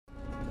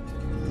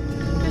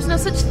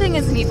such thing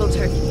as an evil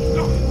turkey.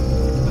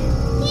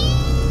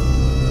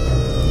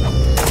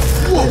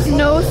 There's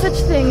no such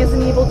thing as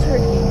an evil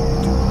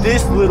turkey.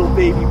 This little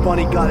baby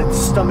bunny got its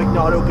stomach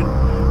gnawed open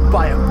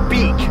by a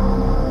beak.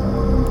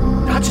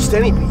 Not just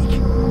any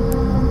beak.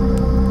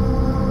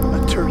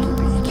 A turkey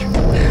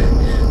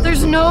beak.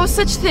 There's no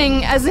such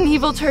thing as an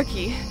evil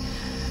turkey.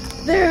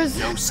 There's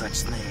no such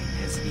thing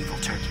as an evil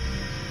turkey.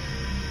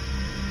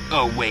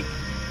 Oh, wait.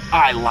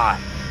 I lied.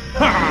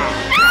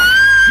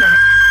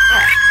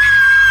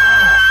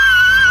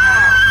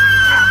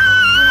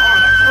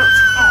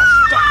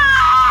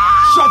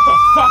 Shut the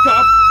fuck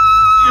up,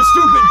 you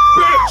stupid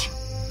bitch!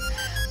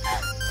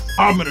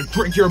 I'm gonna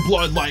drink your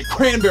blood like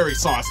cranberry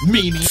sauce,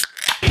 meanie.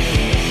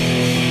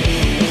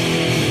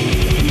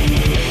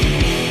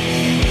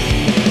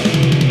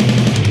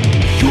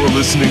 You're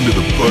listening to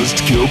the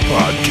Buzzkill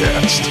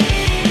Podcast.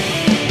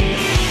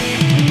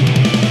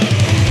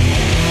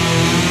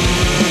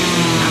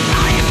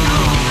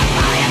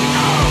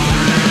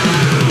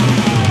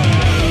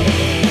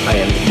 I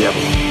am the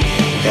devil,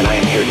 and I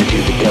am here to do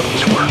the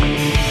devil's work.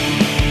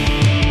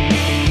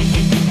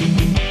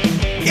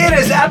 It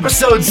is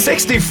episode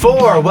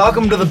 64.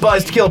 Welcome to the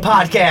Buzzkill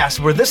Podcast,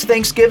 where this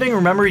Thanksgiving,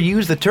 remember to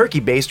use the turkey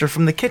baster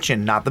from the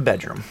kitchen, not the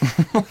bedroom.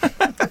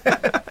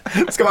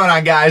 What's going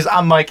on, guys?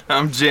 I'm Mike.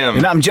 I'm Jim.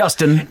 And I'm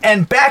Justin.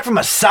 And back from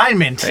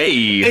assignment.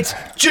 Hey. It's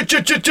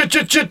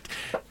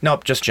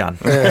Nope, just John.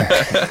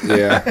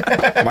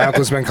 Yeah. My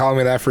uncle's been calling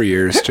me that for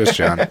years. Just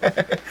John.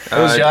 It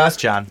was just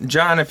John.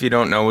 John, if you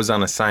don't know, was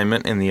on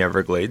assignment in the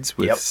Everglades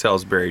with Yep.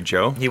 Salisbury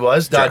Joe. He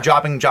was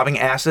dropping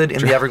acid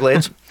in the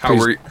Everglades. How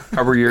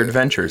were your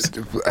adventures?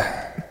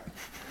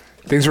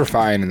 Things were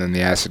fine, and then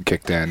the acid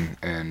kicked in.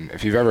 And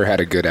if you've ever had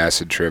a good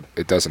acid trip,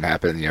 it doesn't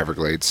happen in the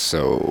Everglades.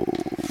 So,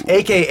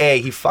 AKA,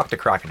 he fucked a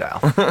crocodile.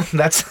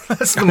 That's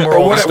the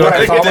moral. What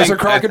I thought was a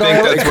crocodile.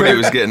 I think that's what he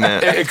was getting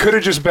at. It could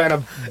have just been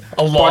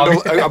A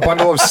log. a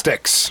bundle of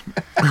sticks.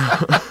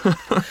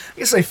 I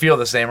guess they feel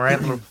the same, right?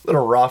 A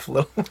little rough,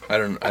 little. I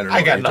don't know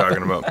what you're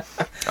talking about.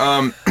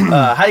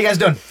 How you guys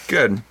doing?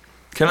 Good.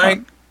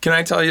 Can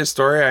I tell you a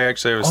story? I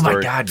actually have a story. Oh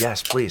my God,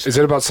 yes, please. Is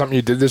it about something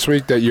you did this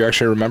week that you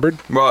actually remembered?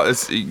 Well,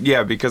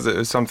 because it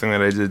was something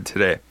that I did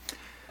today.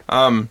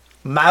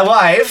 My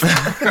wife.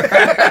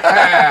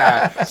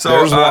 So,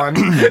 There's one.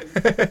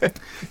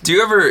 Do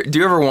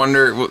you ever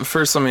wonder? Well,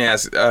 first, let me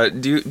ask.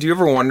 Do you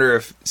ever wonder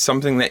if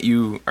something that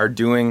you are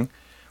doing,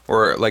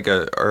 or like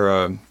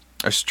a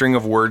string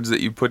of words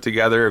that you put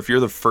together, if you're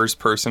the first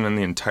person in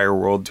the entire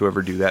world to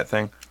ever do that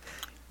thing?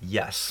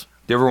 Yes.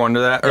 Do you ever wonder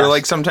that? Yes. Or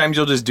like sometimes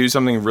you'll just do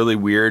something really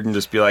weird and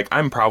just be like,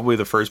 I'm probably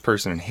the first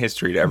person in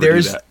history to ever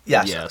do that.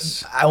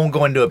 Yes. I won't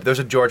go into it, but there's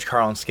a George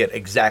Carlin skit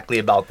exactly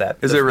about that.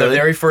 Is it really? The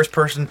very first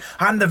person,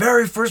 I'm the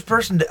very first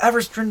person to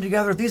ever string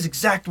together these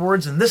exact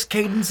words in this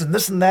cadence and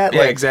this and that.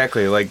 Yeah,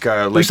 exactly.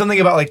 There's something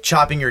about like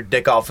chopping your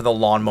dick off with a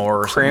lawnmower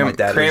or something like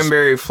that.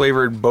 Cranberry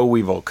flavored boll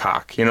weevil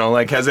cock. You know,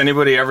 like has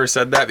anybody ever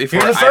said that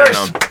before? You're the I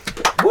first.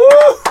 don't know.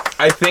 Woo!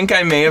 I think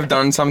I may have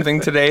done something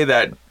today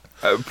that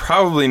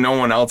probably no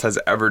one else has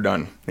ever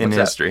done in What's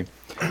that? history.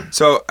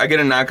 So I get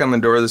a knock on the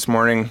door this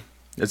morning.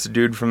 It's a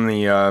dude from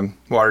the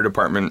water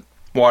department.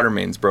 Water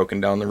main's broken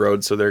down the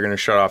road, so they're going to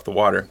shut off the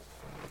water.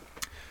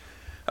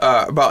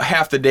 About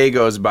half the day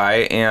goes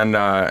by, and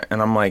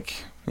I'm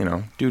like,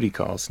 duty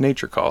calls,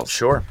 nature calls.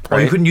 Sure. Right? Oh,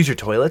 you couldn't use your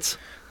toilets?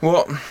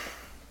 Well,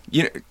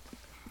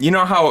 you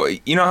know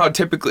how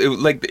typically,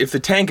 like, if the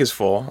tank is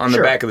full on the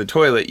Sure. back of the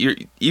toilet,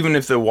 even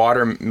if the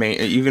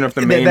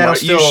main that'll water,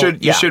 still-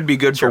 you should be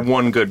good Sure. for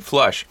one good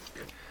flush.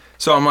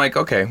 So I'm like,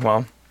 okay,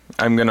 well,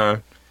 I'm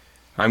gonna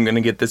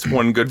get this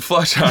one good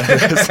flush out of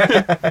this.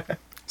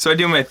 So I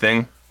do my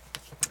thing,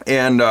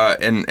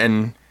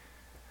 and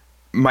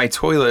my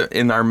toilet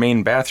in our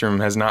main bathroom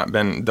has not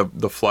been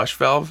the flush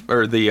valve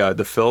or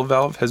the fill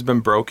valve has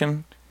been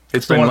broken.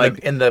 It's The been one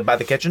like by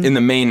the kitchen? in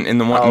the main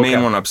okay.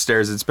 main one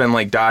upstairs. It's been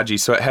like dodgy,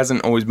 so it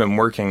hasn't always been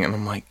working. And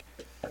I'm like,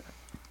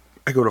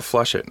 I go to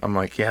flush it. I'm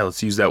like, yeah,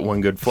 let's use that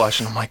one good flush.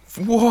 And I'm like,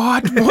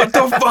 what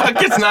the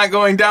fuck? It's not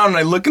going down. And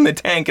I look in the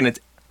tank and it's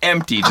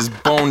empty, just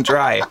bone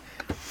dry.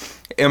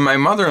 And my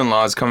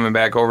mother-in-law is coming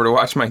back over to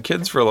watch my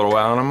kids for a little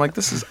while, and I'm like,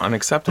 this is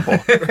unacceptable.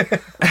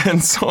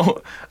 And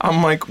so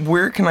I'm like,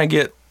 where can I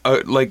get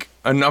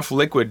enough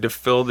liquid to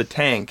fill the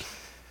tank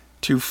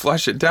to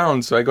flush it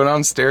down? So I go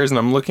downstairs and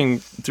I'm looking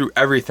through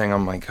everything.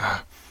 I'm like,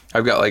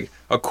 I've got like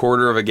a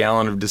quarter of a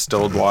gallon of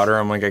distilled water.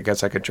 I'm like, I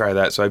guess I could try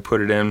that. So I put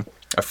it in,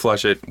 I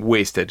flush it,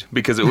 wasted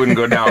because it wouldn't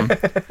go down.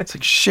 It's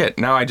like, shit,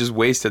 now I just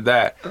wasted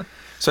that.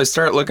 So I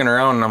start looking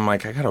around and I'm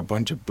like, I got a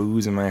bunch of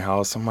booze in my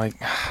house. I'm like,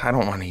 I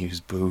don't want to use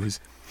booze.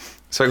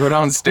 So I go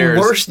downstairs.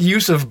 Worst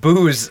use of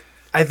booze,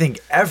 I think,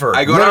 ever.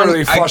 I go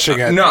literally flushing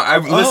it. No,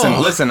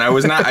 listen. I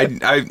was not.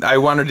 I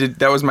wanted to.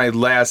 That was my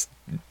last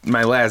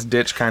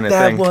ditch kind of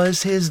thing. That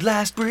was his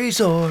last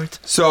resort.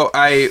 So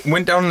I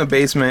went down in the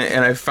basement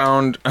and I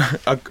found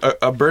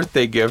a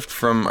birthday gift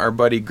from our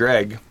buddy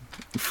Greg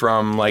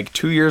from like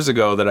 2 years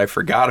ago that I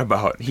forgot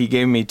about. He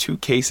gave me 2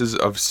 cases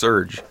of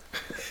Surge.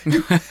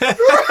 2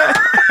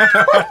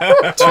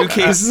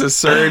 cases of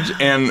Surge,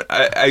 and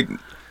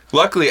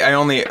Luckily, I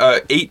only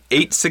eight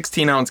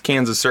 16-ounce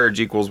cans of Surge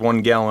equals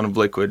 1 gallon of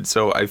liquid,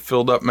 so I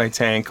filled up my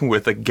tank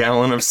with a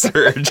gallon of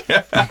Surge.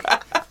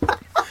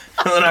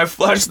 And then I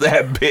flushed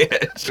that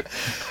bitch.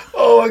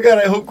 Oh my god,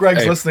 I hope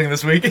Greg's listening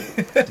this week.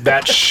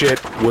 That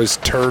shit was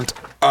turned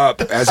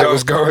up as it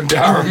was going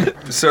down.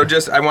 So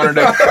I wanted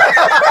to...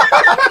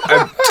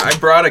 I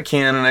brought a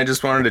can, and I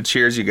just wanted to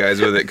cheers you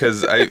guys with it,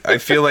 because I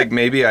feel like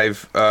maybe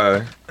I've...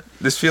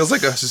 this feels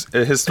like a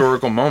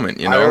historical moment,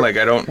 you know? Like,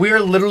 I don't... We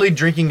are literally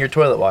drinking your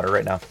toilet water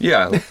right now.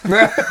 Yeah.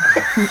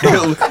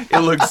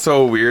 It looked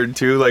so weird,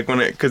 too, like when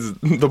because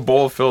the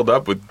bowl filled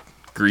up with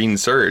green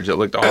Surge. It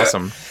looked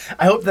awesome.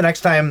 I hope the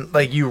next time,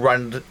 like, you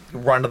run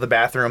to the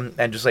bathroom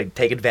and just, like,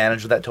 take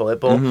advantage of that toilet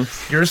bowl,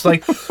 you're just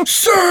like,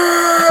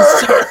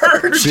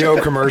 Surge!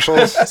 CO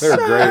commercials, they're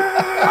great.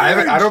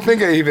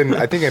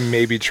 I think I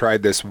maybe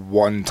tried this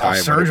one time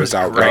when Surge it was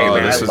out. great,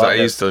 Right, man. I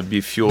used to be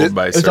fueled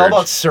by Surge. It's all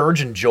about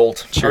Surge and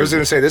Jolt. I was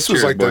going to say, this was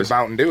Cheers, like boys. the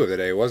Mountain Dew of the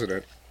day, wasn't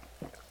it?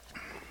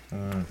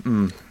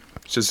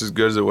 It's just as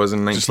good as it was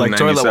in Just like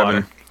toilet 1997.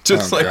 water.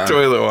 Just Oh, like God.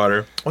 toilet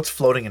water. What's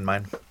floating in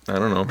mine? I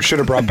don't know. We should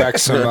have brought back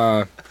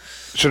some,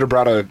 should have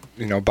brought a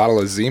bottle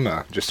of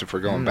Zima, just if we're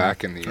going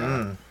back in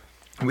the...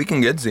 We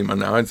can get Zima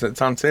now.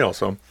 It's on sale,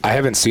 so. I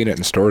haven't seen it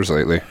in stores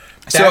lately.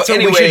 That's So what we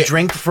anyway- should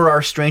drink for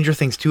our Stranger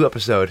Things 2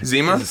 episode.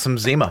 Zima? Some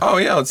Zima. Oh,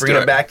 yeah, let's Bring do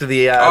it it. back to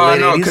the Oh, late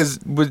no, 80s? because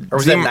Or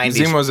was that 90s?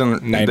 Zima was in the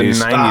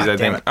 90s. 90s, Ah, I damn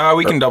think. it.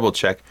 We can double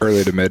check.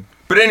 Early to mid.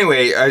 But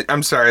anyway,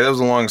 I'm sorry, that was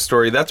a long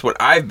story. That's what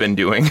I've been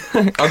doing.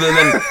 Other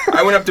than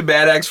I went up to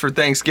Bad Axe for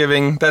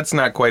Thanksgiving. That's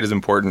not quite as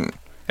important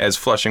as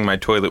flushing my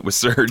toilet with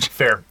Surge.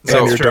 Fair. And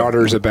your That's true.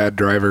 daughter is a bad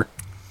driver.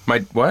 My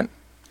what?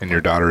 And your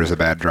daughter is a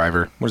bad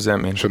driver. What does that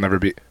mean? She'll never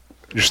be...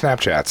 Your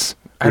Snapchats.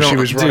 I Where she don't-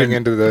 was running dude.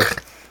 into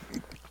the...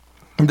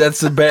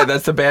 That's the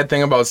bad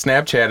thing about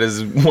Snapchat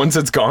is once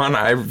it's gone,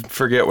 I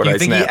forget what You I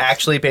think he snapped.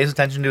 actually pays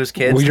attention to his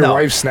kids? Well, your No.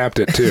 wife snapped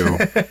it too.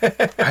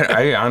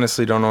 I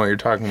honestly don't know what you're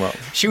talking about.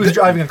 She was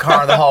driving a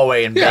car in the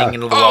hallway and banging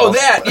into the Oh, wall.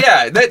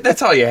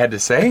 that's all you had to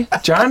say,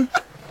 John.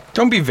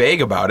 Don't be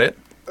vague about it.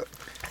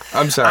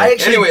 I'm sorry. I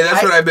actually- Anyway,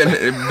 that's what I've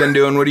been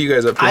doing. What are you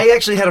guys up to? I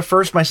actually had a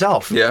first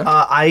myself. Yeah?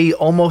 I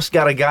almost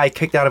got a guy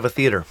kicked out of a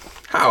theater.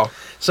 How?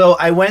 So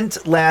I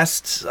went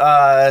last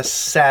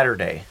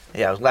Saturday.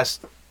 Yeah,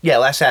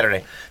 last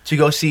Saturday to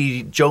go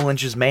see Joe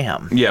Lynch's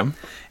Mayhem. Yeah.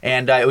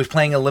 And it was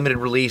playing a limited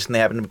release, and they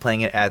happened to be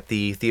playing it at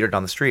the theater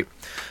down the street.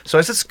 So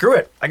I said, screw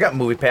it. I got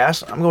Movie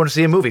Pass. I'm going to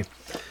see a movie.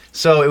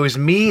 So it was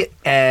me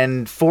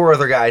and 4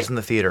 other guys in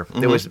the theater.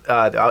 There was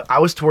I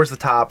was towards the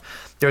top.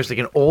 There was like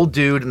an old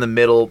dude in the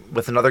middle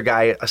with another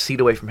guy a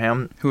seat away from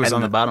him. Who was and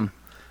on the bottom?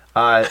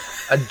 a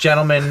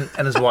gentleman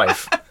and his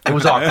wife. It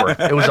was awkward.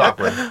 It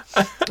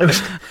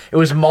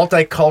was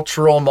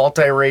multicultural,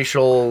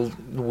 multiracial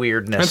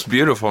weirdness. That's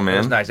beautiful, man. It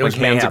was nice. It Like was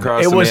hands mayhem.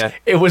 across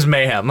It was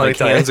mayhem. Let me like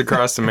tell hands you.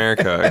 across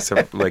America,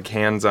 except like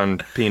hands on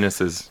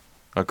penises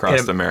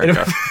across In-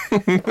 America.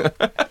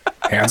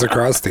 Hands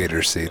across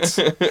theater seats.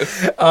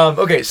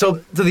 Okay, so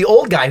the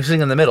old guy who's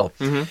sitting in the middle,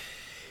 Mm-hmm.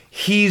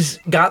 he's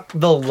got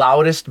the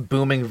loudest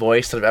booming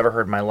voice that I've ever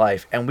heard in my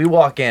life. And we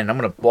walk in. I'm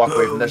gonna walk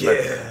away from this.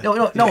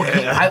 But no.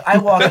 I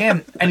walk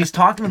in and he's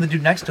talking to the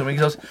dude next to him. He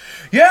goes,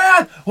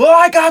 "Yeah, well,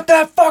 I got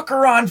that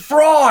fucker on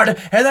fraud,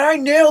 and then I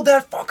nailed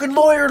that fucking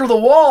lawyer to the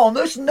wall, and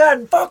this and that,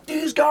 and fuck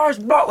these guys."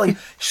 But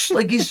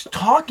like he's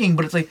talking,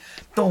 but it's like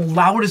the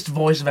loudest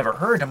voice I've ever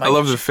heard. I'm like, I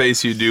love the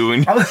face you do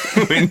when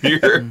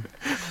you're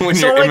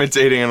So, like-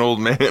 imitating an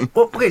old man.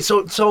 Well, okay,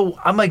 so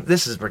I'm like,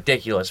 this is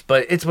ridiculous,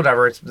 but it's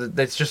whatever.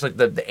 It's just like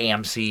the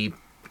AMC,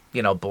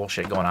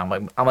 bullshit going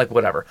on. I'm like,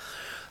 whatever.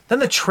 Then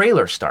the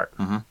trailers start,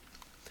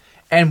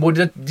 and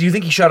do you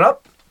think he shut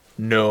up?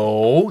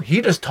 No, he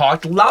just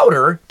talked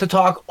louder to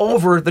talk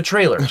over the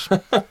trailers.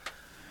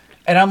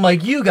 And I'm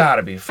like, you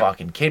gotta be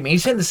fucking kidding me.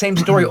 He's saying the same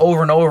story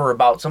over and over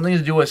about something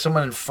to do with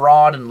someone in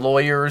fraud and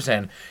lawyers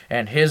and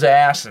his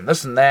ass and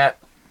this and that.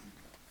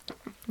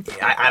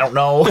 I don't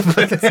know.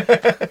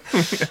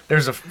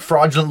 There's a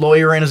fraudulent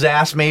lawyer in his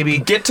ass, maybe.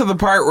 Get to the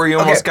part where you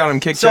almost got him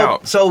kicked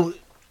out. So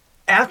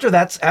after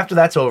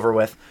that's over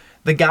with,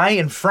 the guy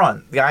in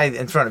front,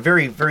 a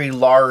very, very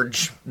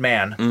large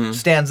man,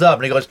 stands up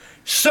and he goes,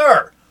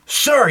 Sir,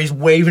 he's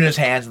waving his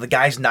hands and the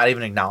guy's not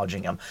even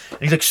acknowledging him. And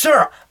he's like,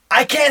 Sir,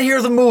 I can't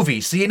hear the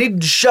movie, so you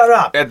need to shut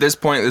up. At this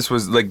point, this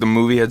was like the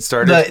movie had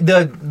started.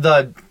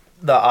 The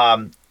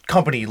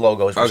company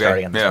logos were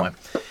starting at this point.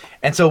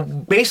 And so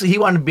basically, he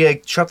wanted to be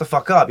like, "Shut the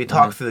fuck up!" You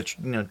talk through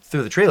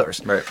the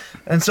trailers, Right.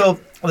 And so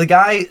the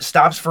guy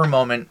stops for a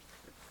moment.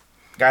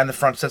 Guy in the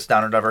front sits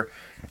down or whatever,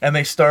 and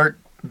they start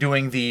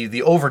doing the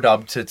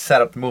overdub to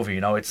set up the movie.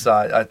 It's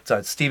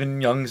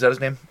Stephen Young. Is that his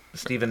name?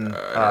 Stephen.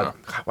 The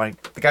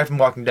guy from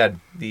Walking Dead.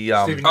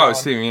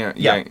 Steven,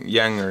 yeah.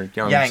 Yang or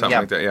Young, Yang, something yeah.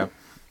 like that, yeah.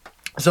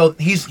 So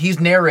he's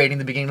narrating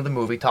the beginning of the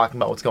movie, talking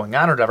about what's going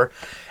on or whatever.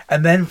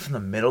 And then from the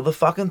middle of the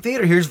fucking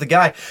theater, here's the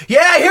guy. Yeah,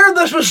 I heard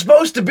this was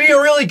supposed to be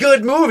a really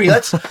good movie.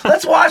 Let's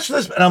watch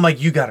this. And I'm like,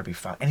 you gotta be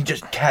fucking. And he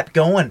just kept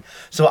going.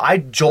 So I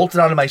jolted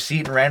out of my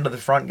seat and ran to the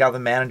front, got the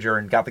manager,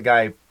 and got the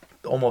guy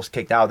almost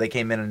kicked out. They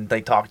came in and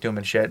they talked to him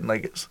and shit. And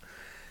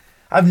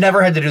I've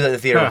never had to do that in the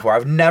theater before.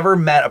 I've never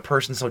met a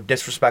person so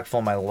disrespectful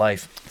in my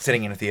life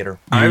sitting in a theater.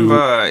 I've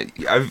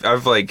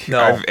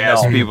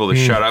asked people to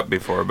shut up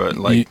before, but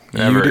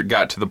never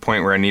got to the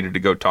point where I needed to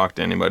go talk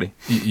to anybody.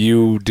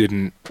 You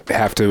didn't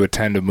have to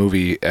attend a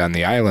movie on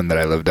the island that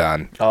I lived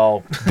on.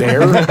 Oh, they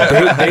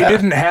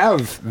didn't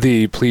have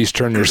the please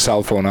turn your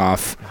cell phone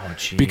off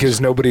because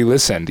nobody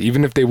listened.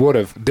 Even if they would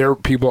have, there were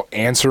people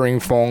answering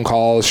phone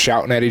calls,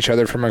 shouting at each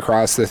other from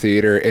across the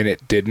theater, and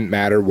it didn't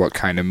matter what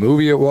kind of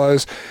movie it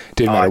was.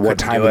 Didn't matter what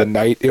time of the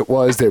night it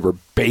was. There were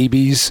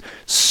babies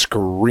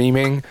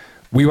screaming.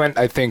 We went,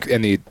 I think,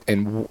 in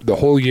the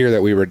whole year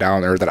that we were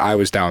down there, that I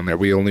was down there,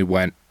 we only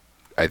went,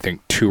 I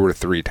think, 2 or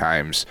 3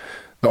 times.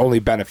 The only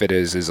benefit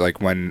is like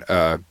when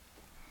a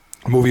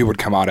movie would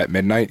come out at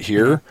midnight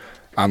here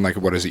on like,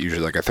 what is it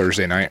usually, like a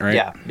Thursday night,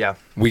 right? Yeah.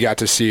 We got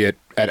to see it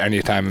at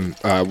any time.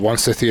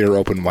 Once the theater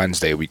opened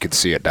Wednesday, we could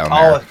see it down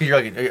there. Oh,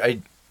 you're like,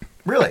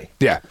 really?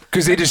 Yeah,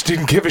 because they just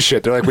didn't give a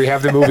shit. They're like, we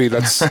have the movie.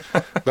 Let's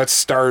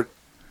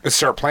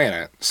start playing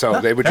it. So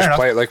they would just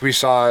play it like we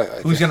saw.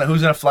 Who's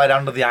gonna fly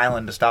down to the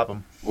island to stop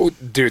them? Well,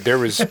 dude, there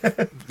was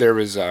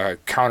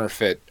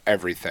counterfeit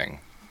everything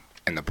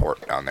in the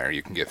port down there.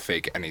 You can get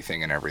fake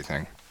anything and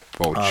everything.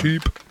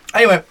 Cheap.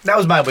 Anyway, that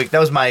was my week. That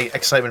was my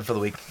excitement for the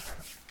week.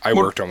 I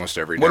worked almost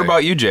every day. What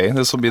about you, Jay?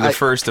 This will be the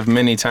first of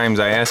many times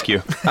I ask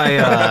you.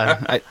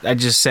 I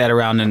just sat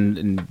around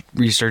and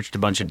researched a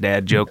bunch of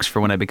dad jokes for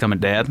when I become a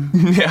dad.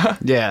 Yeah?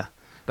 Yeah.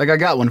 Like, I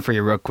got one for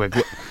you real quick.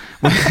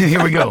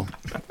 Here we go.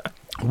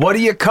 What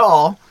do you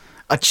call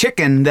a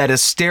chicken that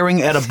is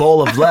staring at a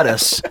bowl of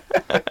lettuce?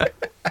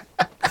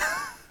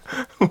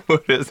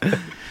 What is it?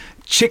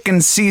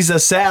 Chicken Caesar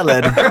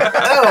salad.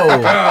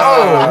 What?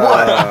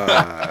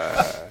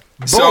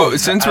 So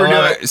since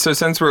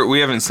we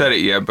haven't said it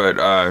yet, but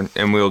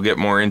and we'll get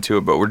more into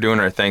it, but we're doing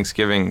our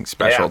Thanksgiving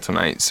special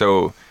tonight.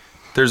 So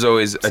there's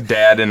always a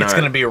dad in It's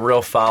gonna be a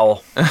real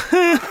foul.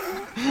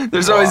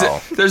 There's always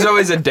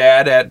a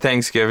dad at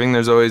Thanksgiving.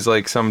 There's always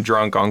like some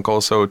drunk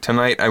uncle. So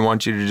tonight I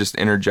want you to just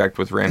interject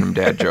with random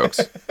dad jokes,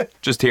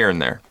 just here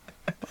and there.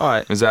 All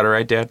right. Is that all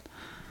right, Dad?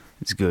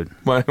 It's good.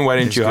 Why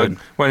didn't you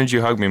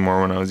hug me more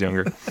when I was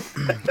younger?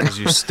 Because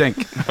you stink.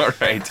 All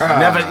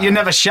right. You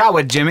never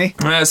showered, Jimmy.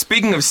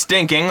 Speaking of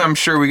stinking, I'm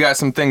sure we got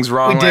some things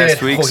wrong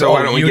last week, so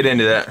why don't we get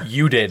into that?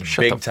 You did.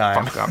 Shut big the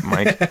time. Fuck up,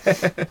 Mike.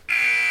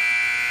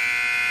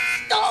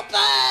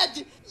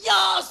 Stupid!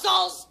 You're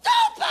so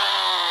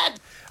stupid!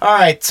 All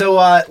right, so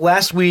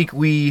last week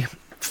we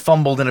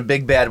fumbled in a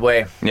big bad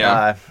way.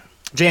 Yeah.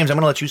 James, I'm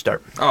going to let you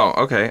start. Oh,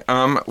 okay.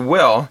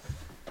 Well,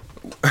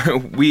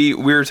 we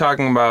were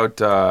talking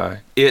about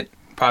it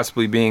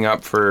possibly being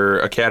up for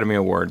Academy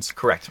Awards.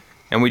 Correct.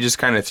 And we just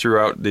kind of threw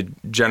out the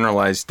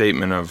generalized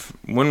statement of,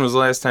 when was the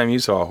last time you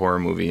saw a horror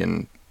movie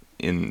in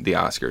the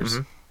Oscars?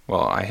 Mm-hmm.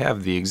 Well, I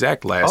have the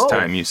exact last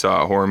time you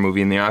saw a horror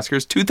movie in the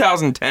Oscars.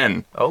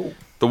 2010. Oh.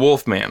 The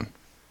Wolfman.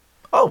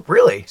 Oh,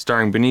 really?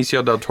 Starring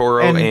Benicio del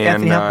Toro and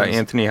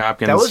Anthony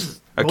Hopkins. That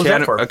was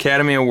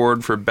Academy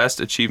Award for Best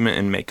Achievement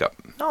in Makeup.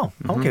 Oh,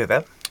 I'm okay with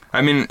that.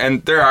 I mean,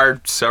 and there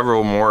are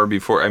several more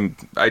before.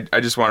 I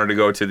just wanted to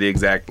go to the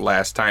exact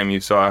last time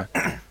you saw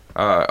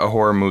a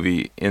horror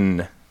movie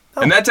in...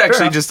 and that's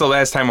actually just the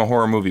last time a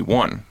horror movie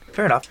won.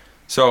 Fair enough.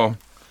 So...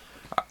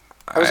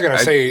 I was going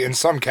to say, in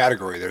some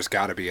category, there's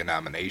got to be a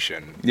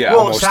nomination. Yeah.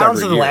 Well,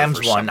 Sounds of the Lambs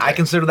won. I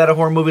consider that a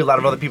horror movie. A lot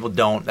of other people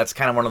don't. That's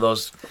kind of one of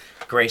those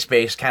gray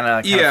space kind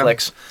of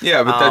flicks.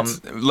 Yeah, but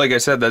that's, like I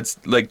said, that's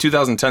like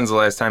 2010 is the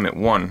last time it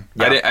won.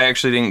 Yeah. I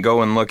actually didn't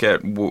go and look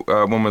at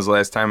when was the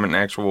last time an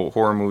actual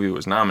horror movie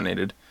was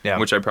nominated,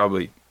 which I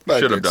probably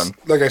should have done.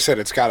 Like I said,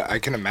 I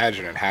can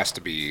imagine it has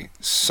to be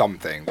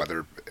something,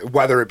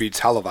 whether it be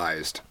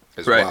televised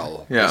as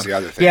well as the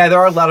other thing. Yeah, there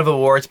are a lot of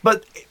awards,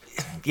 but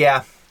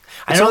yeah.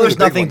 I know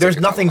there's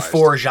nothing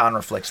for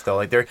genre flicks though.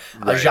 Like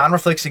genre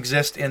flicks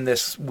exist in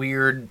this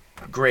weird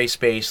gray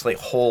space like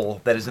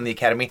hole that is in the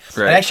Academy.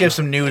 Right. I actually have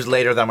some news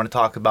later that I'm going to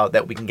talk about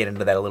that we can get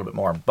into that a little bit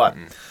more. But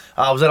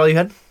was that all you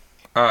had?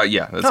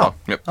 Yeah, that's all.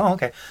 Yep. Oh,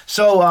 okay.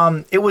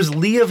 So it was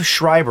Liev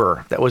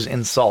Schreiber that was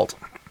in Salt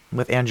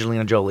with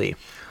Angelina Jolie.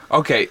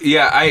 Okay.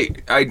 Yeah,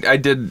 I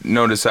did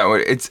notice that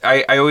one.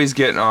 I always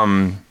get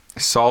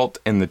Salt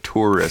and The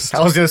Tourist.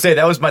 I was going to say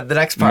that was the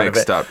next part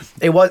mixed of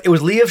it. Up. It was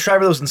Liev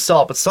Schreiber that was in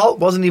Salt, but Salt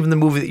wasn't even the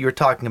movie that you were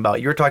talking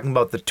about. You were talking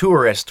about The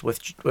Tourist with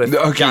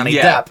Johnny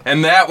Depp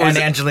and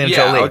Angelina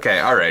Jolie. Okay,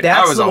 all right.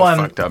 That's I was the all one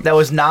fucked up. that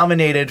was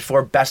nominated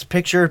for Best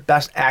Picture,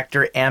 Best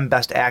Actor, and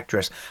Best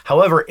Actress.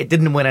 However, it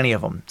didn't win any of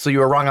them, so you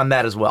were wrong on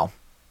that as well.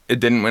 It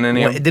didn't win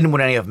any of them? It didn't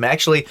win any of them.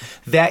 Actually,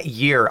 that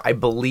year, I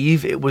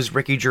believe it was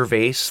Ricky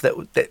Gervais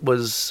that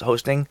was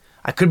hosting.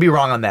 I could be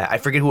wrong on that. I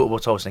forget who it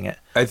was hosting it.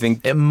 I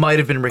think it might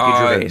have been Ricky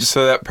Gervais.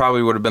 So that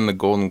probably would have been the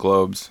Golden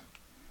Globes.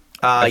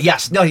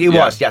 Yes. No, it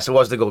was. Yes, it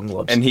was the Golden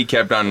Globes. And he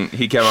kept on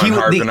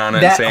harping on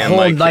it and saying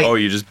like, night, "Oh,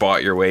 you just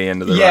bought your way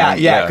into the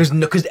running." Yeah,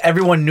 because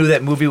everyone knew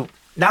that movie.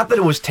 Not that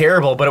it was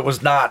terrible, but it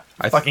was not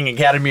fucking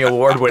Academy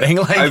Award winning.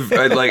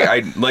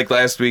 Like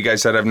last week, I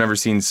said I've never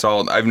seen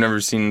Salt. I've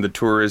never seen The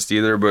Tourist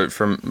either. But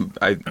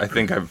I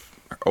think I've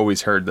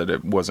always heard that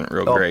it wasn't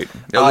real Oh. great.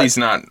 At least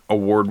not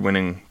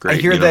award-winning great.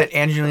 I hear you know? that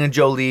Angelina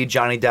Jolie,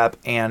 Johnny Depp,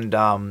 and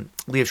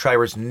Liev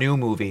Schreiber's new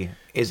movie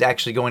is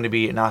actually going to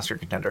be an Oscar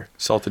contender.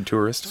 Salted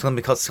Tourist. It's going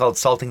to be called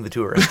Salting the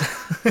Tourist.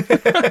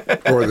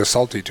 Or the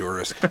salty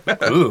tourist.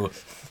 Ooh.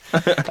 I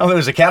don't think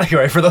there's a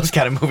category for those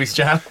kind of movies,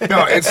 John.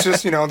 No, it's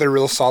just, they're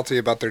real salty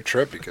about their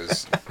trip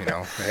because, they had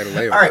a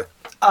layover.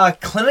 All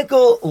right.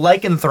 Clinical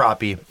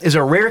lycanthropy is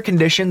a rare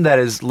condition that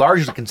is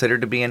largely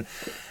considered to be an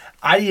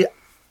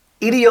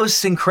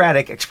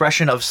idiosyncratic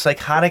expression of a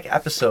psychotic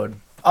episode.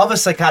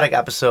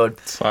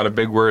 It's a lot of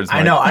big words.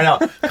 I Mike.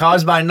 know.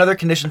 Caused by another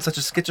condition such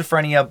as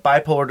schizophrenia,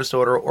 bipolar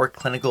disorder, or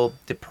clinical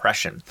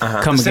depression.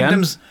 Come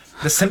again?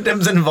 The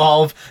symptoms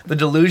involve the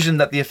delusion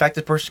that the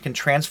affected person can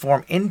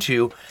transform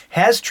into,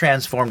 has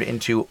transformed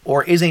into,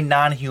 or is a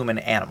non-human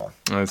animal.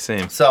 I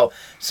see. So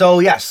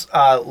yes,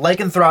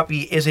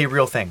 lycanthropy is a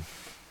real thing.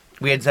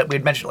 We had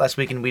mentioned it last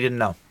week and we didn't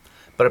know,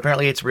 but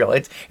apparently it's real.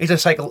 It's a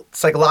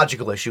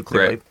psychological issue,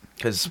 clearly,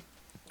 because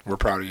We're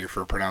proud of you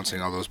for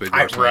pronouncing all those big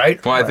words.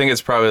 right. Well, I think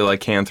it's probably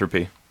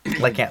lycanthropy.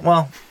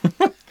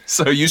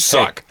 So you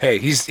suck. Hey,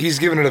 he's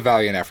giving it a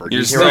valiant effort.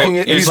 You're He's still, making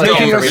it- you're he's still,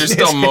 making us- you're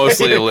still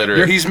mostly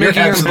illiterate. He's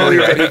making us absolutely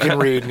believe right. that he can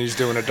read, and he's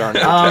doing a darn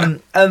good job.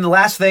 And the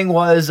last thing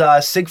was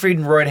Siegfried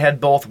and Roy had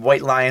both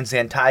white lions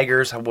and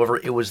tigers. However,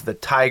 it was the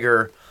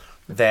tiger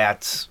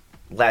that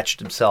latched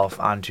himself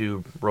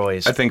onto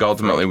Roy's. I think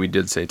ultimately we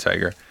did say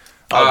tiger.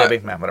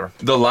 Big man, whatever.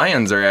 The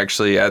lions are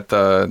actually at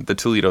the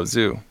Toledo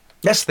Zoo,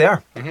 Yes, they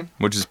are.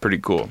 which is pretty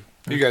cool.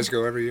 You guys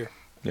go every year.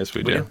 Yes,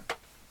 we do.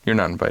 You're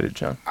not invited,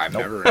 John. I'm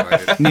never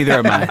invited. Neither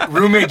am I.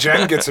 Roommate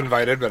Jen gets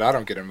invited, but I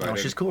don't get invited. Oh,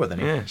 she's cooler than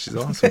you. Yeah, she's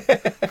awesome.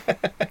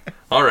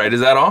 All right, is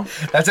that all?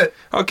 That's it.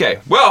 Okay.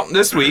 Well,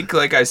 this week,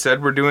 like I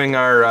said, we're doing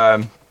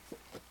our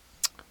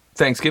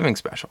Thanksgiving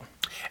special.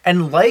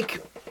 And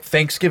like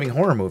Thanksgiving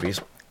horror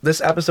movies,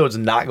 this episode's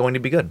not going to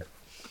be good.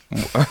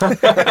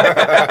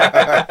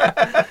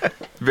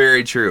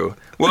 Very true.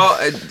 Well,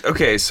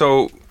 okay,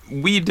 so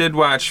we did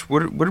watch.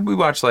 What did we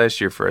watch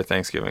last year for our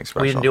Thanksgiving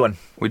special? We didn't do one.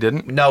 We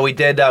didn't. No, we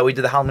did. We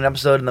did the Halloween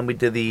episode, and then we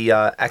did the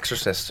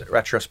Exorcist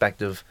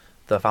retrospective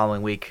the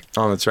following week.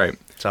 Oh, that's right.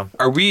 So.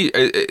 Are we?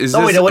 Is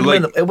No, this wait,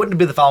 like, it wouldn't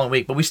be the following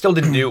week, but we still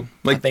didn't do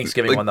like a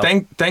Thanksgiving one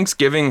though.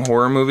 Thanksgiving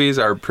horror movies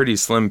are pretty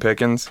slim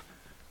pickings.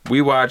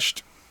 We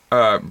watched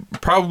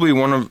probably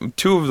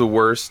two of the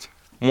worst.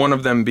 One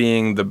of them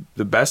being the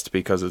best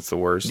because it's the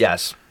worst.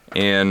 Yes.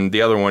 And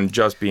the other one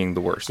just being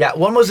the worst. Yeah,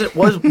 one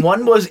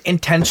was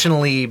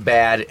intentionally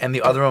bad, and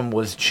the other one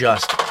was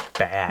just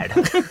bad.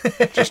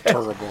 Just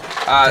terrible.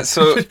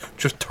 So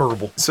just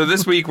terrible. So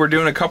this week we're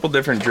doing a couple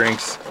different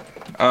drinks.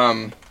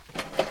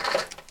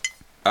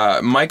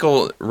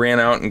 Michael ran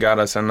out and got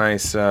us a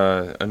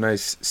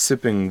nice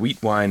sipping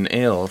wheat wine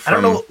ale. I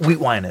don't know what wheat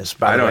wine is.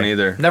 By I the don't way.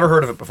 either. Never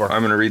heard of it before.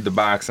 I'm gonna read the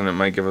box and it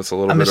might give us a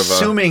little I'm bit of a.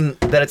 assuming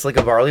that it's like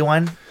a barley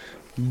wine,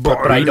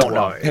 but I don't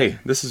know. Hey,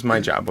 this is my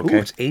job. Ooh, Okay.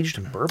 it's aged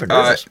in bourbon.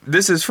 What is this?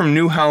 This is from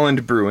New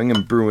Holland Brewing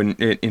and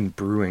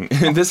brewing.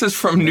 This is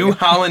from New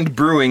Holland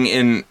Brewing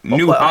in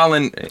New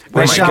Holland. Oh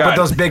my Nice job God. with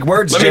those big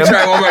words, Let Jim. me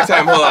try one more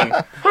time.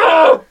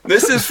 Hold on.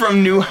 This is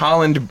from New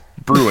Holland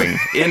Brewing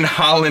in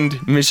Holland,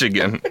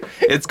 Michigan.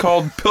 It's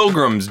called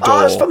Pilgrim's Dole.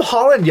 Oh, it's from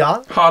Holland,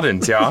 yeah.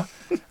 Holland, yeah.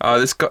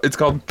 It's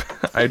called.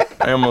 I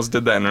almost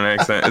did that in an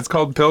accent. It's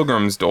called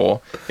Pilgrim's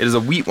Dole. It is a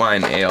wheat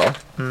wine ale.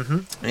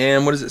 Mm-hmm.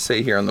 And what does it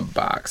say here on the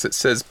box? It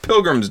says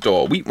Pilgrim's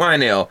Dole wheat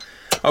wine ale,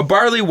 a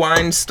barley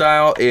wine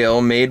style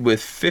ale made with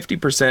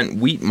 50%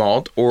 wheat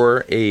malt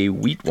or a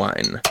wheat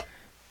wine.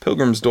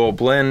 Pilgrim's Dole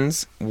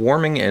blends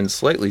warming and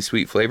slightly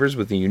sweet flavors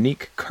with a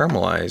unique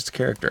caramelized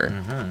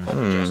character.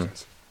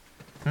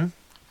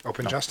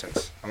 Open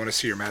Justin's. I want to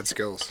see your mad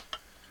skills.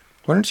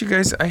 Why don't you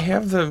guys? I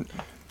have the.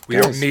 We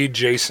don't need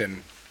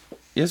Jason.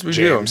 Yes, we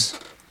James.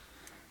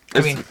 do.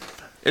 I mean,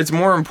 It's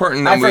more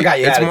important that I forgot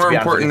you it's had it, to more be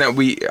honest important with that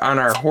we on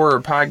our horror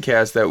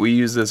podcast that we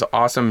use this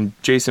awesome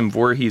Jason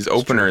Voorhees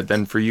opener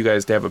than for you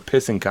guys to have a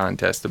pissing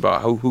contest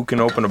about who can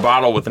open a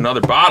bottle with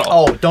another bottle.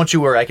 oh, don't you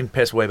worry. I can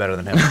piss way better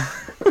than him.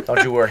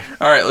 Don't you worry.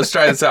 All right, let's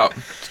try this out.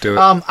 Let's do it.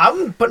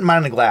 I'm putting mine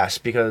in a glass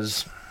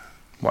because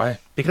Why?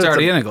 It's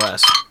already in a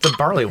glass. It's a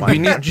barley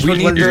wine. I'm just we supposed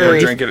to need let You're it gonna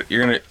breathe. drink it.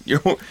 You're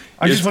gonna.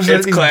 I'm just supposed to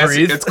let these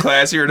breathe. It's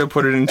classier to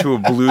put it into a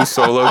blue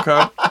solo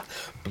cup.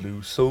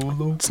 Blue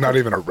Solo. It's not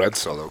even a red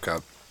solo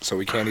cup, so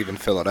we can't even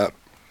fill it up.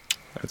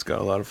 It's got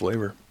a lot of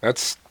flavor.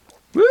 That's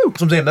Woo!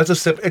 That's what I'm saying. That's a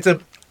sip.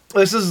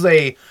 This is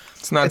a.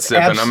 It's not It's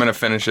sipping. abs- I'm gonna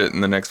finish it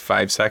in the next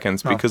 5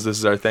 seconds because this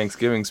is our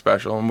Thanksgiving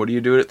special. And what do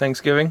you do at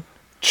Thanksgiving?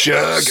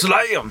 chug.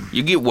 Slam.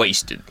 You get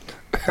wasted.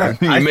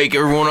 You make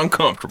everyone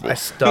uncomfortable. I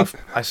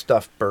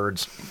stuff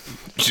birds.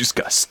 You just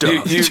got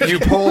stuff. You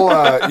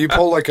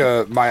pull like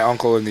my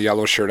uncle in the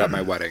yellow shirt at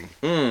my wedding.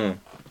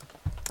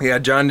 Yeah,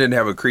 John didn't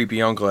have a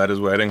creepy uncle at his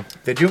wedding.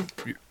 Did you?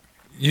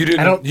 You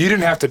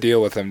didn't have to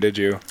deal with him, did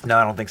you? No,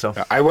 I don't think so.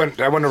 I went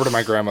over to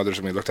my grandmother's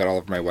and we looked at all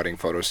of my wedding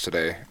photos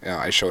today.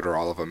 I showed her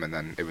all of them, and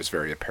then it was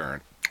very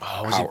apparent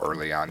how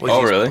early on he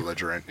was really?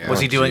 belligerent. Yeah. Was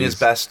he doing his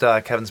best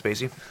Kevin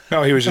Spacey?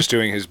 No, he was just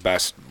doing his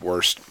best,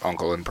 worst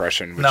uncle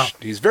impression, which No.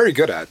 he's very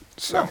good at.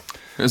 So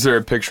Is there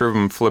a picture of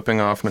him flipping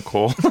off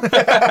Nicole?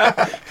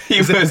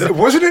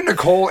 Wasn't it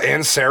Nicole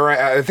and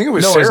Sarah? I think it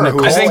was No, it was Sarah.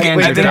 Nicole I think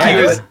and he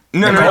Jedidiah. was.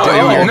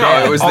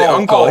 No, it was the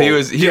uncle. He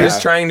was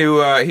trying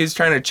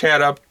to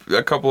chat up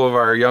a couple of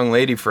our young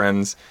lady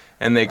friends,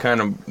 and they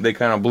kind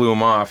of blew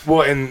him off.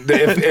 Well, and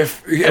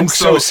if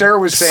so Sarah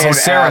was saying, So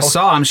Sarah Al-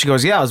 saw him. She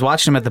goes, "Yeah, I was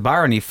watching him at the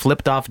bar, and he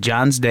flipped off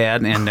John's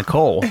dad and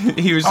Nicole."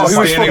 He was just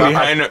standing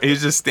behind him. He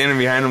was just standing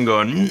behind him,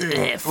 going,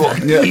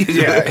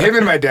 yeah, him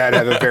and my dad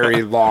have a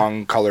very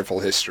long, colorful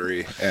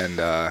history, and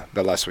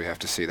the less we have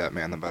to see that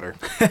man, the better.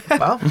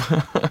 Well,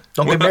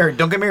 don't get married.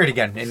 Don't get married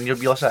again, and you'll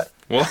be all set.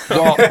 "Well,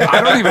 Well,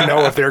 I don't even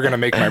know if they're going to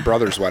make my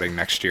brother's wedding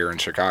next year in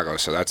Chicago,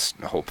 so that's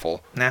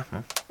hopeful. Nah.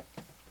 Well,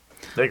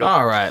 there you go.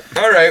 All right.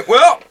 all right.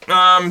 Well,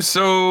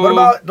 so What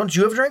about? Don't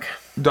you have a drink?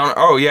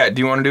 Oh yeah. Do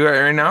you want to do it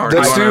right now? Or do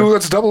you wanna-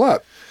 Let's double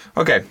up.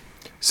 Okay,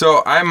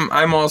 so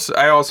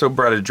I also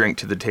brought a drink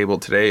to the table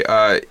today.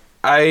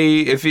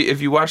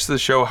 If you watch the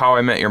show How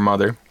I Met Your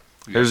Mother,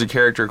 there's a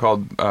character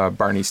called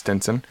Barney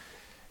Stinson,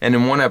 and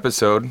in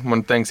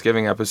one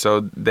Thanksgiving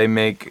episode, they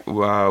make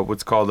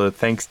what's called a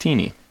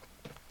Thanks-Teeny.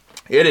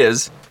 It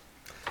is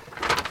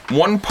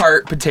 1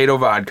 part potato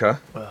vodka.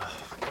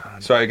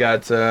 So I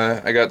got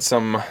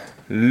some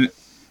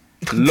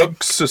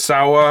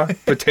Luxusawa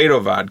potato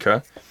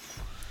vodka.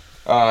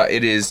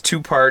 It is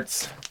 2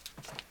 parts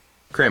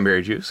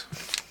cranberry juice,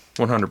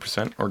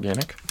 100%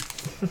 organic.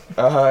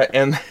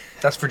 And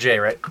That's for Jay,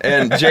 right?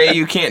 Jay,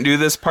 you can't do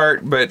this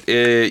part, but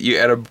you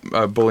add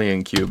a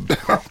bouillon cube.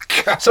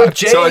 So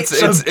Jay, it's Jay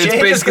just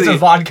basically gets a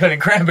vodka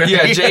and cranberry.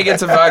 Yeah, Jay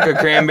gets a vodka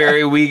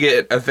cranberry. We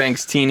get a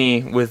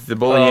Thanks-Teeny with the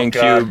bouillon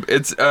God. cube.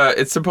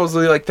 It's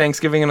supposedly like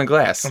Thanksgiving in a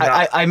glass.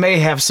 I may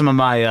have some of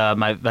my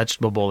my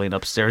vegetable bouillon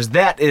upstairs.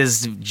 That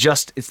is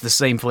it's the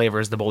same flavor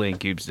as the bouillon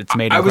cubes. It's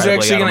made. I was incredibly.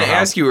 actually I don't going to know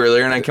how. ask you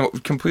earlier, and I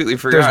completely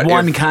forgot. There's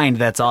one if- kind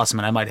that's awesome,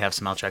 and I might have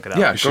some. I'll check it out.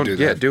 Yeah, should do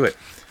that. do it.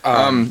 So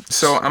I'm Was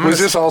gonna.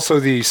 this also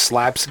the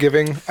Slaps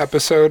Giving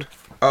episode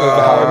of the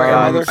How I Met Your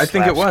Mother? I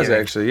think it was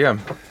Slapsgiving. actually. Yeah.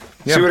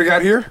 See what I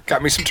got here?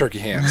 Got me some turkey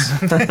hands.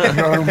 You know what I'm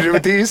going to do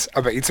with these?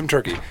 I'm going to eat some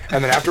turkey.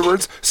 And then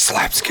afterwards,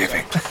 Slaps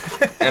Giving.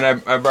 And I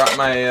brought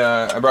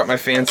my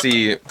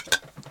fancy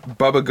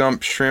Bubba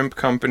Gump Shrimp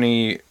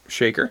Company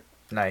shaker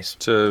Nice,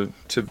 to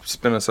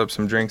spin us up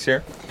some drinks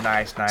here.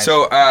 nice.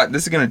 So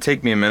this is gonna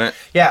take me a minute.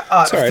 Yeah,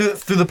 all right.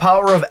 through the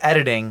power of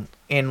editing,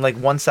 in like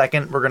 1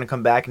 second, we're gonna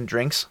come back and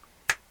drinks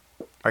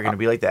are gonna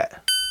be like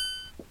that.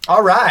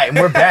 All right, and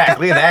we're back.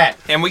 Look at that.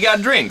 And we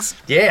got drinks.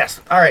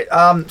 Yes. All right.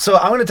 So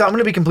I'm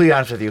gonna be completely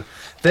honest with you.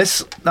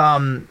 This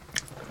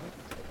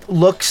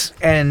looks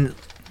and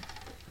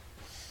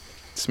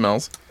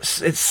Smells.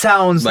 it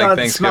sounds Like not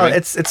Thanksgiving?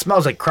 it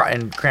smells like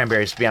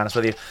cranberries. To be honest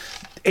with you,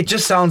 it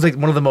just sounds like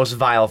one of the most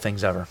vile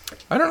things ever.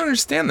 I don't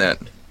understand that.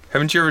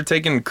 Haven't you ever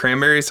taken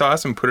cranberry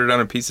sauce and put it on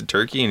a piece of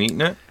turkey and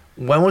eaten it?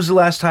 When was the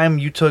last time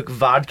you took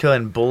vodka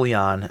and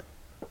bouillon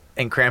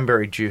and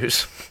cranberry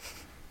juice?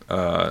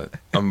 I'm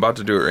about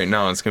to do it right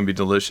now. It's gonna be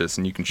delicious,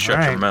 and you can shut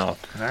All your right.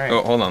 mouth. All right.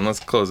 Oh, hold on. Let's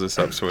close this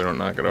up so we don't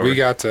knock it over. We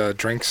got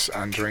drinks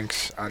on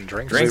drinks on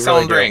drinks. drinks We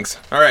really on do. drinks.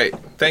 All right.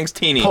 Thanks,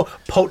 Teeny.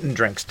 Potent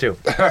drinks too.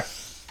 Happy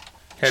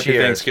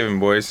cheers. Thanksgiving,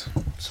 boys.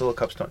 Solo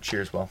cups don't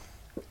cheers well.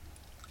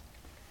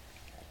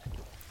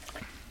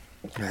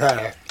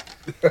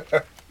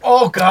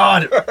 Oh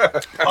God!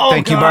 Oh,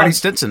 Thank you, God. Barney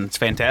Stinson. It's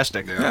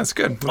fantastic. Yeah, that's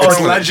good. It's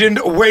legend.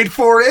 Wait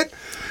for it.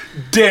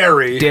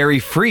 Dairy. Dairy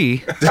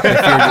free, if you're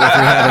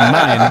having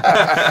mine.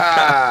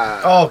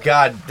 Oh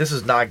God, this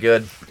is not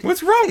good.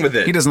 What's wrong with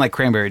it? He doesn't like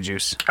cranberry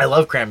juice. I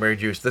love cranberry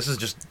juice. This is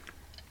just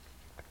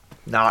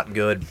not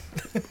good.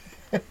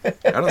 I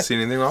don't see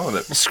anything wrong with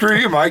it. Screw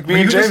you, Mike.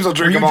 Me and James will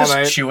drink them all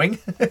night. Chewing?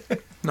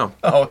 No.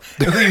 Oh,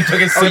 you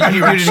took a sip and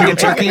you You were didn't get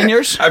chewing. turkey in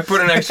yours? I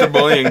put an extra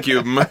bouillon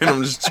cube in mine.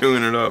 I'm just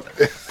chewing it up.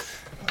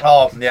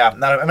 Oh yeah,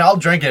 I mean I'll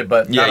drink it,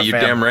 but Yeah, not a you're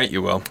fan. damn right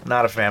you will.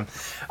 Not a fan.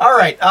 All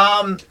right,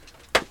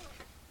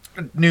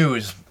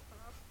 news.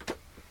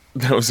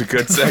 That was a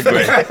good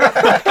segue.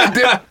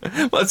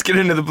 Let's get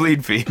into the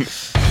bleed feed.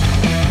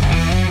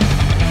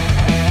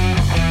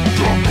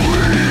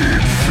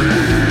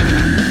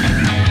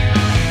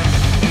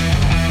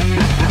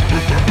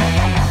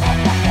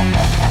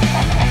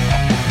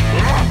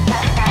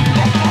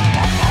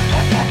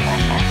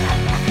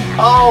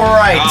 All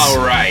right. All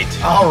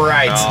right. All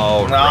right.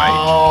 All right.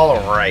 All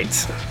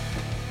right.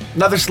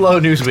 Another slow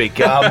news week.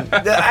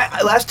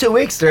 Last 2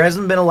 weeks, there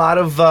hasn't been a lot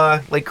of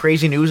like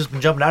crazy news that's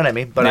been jumping out at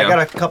me, but I Yeah. got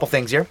a couple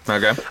things here.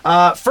 Okay.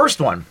 First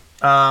one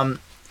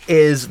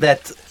is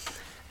that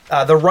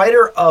the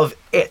writer of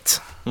It,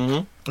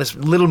 this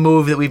little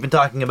movie that we've been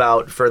talking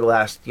about for the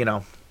last,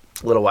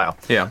 little while.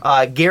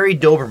 Yeah. Gary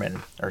Doberman,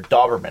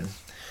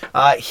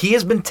 he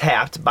has been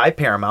tapped by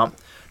Paramount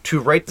to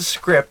write the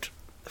script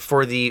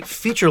for the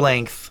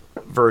feature-length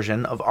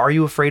version of Are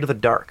You Afraid of the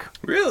Dark?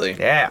 Really?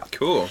 Yeah.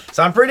 Cool.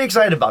 So I'm pretty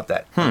excited about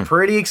that.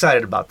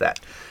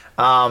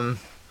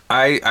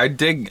 I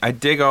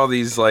dig all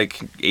these like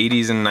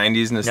 80s and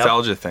 90s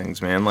nostalgia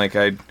things, man. Like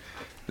and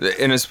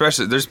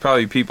especially there's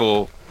probably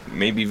people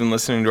maybe even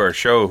listening to our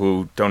show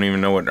who don't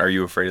even know what Are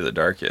You Afraid of the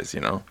Dark is,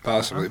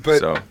 Possibly. But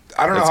So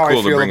I don't know it's how cool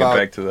I to feel bring about it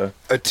back to the...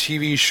 a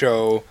TV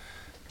show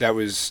that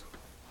was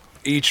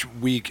each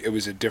week it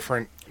was a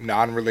different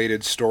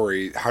non-related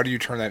story. How do you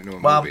turn that into a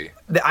movie?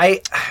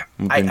 I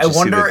Didn't you see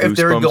wonder the if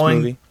they're Goosebumps going.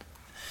 movie?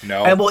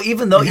 No. And well,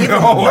 even though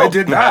I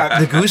did not.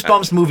 the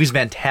Goosebumps movie's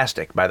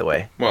fantastic, by the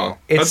way. Well,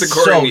 It's that's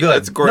according so good.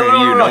 That's according No, to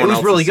no, you. no, No, it one was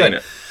else really has seen good.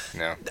 it.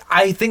 No.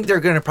 I think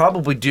they're going to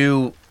probably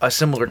do a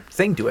similar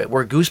thing to it,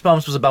 where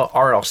Goosebumps was about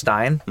R.L.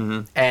 Stein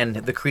and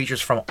the creatures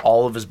from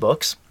all of his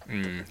books,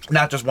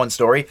 not just one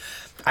story.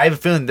 I have a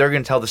feeling they're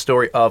going to tell the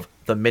story of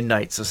the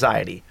Midnight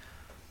Society,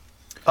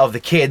 of the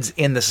kids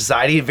in the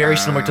society, very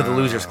similar to the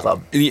Losers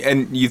Club.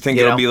 And you think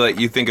You it'll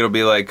know?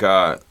 be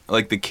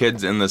like the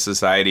kids in the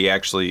society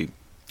actually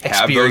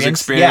have those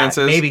Experience?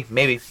 experiences? Yeah,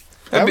 maybe.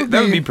 That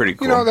would be pretty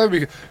cool. That'd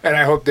be. And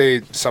I hope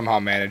they somehow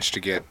manage to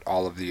get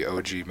all of the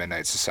OG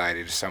Midnight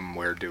Society to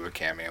somewhere do a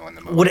cameo in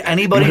the movie. Would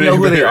anybody know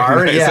who they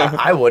are? Yeah,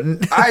 I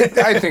wouldn't. I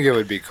think it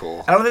would be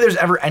cool. I don't think there's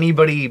ever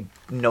anybody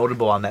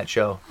notable on that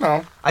show.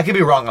 No. I could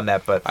be wrong on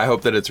that, but I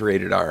hope that it's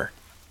rated R.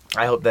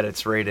 I hope that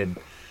it's rated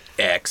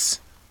X.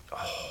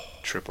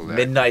 Triple X.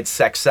 Midnight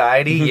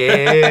Sexciety.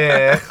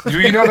 Yeah.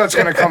 You know that's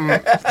going to come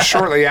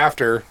shortly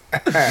after.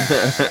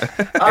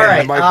 All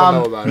right. Mike will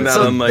know about it.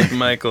 Not unlike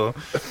Michael.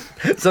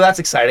 So that's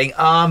exciting.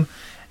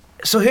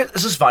 So here,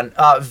 this is fun.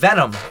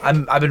 Venom.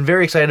 I've been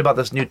very excited about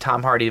this new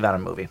Tom Hardy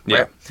Venom movie.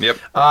 Yeah. Right?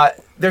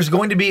 Yep. There's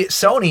going to be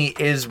Sony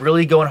is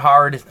really going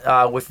hard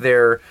with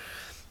their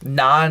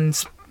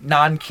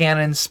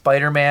non-canon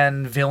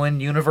Spider-Man villain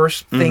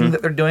universe thing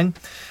that they're doing.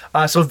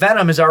 So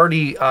Venom is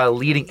already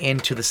leading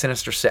into the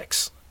Sinister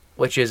Six,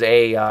 which is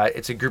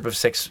it's a group of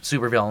 6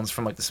 supervillains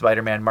from like the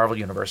Spider-Man Marvel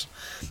universe.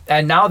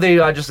 And now they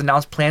just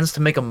announced plans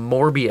to make a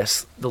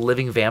Morbius, the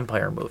living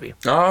vampire movie.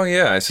 Oh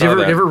yeah, I saw Did you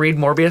that. ever read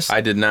Morbius? I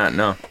did not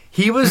know.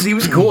 He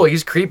was cool.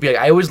 He's creepy. Like,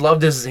 I always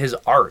loved his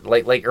art,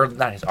 or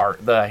not his art,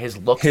 his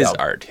look. His though.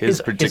 art,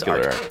 his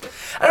particular art.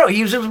 I don't know.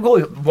 He was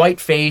cool. White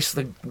face,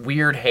 the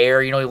weird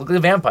hair. He looked like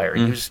a vampire.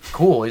 He was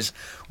cool. He's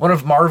one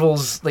of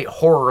Marvel's like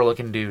horror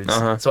looking dudes.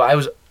 So I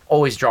was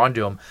always drawn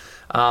to him.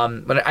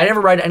 But I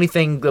never read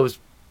anything that was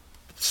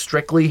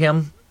strictly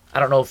him. I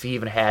don't know if he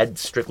even had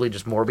strictly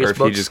just Morbius Or if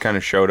books. he just kind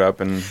of showed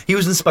up and... He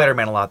was in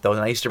Spider-Man a lot though,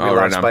 and I used to read a lot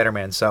of right on.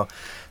 Spider-Man. So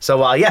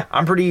yeah,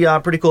 I'm pretty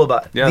cool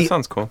about it. Yeah, that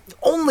sounds cool.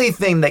 Only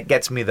thing that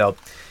gets me though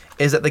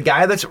is that the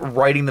guy that's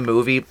writing the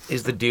movie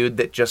is the dude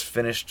that just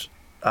finished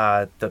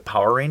the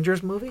Power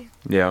Rangers movie.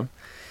 Yeah.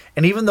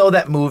 And even though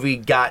that movie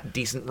got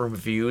decent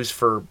reviews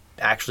for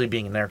actually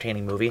being an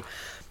entertaining movie,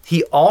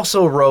 he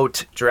also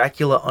wrote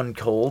Dracula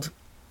Untold,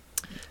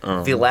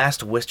 The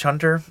Last Witch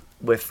Hunter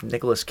with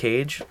Nicolas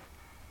Cage,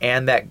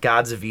 and that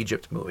Gods of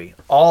Egypt movie.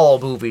 All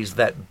movies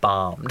that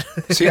bombed.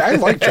 See, I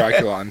like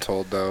Dracula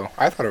Untold, though.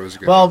 I thought it was a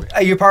good Well,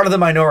 movie. you're part of the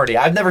minority.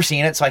 I've never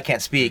seen it, so I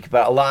can't speak,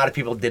 but a lot of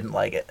people didn't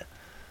like it.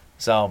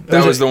 So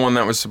That was the one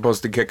that was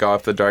supposed to kick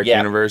off the Dark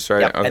Universe,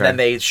 right? Yep. Okay. And then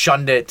they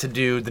shunned it to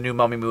do the new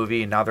Mummy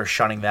movie, and now they're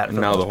shunning that. For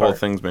now the the most whole part.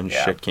 thing's been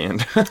shit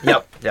canned.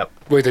 Yep.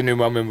 Wait, the new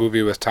Mummy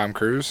movie with Tom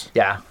Cruise?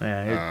 Yeah,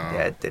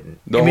 it didn't.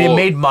 The I mean, whole- it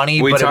made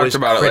money, we but it talked was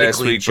about it last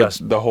critically week, but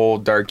just the whole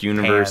Dark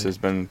Universe panned. has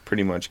been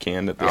pretty much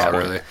canned at this Oh,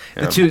 point. really?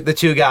 Yeah. the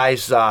two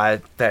guys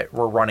that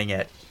were running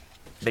it,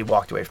 they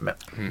walked away from it.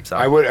 So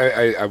I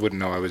wouldn't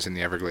know I was in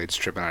the Everglades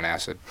tripping on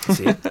acid.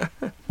 see.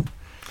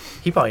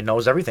 He probably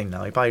knows everything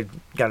now. He probably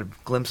got a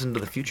glimpse into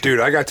the future. Dude,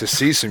 I got to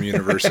see some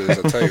universes,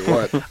 I'll tell you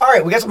what. All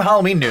right, we got some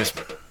Halloween news.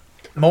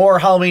 More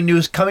Halloween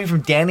news coming from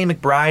Danny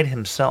McBride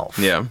himself.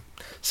 Yeah.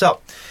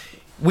 So,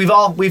 we've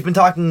been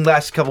talking the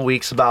last couple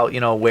weeks about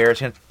where it's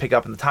going to pick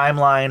up in the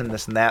timeline and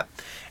this and that.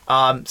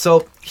 So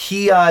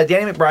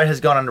Danny McBride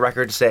has gone on the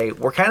record to say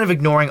we're kind of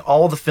ignoring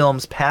all the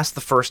films past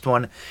the first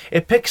one.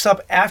 It picks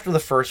up after the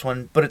first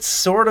one, but it's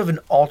sort of an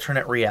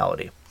alternate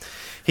reality.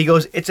 He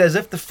goes, it's as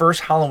if the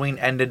first Halloween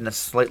ended in a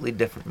slightly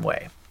different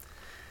way.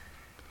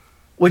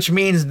 Which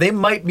means they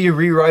might be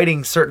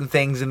rewriting certain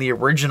things in the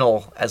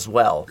original as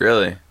well.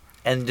 Really?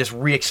 And just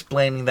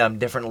re-explaining them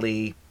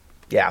differently.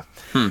 Yeah.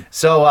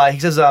 So he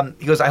says,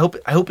 I hope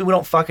we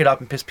don't fuck it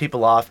up and piss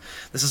people off.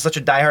 This is such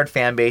a diehard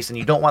fan base, and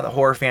you don't want the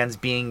horror fans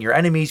being your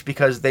enemies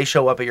because they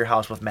show up at your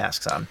house with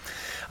masks on.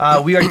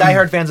 We are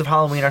diehard fans of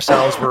Halloween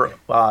ourselves. We're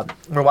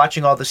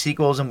watching all the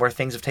sequels and where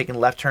things have taken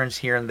left turns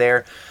here and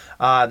there.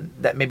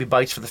 That maybe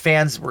bites for the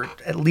fans. We're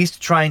at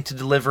least trying to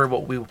deliver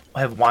what we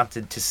have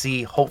wanted to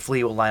see.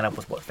 Hopefully it will line up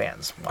with what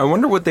fans want. I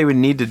wonder what they would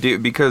need to do,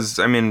 because,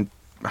 I mean,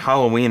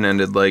 Halloween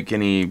ended like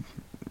any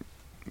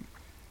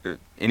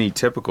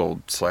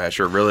typical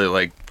slasher, really.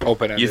 Like,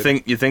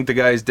 Open-ended. you think the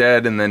guy's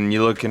dead, and then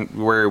you look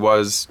where he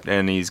was,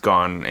 and he's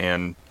gone,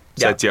 and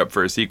sets you up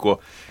for a sequel.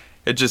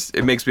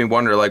 It makes me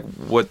wonder, like,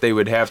 what they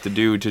would have to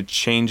do to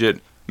change it.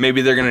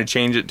 Maybe they're going to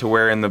change it to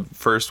where in the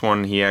first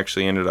one he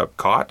actually ended up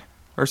caught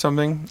or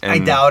something. I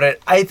doubt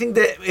it. I think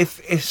that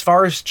if as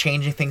far as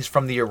changing things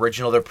from the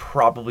original, they're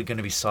probably going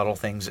to be subtle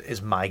things,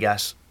 is my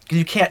guess. Because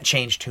you can't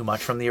change too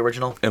much from the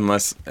original.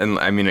 Unless, and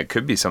I mean, it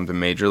could be something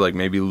major, like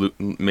maybe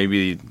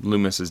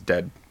Loomis is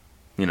dead,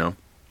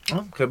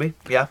 Oh, could be.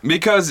 Yeah.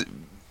 Because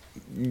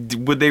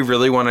would they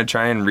really want to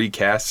try and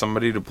recast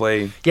somebody to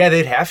play? Yeah,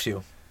 they'd have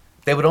to.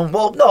 They would.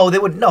 Well, no, they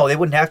would. No, they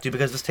wouldn't have to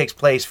because this takes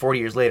place 40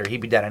 years later.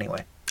 He'd be dead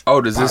anyway.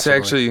 Oh, does Possibly.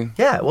 this actually?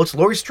 Yeah. Well, it's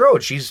Laurie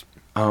Strode. She's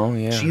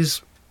Yeah.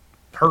 she's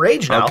her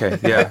age now. Okay.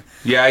 Yeah.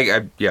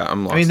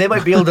 I'm lost. I mean, they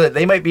might be able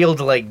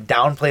to like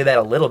downplay that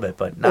a little bit,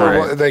 but no. Right.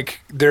 Well,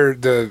 like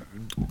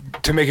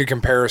to make a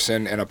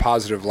comparison in a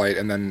positive light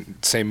and then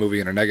same movie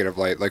in a negative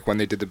light, like when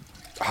they did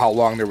how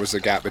long there was a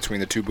gap between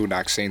the two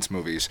Boondock Saints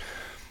movies,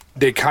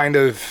 they kind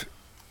of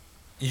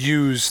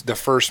use the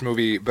first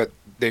movie, but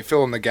they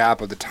fill in the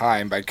gap of the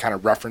time by kind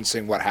of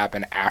referencing what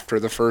happened after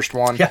the first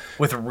one. Yeah,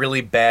 with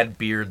really bad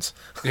beards.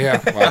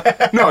 Yeah.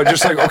 Well, no,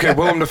 just like, okay,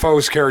 Willem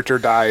Dafoe's character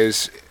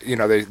dies,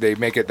 they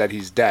make it that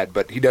he's dead,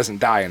 but he doesn't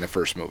die in the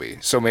first movie.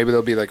 So maybe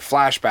there'll be like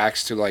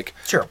flashbacks to like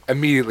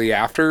immediately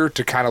after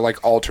to kind of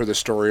like alter the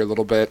story a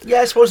little bit.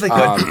 Yeah, I suppose they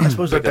could.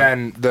 But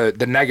then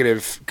the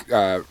negative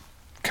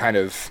kind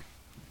of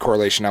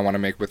correlation I want to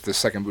make with the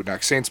second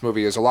Boondock Saints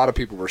movie is a lot of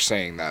people were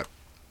saying that,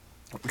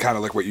 kind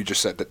of like what you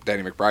just said, that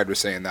Danny McBride was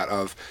saying, that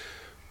of,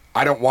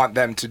 I don't want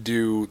them to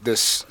do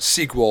this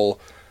sequel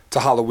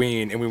to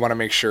Halloween, and we want to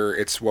make sure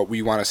it's what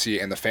we want to see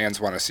and the fans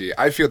want to see.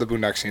 I feel the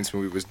Boondock Saints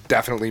movie was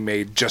definitely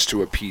made just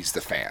to appease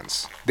the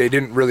fans. They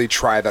didn't really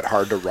try that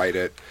hard to write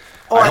it.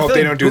 I hope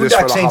they don't do this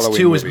for the Saints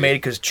Halloween 2 was movie. made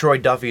because Troy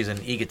Duffy's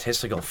an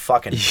egotistical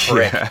fucking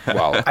prick.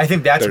 Well, I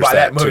think that's why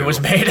that movie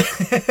was made.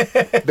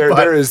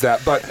 There is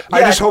that, but I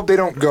just hope they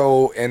don't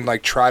go and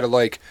like try to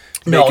like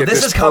make it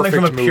this is coming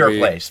from a pure movie.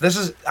 place.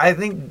 I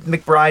think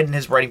McBride and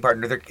his writing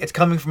partner, it's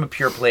coming from a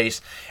pure place,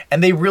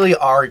 and they really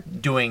are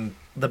doing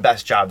the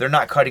best job. They're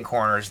not cutting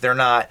corners. They're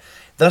not.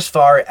 Thus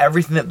far,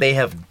 everything that they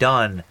have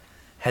done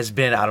has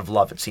been out of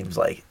love. It seems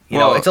like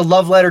it's a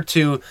love letter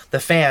to the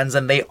fans,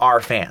 and they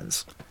are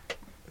fans.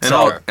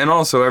 And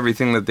also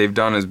everything that they've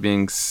done is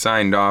being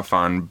signed off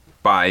on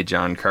by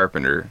John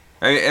Carpenter.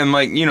 And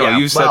like,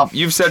 you've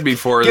said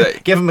before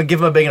that give him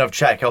a big enough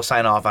check, he'll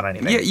sign off on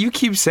anything. Yeah, you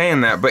keep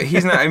saying that, but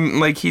he's not.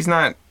 He's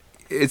not.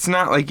 It's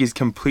not like he's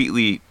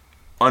completely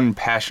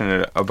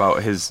unpassionate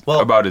about his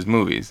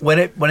movies. When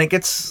it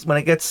gets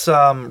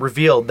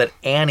revealed that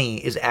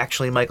Annie is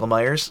actually Michael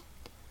Myers,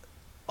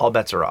 all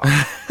bets are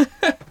off.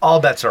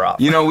 All bets are off.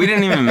 We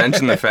didn't even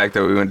mention the fact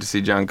that we went to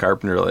see John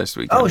Carpenter last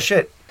weekend. Oh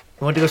shit.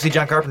 We went to go see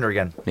John Carpenter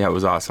again. Yeah, it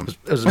was awesome.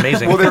 It was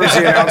amazing. Well, there was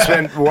the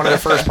announcement, one of the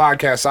first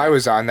podcasts I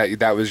was on,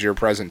 that was your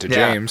present to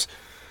James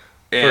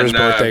for his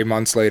birthday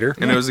months later.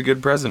 And it was a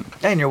good present.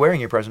 And you're wearing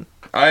your present.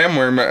 I am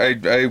wearing my...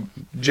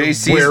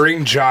 JC's...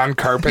 Wearing John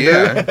Carpenter?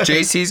 Yeah,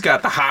 JC's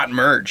got the hot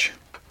merch.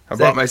 I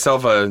bought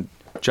myself a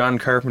John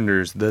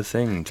Carpenter's The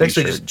Thing It's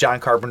actually just John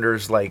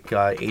Carpenter's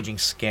aging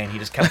skin. He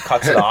just kind of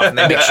cuts it off and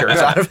then makes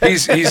shirts out of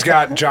it. He's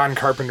got John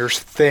Carpenter's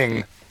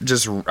thing.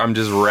 I'm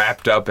just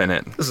wrapped up in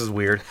it. This is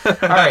weird. All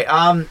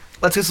right,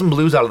 let's get some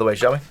blues out of the way,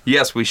 shall we?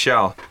 Yes, we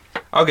shall.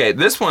 Okay,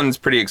 this one's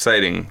pretty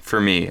exciting for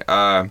me.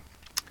 The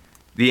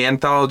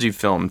anthology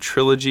film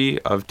Trilogy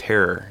of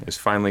Terror is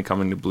finally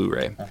coming to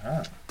Blu-ray.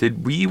 Uh-huh.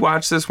 Did we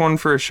watch this one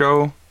for a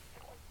show?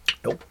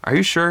 Nope. Are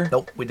you sure?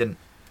 Nope, we didn't.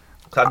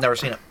 'Cause I've never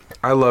seen it.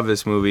 I love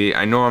this movie.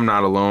 I know I'm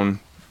not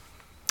alone.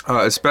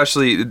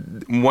 Especially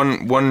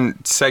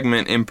one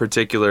segment in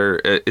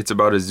particular. It's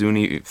about a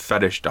Zuni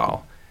fetish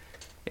doll.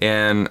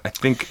 And I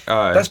think...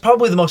 that's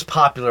probably the most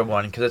popular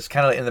one, because it's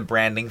kind of in the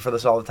branding for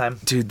this all the time.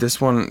 Dude,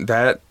 this one,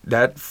 that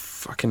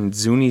fucking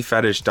Zuni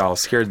fetish doll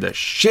scared the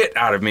shit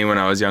out of me when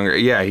I was younger.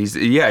 Yeah,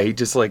 he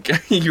just like...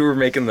 you were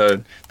making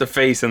the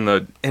face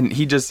and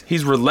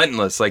he's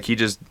relentless. Like, he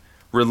just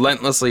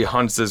relentlessly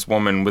hunts this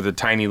woman with a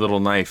tiny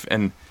little knife.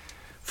 And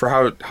for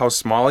how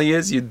small he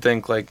is, you'd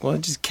think like, well,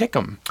 just kick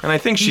him. And I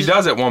think she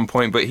does at one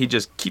point, but he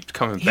just keeps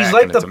coming back. He's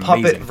like and the it's puppet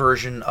amazing.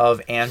 version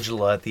of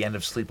Angela at the end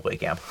of Sleepaway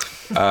Camp.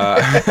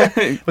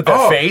 With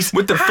the face.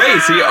 With the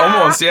face, he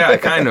almost, yeah,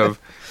 kind of.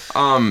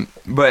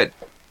 But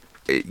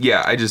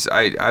yeah,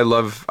 I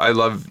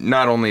love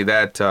not only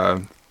that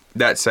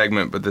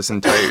segment, but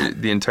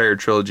the entire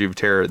trilogy of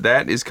terror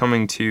that is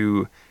coming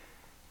to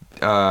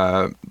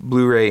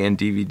Blu-ray and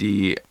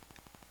DVD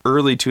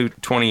early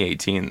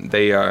 2018.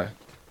 They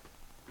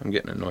I'm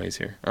getting a noise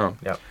here. Oh.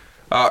 Yeah.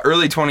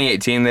 Early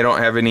 2018. They don't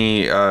have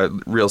any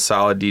real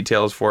solid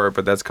details for it,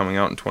 but that's coming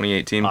out in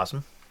 2018.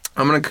 Awesome.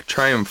 I'm going to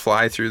try and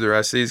fly through the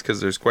rest of these because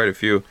there's quite a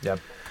few.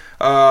 Yep.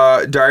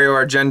 Dario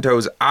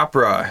Argento's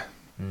Opera.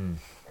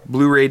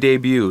 Blu-ray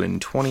debut in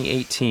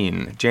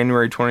 2018.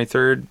 January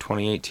 23rd,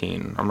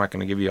 2018. I'm not going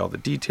to give you all the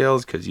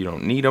details because you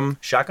don't need them.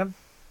 Shotgun?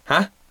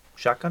 Huh?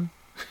 Shotgun?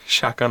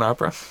 Shotgun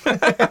Opera.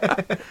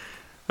 Right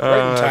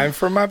in time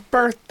for my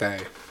birthday.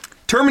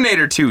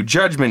 Terminator 2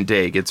 Judgment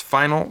Day gets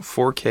final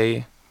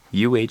 4K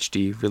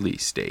UHD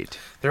release date.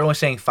 They're only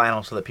saying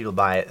final so that people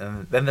buy it,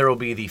 and then there will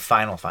be the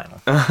final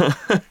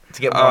to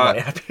get more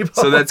money out of people.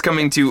 So that's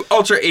coming to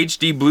Ultra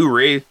HD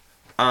Blu-ray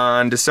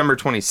on December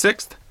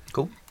 26th.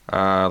 Cool.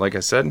 Like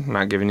I said, I'm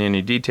not giving you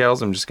any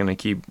details. I'm just going to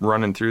keep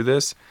running through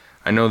this.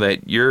 I know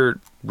that you're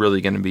really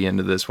going to be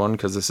into this one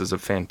because this is a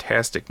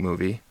fantastic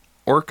movie.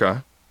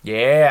 Orca.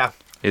 Yeah.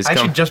 is I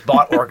actually just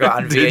bought Orca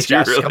on Did you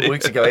VHS a really? couple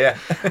weeks ago, yeah.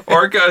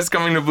 Orca is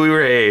coming to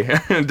Blu-ray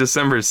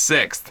December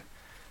 6th.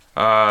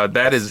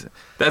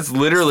 That's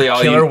literally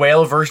all Killer you...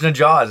 whale version of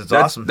Jaws. It's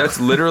awesome. That's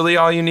literally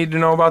all you need to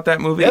know about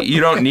that movie. Yep. You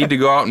don't need to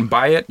go out and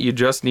buy it. You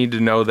just need to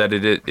know that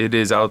it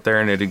is out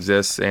there and it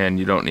exists, and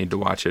you don't need to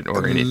watch it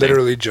or anything.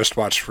 Literally just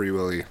watched Free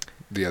Willy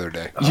the other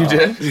day. You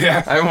did?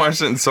 Yeah. I haven't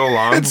watched it in so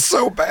long. It's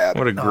so bad.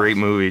 What a great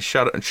movie.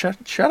 Shut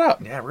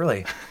up. Yeah,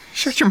 really.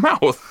 Shut your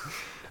mouth.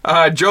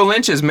 Joe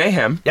Lynch's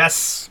Mayhem,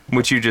 Yes.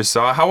 which you just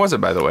saw. How was it,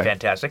 by the way?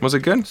 Fantastic. Was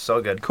it good?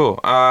 So good. Cool.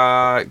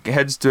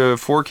 Heads to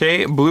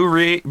 4K,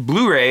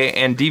 Blu-ray,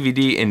 and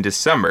DVD in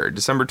December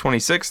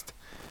 26th,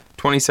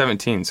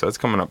 2017. So it's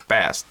coming up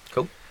fast.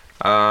 Cool.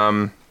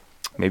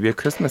 Maybe a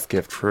Christmas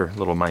gift for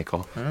little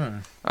Michael.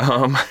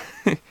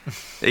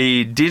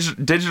 A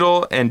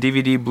digital and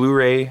DVD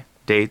Blu-ray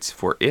dates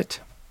for it,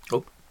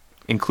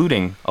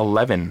 including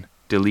 11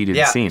 deleted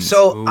scenes.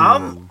 So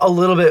I'm a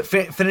little bit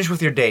finished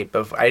with your date,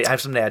 but I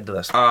have something to add to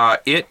this.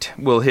 It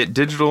will hit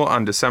digital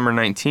on December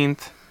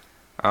 19th,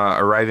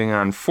 arriving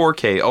on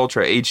 4K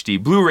Ultra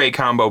HD Blu-ray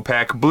combo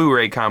pack, Ultra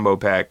HD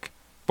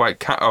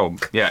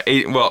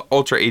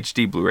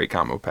Blu-ray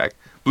combo pack,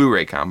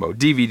 Blu-ray combo,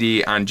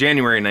 DVD on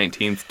January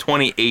 19th,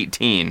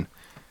 2018.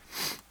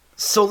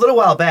 So a little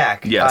while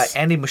back, Yes.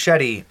 Andy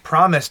Muschietti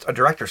promised a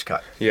director's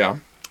cut. Yeah.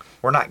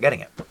 We're not getting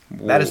it.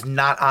 That is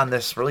not on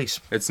this release.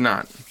 It's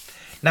not.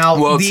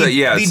 Now, Well, the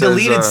it says,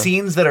 deleted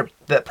scenes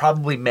that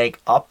probably make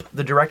up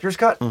the director's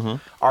cut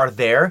are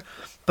there.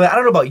 But I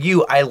don't know about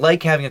you. I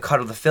like having a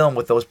cut of the film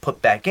with those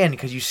put back in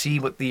because you see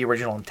what the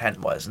original intent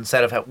was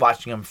instead of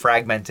watching them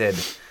fragmented,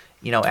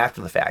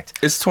 after the fact.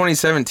 It's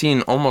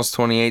 2017, almost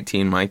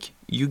 2018, Mike.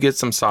 You get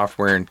some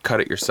software and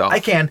cut it yourself. I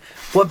can.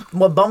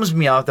 What bums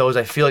me out, though, is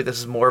I feel like this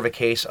is more of a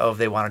case of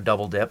they want to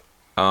double dip.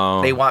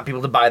 They want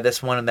people to buy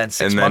this one, and then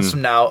 6 months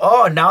from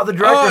now, now the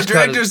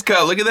director's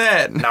cut. Look at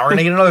that. Now we're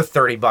gonna get another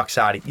 $30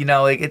 out of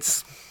it.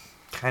 It's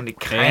kind of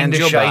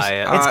you'll shiesty. buy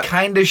it. It's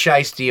kind of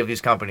shiesty of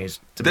these companies,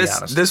 to be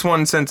honest. This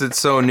one, since it's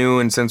so new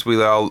and since we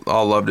all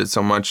loved it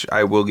so much,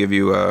 I will give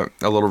you a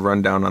little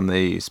rundown on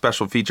the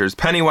special features.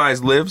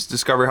 Pennywise lives.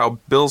 Discover how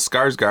Bill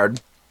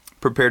Skarsgård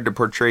prepared to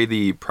portray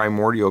the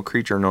primordial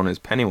creature known as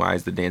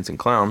Pennywise, the dancing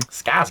clown.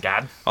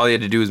 Skarsgård. All he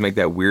had to do was make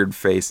that weird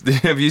face.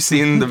 Have you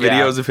seen the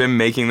videos of him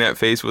making that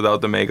face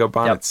without the makeup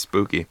on? Yep. It's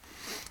spooky.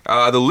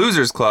 The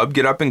Losers Club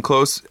get up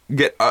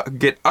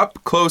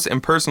close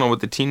and personal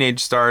with the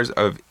teenage stars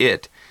of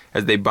It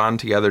as they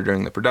bond together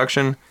during the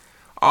production.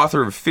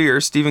 Author of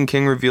Fear, Stephen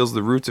King reveals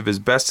the roots of his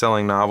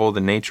best-selling novel, the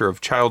nature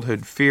of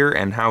childhood fear,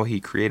 and how he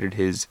created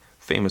his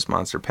famous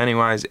monster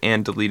Pennywise,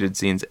 and deleted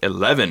scenes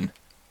 11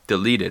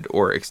 deleted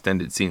or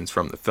extended scenes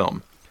from the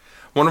film.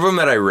 One of them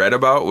that I read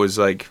about was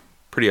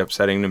pretty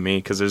upsetting to me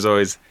because there's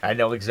always I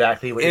know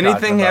exactly what you're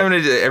anything talking about.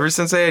 having to do, ever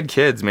since I had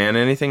kids, man,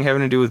 anything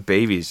having to do with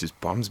babies just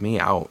bums me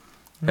out.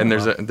 And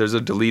there's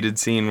a deleted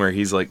scene where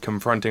he's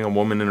confronting a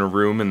woman in a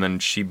room, and then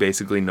she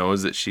basically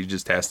knows that she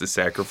just has to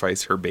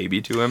sacrifice her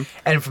baby to him.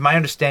 And from my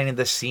understanding,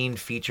 this scene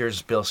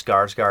features Bill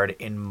Skarsgård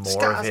in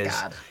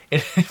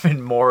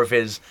more of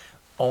his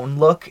own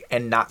look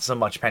and not so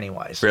much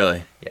Pennywise.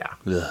 Really? Yeah.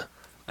 Ugh.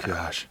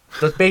 Gosh.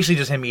 So it's basically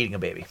just him eating a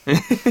baby.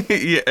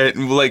 Yeah,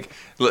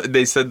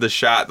 they said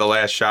the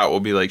last shot will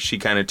be she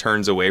kind of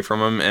turns away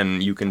from him,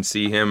 and you can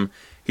see him.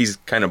 He's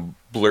kind of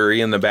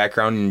blurry in the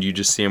background, and you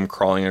just see him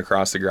crawling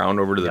across the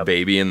ground over to the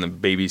baby, and the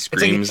baby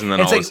screams, and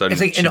then all of a sudden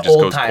it's she in just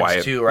old goes times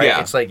quiet. too, right?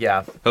 Yeah. It's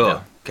yeah.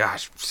 Oh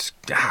gosh,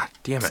 God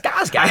damn it!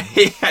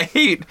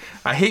 Skarsgård.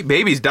 I hate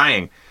babies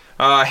dying.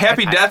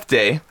 Happy Death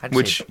Day, I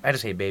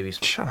just hate babies.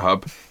 Shut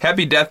up.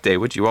 Happy Death Day,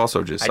 which you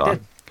also just saw. I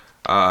did.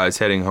 Is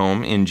heading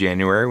home in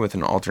January with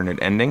an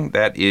alternate ending.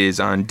 That is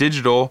on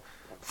digital,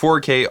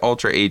 4K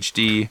Ultra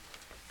HD.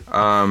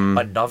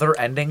 Another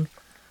ending?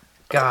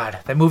 God,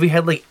 that movie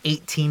had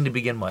 18 to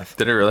begin with.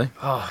 Did it really?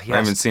 Oh, yes. I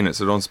haven't seen it,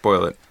 so don't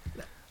spoil it.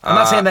 I'm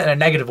not saying that in a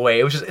negative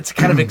way. It's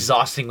kind of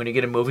exhausting when you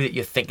get a movie that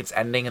you think it's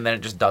ending and then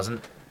it just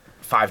doesn't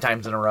 5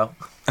 times in a row.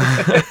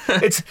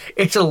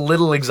 It's a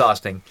little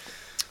exhausting.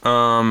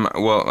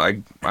 Well,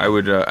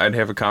 I'd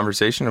have a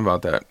conversation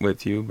about that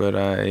with you, but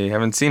I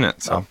haven't seen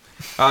it. So,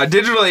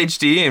 digital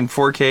HD and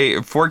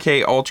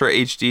 4K Ultra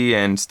HD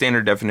and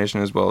standard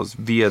definition, as well as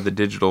via the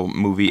digital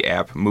movie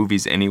app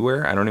Movies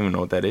Anywhere. I don't even know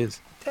what that is.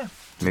 Yeah.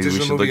 Maybe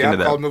we should look into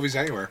that. Called Movies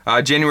Anywhere.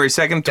 January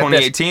 2nd,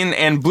 2018,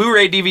 and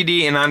Blu-ray,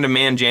 DVD, and on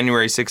demand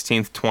January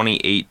 16th,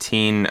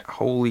 2018.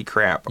 Holy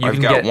crap!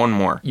 I've got one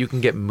more. You can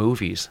get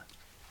movies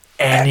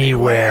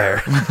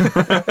anywhere.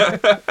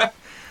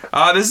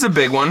 This is a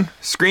big one.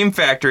 Scream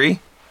Factory,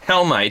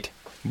 Hell Night,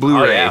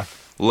 Blu-ray,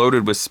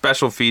 loaded with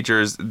special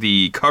features.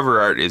 The cover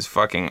art is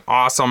fucking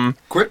awesome.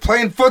 Quit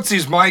playing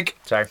footsies, Mike.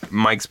 Sorry.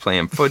 Mike's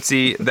playing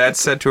footsie.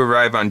 That's set to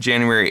arrive on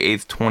January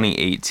 8th,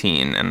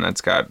 2018, and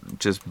that's got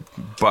just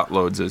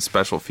buttloads of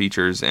special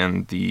features,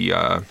 and the,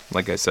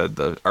 like I said,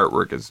 the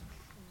artwork is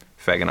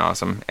fucking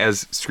awesome,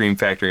 as Scream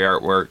Factory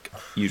artwork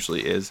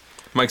usually is.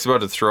 Mike's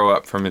about to throw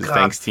up from his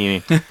thanks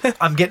teeny.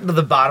 I'm getting to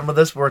the bottom of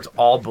this where it's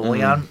all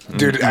bouillon.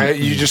 Dude,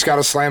 you just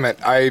gotta slam it.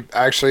 I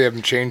actually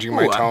am changing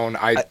my tone.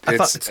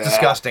 It's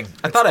disgusting.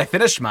 I thought I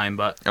finished mine,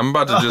 but I'm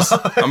about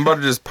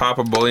to just pop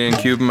a bouillon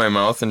cube in my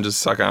mouth and just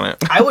suck on it.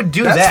 I would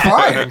do That's that.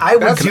 fine. I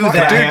would That's do fine.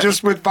 that. Dude,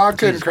 just with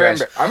vodka and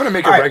cranberry. I'm gonna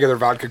make a All right. regular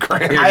vodka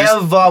cranberry. I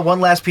have one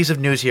last piece of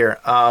news here.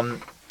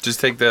 Just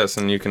take this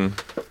and you can.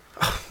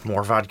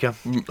 More vodka.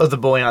 Oh, the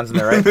bouillon's in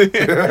there, right?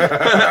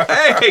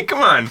 Hey, come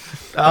on.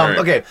 All right.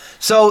 Okay,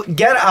 so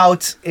Get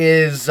Out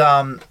is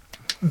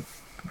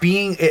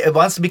it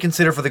wants to be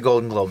considered for the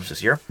Golden Globes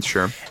this year.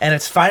 Sure. And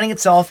it's finding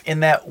itself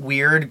in that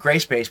weird gray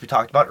space we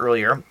talked about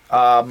earlier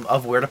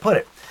of where to put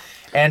it.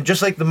 And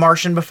just like The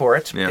Martian before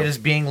it, Yeah. it is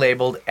being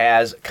labeled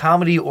as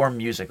comedy or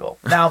musical.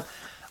 Now,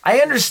 I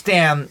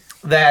understand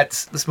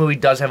that this movie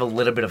does have a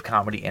little bit of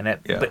comedy in it,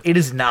 Yeah. but it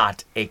is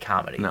not a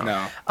comedy. No.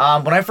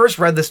 When I first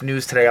read this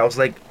news today, I was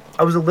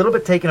a little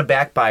bit taken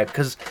aback by it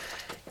because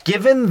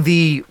given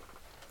the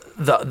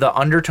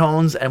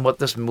undertones and what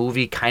this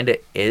movie kind of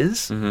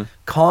is,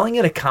 calling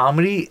it a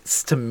comedy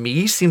to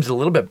me seems a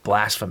little bit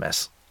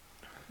blasphemous.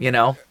 You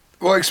know?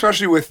 Well,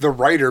 especially with the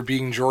writer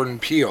being Jordan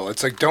Peele.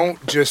 It's like,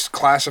 don't just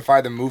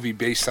classify the movie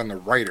based on the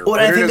writer. Well,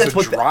 Put I it think as that's a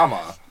what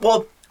drama.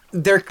 Well,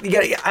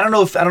 I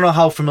don't know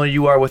how familiar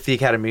you are with the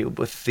Academy,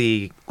 with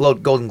the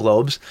Golden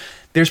Globes.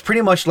 There's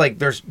pretty much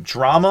there's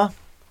drama,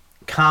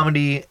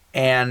 comedy,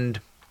 and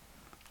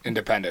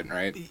Independent,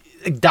 right?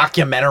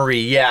 documentary.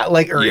 Yeah,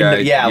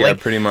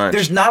 pretty much.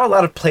 There's not a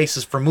lot of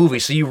places for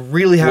movies, so you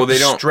really have to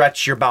don't-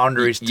 stretch your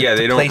boundaries to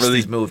place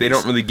these movies. They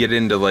don't really get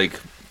into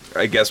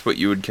I guess what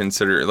you would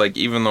consider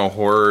even though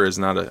horror is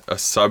not a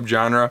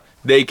subgenre,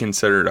 they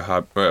consider it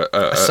a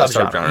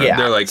subgenre. Yeah.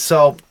 They're like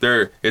so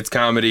it's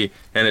comedy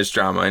and it's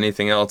drama.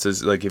 Anything else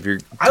is if you're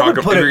I would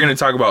put going to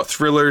talk about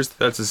thrillers,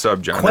 that's a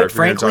subgenre. quite If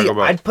you're gonna frankly, talk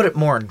about, I'd put it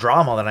more in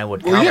drama than I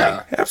would comedy. Well,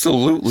 yeah.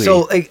 absolutely.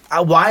 So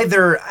why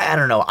I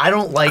don't know. I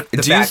don't like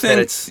the fact that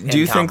it's in do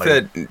you think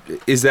comedy.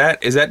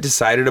 that is that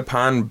decided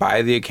upon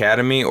by the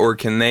Academy, or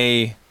can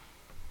they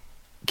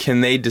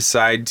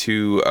decide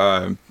to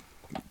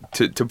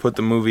put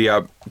the movie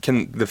up?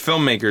 Can the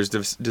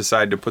filmmakers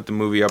decide to put the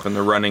movie up in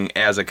the running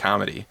as a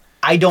comedy?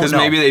 I don't know. Because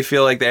maybe they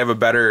feel like they have a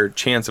better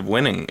chance of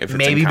winning if it's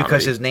maybe in because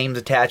comedy. his name's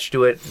attached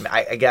to it.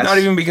 I guess Not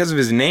even because of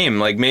his name.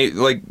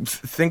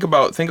 Think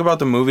about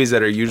the movies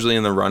that are usually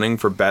in the running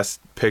for Best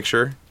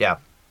Picture. Yeah,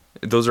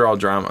 Those are all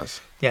dramas.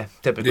 yeah,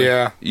 typically.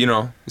 Yeah. You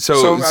know,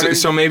 So, I mean-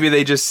 so maybe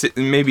they just if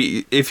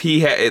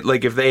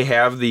if they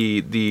have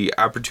the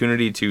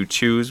opportunity to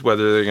choose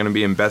whether they're going to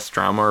be in Best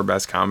Drama or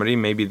Best Comedy,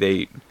 maybe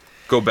they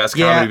go Best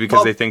Comedy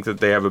because they think that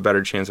they have a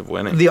better chance of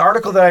winning. The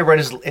article that I read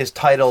is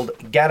titled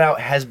 "Get Out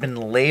has been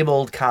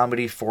labeled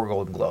comedy for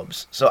Golden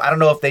Globes." So I don't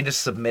know if they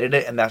just submitted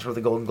it and that's where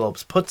the Golden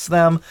Globes puts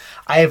them.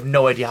 I have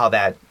no idea how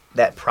that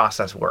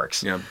process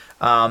works. Yeah.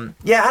 I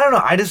don't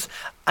know.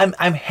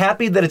 I'm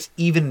happy that it's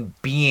even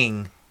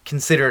being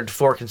considered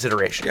for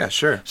consideration. Yeah,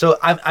 sure. So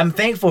I'm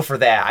thankful for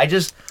that.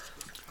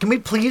 Can we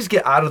please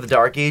get out of the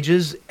dark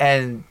ages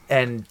and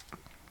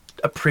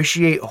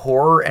appreciate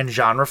horror and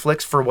genre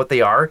flicks for what they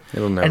are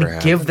It'll never and happen.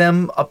 give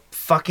them a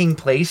fucking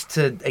place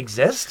to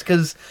exist?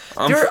 Because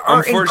there are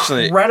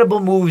unfortunately- incredible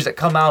movies that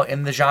come out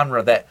in the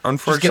genre that just get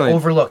Unfortunately,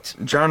 overlooked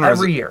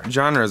every year.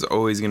 Genre is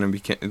always going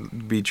to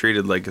be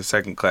treated like a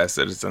second-class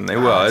citizen. They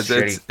Oh,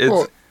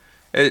 will.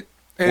 it's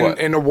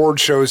And award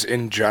shows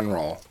in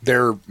general,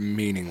 they're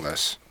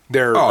meaningless.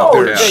 They're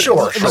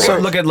sure. So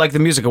look at the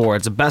music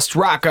awards, the best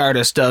rock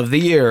artist of the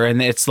year, and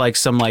it's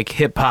some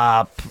hip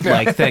hop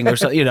thing or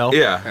something,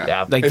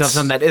 Yeah.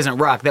 something that isn't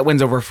rock that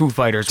wins over Foo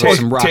Fighters with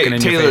some rocking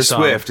in your Taylor face song.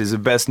 Swift is the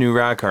best new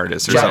rock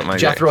artist or something like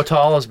Jethro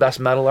Tull is best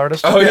metal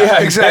artist. that. Oh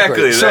yeah,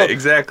 exactly. So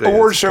exactly.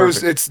 award It's shows,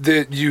 perfect. it's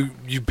that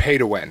you pay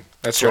to win.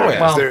 That's what it is.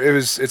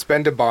 Well, It's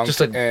been debunked. just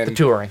like and the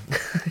touring.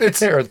 Or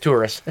the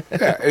tourists.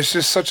 yeah, it's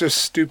just such a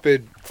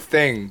stupid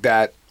thing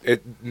that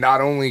it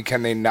not only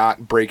can they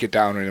not break it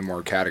down into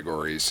more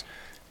categories,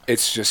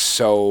 it's just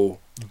so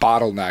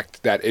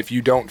bottlenecked that if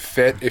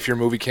your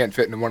movie can't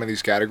fit into one of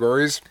these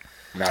categories,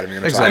 I'm not even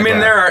going to talk I mean,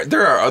 about it.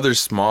 there are other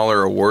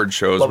smaller award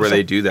shows What where was they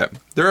that? do that.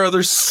 There are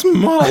other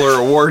smaller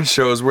award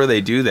shows where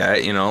they do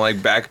that.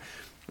 Like back.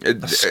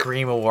 The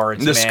Scream Awards.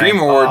 The man. Scream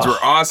Awards Oh. were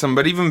awesome,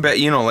 but even the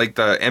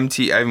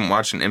I haven't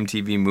watched an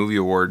MTV Movie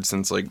Award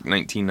since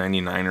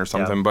 1999 or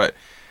something. Yeah. But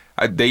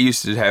they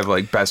used to have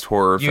best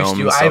horror Used films.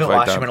 to. And I stuff haven't like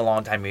watched that. them in a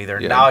long time either.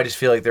 Yeah. Now I just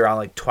feel like they're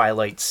on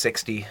Twilight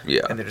 60.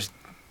 Yeah. And they're just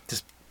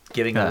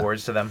giving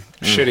awards to them.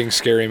 Shitting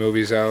scary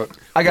movies out.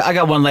 I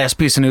got one last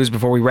piece of news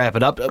before we wrap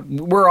it up.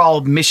 We're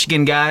all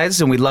Michigan guys,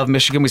 and we love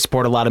Michigan. We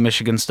support a lot of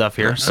Michigan stuff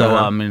here. So,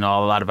 a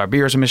lot of our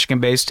beers are Michigan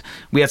based.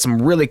 We had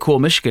some really cool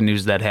Michigan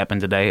news that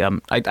happened today.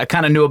 I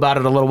kind of knew about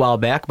it a little while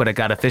back, but it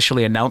got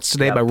officially announced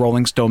today by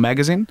Rolling Stone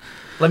magazine.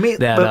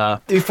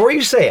 But before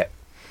you say it,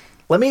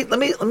 let me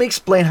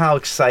explain how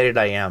excited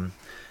I am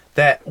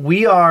that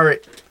we are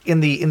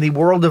in the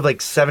world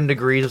of 7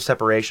 degrees of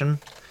separation.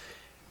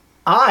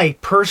 I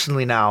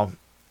personally now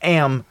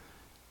am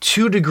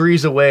 2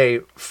 degrees away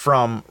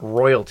from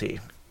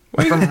royalty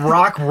from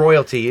rock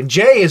royalty, and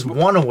Jay is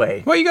one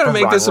away. Why you gotta from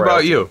make rock this about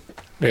royalty. you?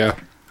 Yeah.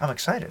 I'm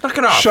excited. Knock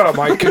it off. Shut up,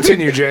 Mike.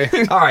 Continue, Jay.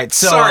 All right,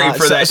 so Sorry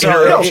for that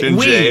interruption,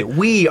 Jay.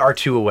 We are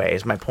 2 away.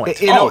 Is my point.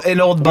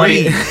 An old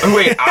buddy.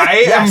 Wait,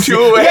 I am 2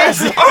 away?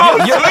 Yes.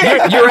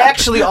 Oh, You're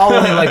actually all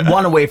only like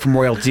 1 away from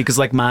royalty because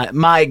like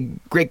my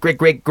great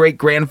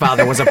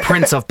grandfather was a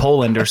prince of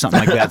Poland or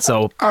something like that.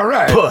 So All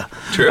right.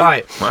 True. All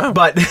right. Wow.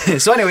 But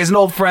so anyways, an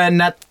old friend,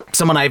 not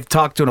someone I've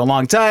talked to in a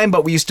long time,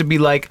 but we used to be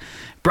like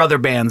brother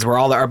bands where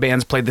all our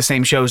bands played the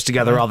same shows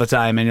together all the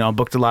time and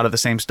booked a lot of the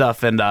same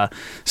stuff. And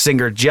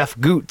singer Jeff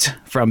Goot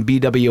from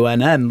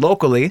BWNN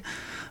locally,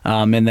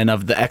 and then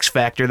of the X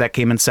Factor that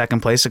came in second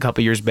place a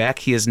couple years back,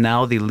 he is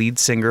now the lead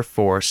singer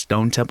for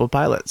Stone Temple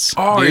Pilots.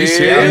 Oh, are you And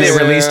serious? they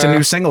released a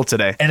new single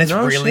today. And it's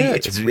really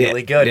good.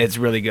 It's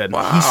really good.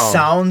 He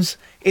sounds.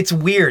 It's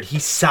weird. He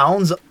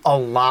sounds a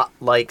lot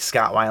like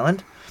Scott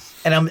Weiland,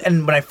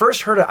 and when I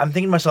first heard it, I'm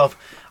thinking to myself,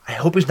 I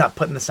hope he's not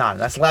putting this on.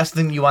 That's the last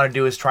thing you want to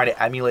do is try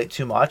to emulate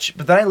too much.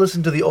 But then I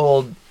listened to the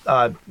old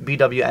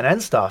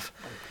BWNN stuff,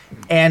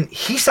 and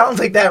he sounds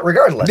like that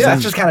regardless. Yeah.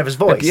 That's just kind of his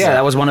voice. Yeah,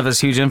 that was one of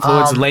his huge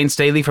influences. Lane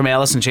Staley from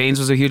Alice in Chains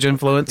was a huge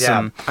influence. Yeah.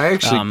 And,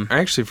 I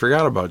actually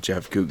forgot about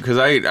Jeff Goot because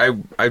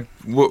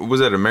was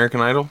that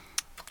American Idol?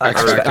 X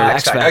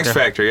Factor. X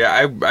Factor.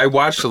 Yeah, I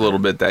watched a little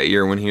bit that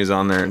year when he was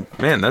on there. And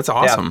man, that's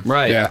awesome.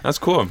 Right. Yeah. That's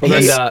cool.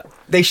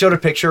 They showed a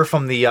picture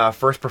from the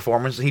first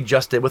performance he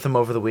just did with him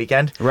over the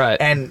weekend. Right.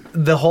 And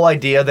the whole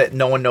idea that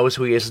no one knows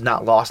who he is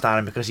not lost on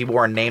him because he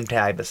wore a name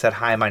tag that said,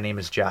 "Hi, my name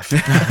is Jeff."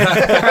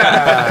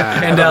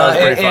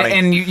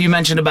 And you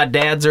mentioned about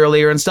dads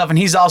earlier and stuff, and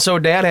he's also a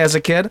dad, has a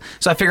kid.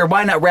 So I figured,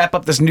 why not wrap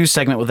up this news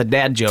segment with a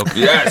dad joke?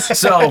 Yes.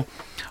 So,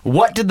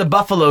 what did the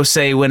Buffalo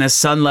say when his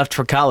son left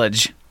for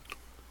college?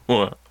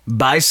 What?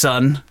 Bye,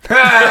 son. Boom!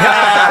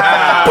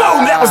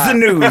 That was the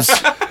news.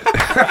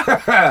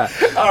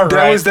 All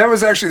right.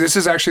 This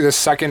is actually the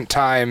second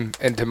time,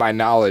 into my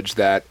knowledge,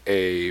 that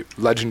a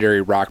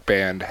legendary rock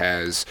band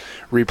has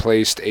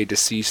replaced a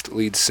deceased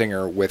lead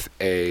singer with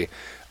a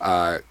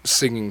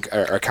singing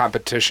a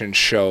competition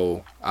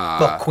show.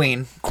 Look,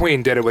 Queen.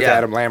 Queen did it with Yeah.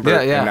 Adam Lambert,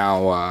 Yeah, yeah. and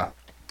now.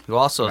 Who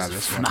also has a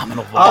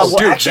phenomenal voice. Well,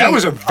 Dude, actually, that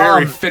was a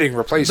very fitting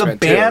replacement.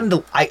 The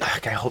band, I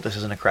hope this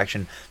isn't a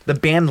correction. The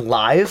band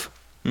Live,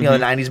 the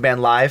 '90s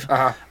band Live.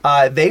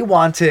 They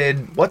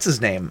wanted what's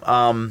his name?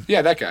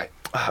 Yeah, that guy.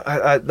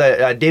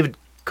 David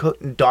Cook,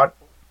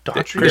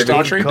 Chris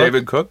Daughtry?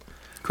 David Cook?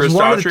 Chris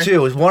One of the Daughtry? two. It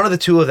was one of the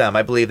two of them,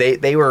 I believe.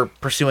 They were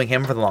pursuing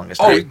him for the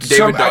longest Oh, time.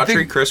 David I Daughtry,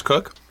 think- Chris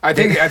Cook? I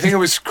think it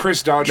was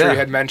Chris Daughtry Yeah.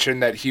 had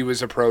mentioned that he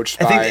was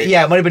approached I think- by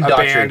yeah, it might have been a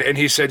Daughtry. band, and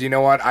he said, "You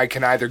know what? I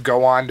can either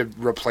go on to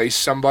replace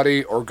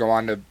somebody or go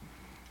on to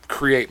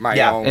create my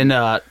own."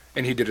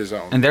 And he did his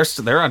own. And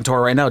they're on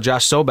tour right now.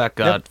 Josh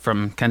Sobek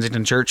from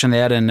Kensington Church and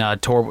that,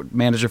 and tour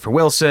manager for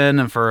Wilson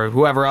and for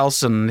whoever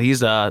else, and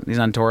he's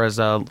on tour as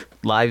a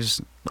Live's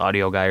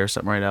audio guy or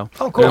something right now.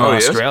 Oh, cool. In Oh, he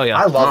is? Australia.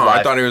 I love Live.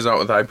 I thought he was out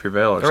with I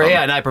Prevail or Or, something.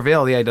 yeah, and I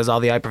Prevail. Yeah, he does all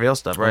the I Prevail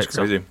stuff. Right. That's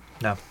crazy.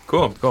 No.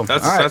 Cool.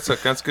 That's All right.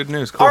 that's good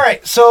news. Cool. All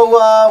right,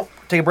 so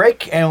take a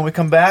break, and when we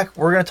come back,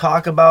 we're going to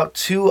talk about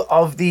 2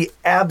 of the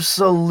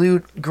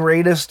absolute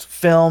greatest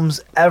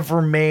films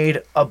ever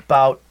made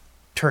about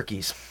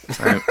turkeys.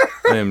 I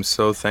am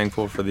so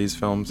thankful for these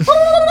films.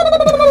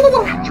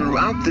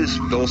 Throughout this,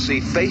 they'll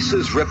see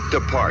faces ripped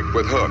apart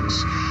with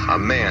hooks, a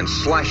man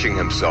slashing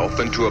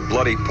himself into a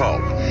bloody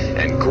pulp,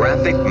 and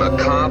graphic,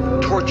 macabre,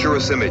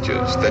 torturous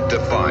images that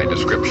defy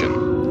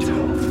description.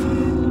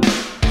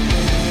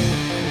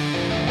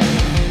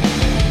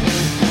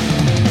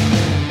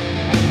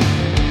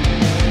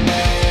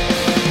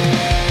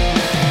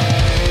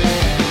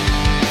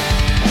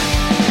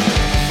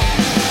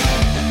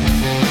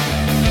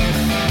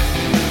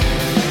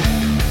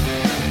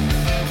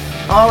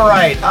 All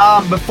right,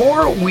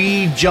 before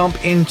we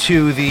jump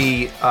into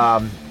the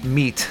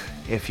meat,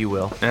 if you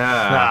will.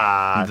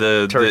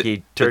 The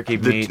turkey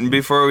meat.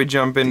 Before we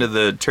jump into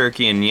the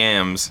turkey and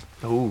yams.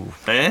 Ooh,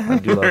 Eh? I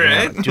do love Right?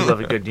 yam. I do love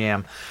a good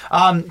yam.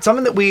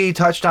 Something that we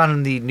touched on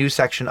in the news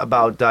section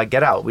about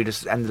Get Out. We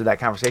just ended that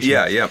conversation.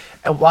 Yeah.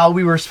 And while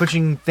we were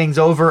switching things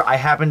over, I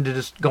happened to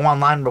just go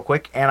online real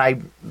quick, and I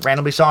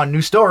randomly saw a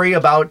new story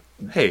about...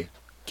 Hey,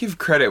 give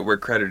credit where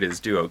credit is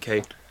due,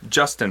 okay?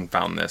 Justin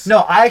found this. No,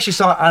 I actually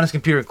saw it on his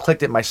computer and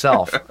clicked it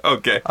myself.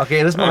 Okay.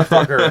 Okay, this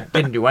motherfucker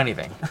didn't do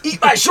anything. Eat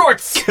my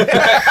shorts. Get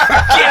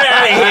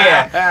out of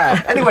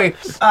here. Anyway,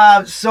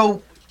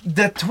 so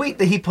the tweet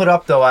that he put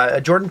up, though,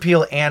 Jordan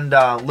Peele and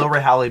Lil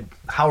Ray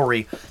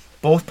Howery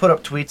both put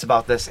up tweets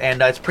about this,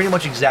 and it's pretty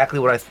much exactly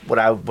what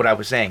I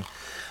was saying.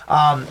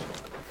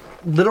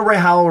 Lil Ray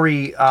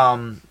Howery,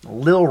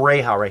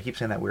 I keep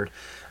saying that weird.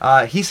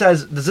 He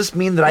says, "Does this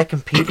mean that I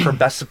compete for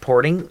Best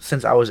Supporting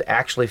since I was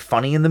actually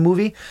funny in the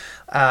movie?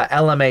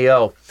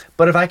 LMAO.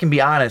 But if I can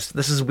be honest,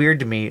 this is weird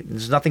to me.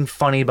 There's nothing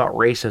funny about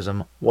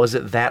racism. Was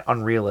it that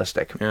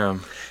unrealistic?" Yeah.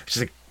 Which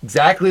is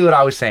exactly what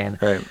I was saying.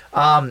 Right.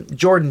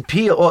 Jordan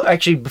Peele, well,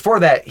 actually,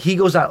 before that, he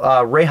goes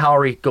on, Ray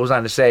Howery goes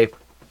on to say,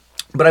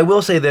 But I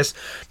will say this,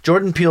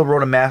 Jordan Peele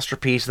wrote a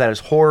masterpiece that is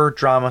horror,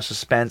 drama,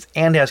 suspense,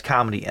 and has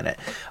comedy in it.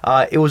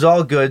 It was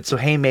all good, so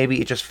hey, maybe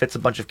it just fits a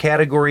bunch of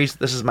categories.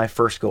 This is my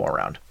first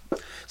go-around.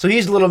 So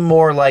he's a little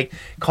more like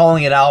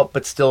calling it out,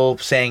 but still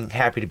saying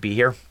happy to be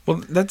here.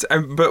 Well,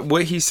 but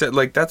what he said,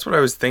 like, that's what I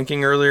was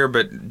thinking earlier,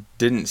 but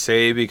didn't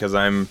say because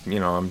I'm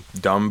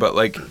dumb. But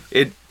like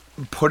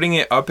putting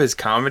it up as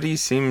comedy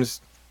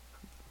seems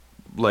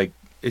like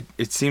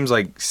it seems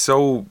like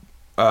so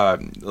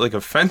like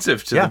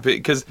offensive to the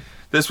because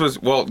this was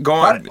go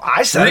on.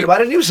 I said it. Why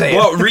didn't you say it?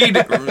 Well, read.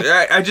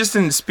 I just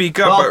didn't speak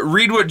up, but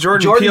read what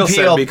Jordan Peele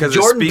said because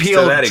it speaks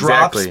to that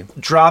exactly.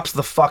 Drops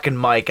the fucking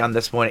mic on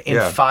this one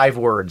in 5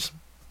 words.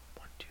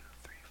 1, 2,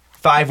 3,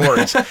 5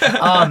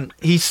 words.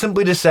 He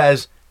simply just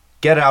says,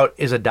 "Get Out"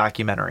 is a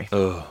documentary.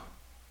 Ugh.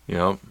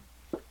 Yep.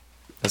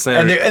 That's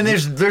not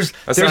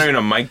that's not even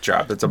a mic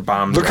drop. It's a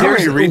bomb. Look drop. how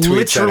many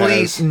retweets literally that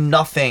has.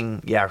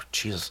 nothing. Yeah,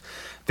 Jesus.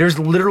 There's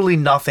literally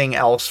nothing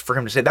else for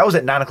him to say. That was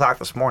at 9:00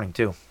 this morning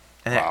too.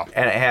 And, it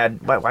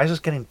had. Why is this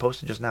getting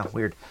posted just now?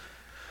 Weird.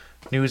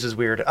 News is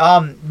weird.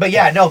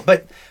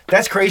 But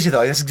that's crazy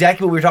though. That's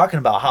exactly what we were talking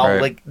about. How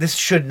like this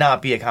should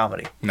not be a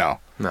comedy. No.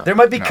 There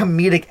might be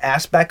comedic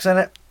aspects in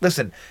it.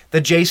 Listen, the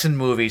Jason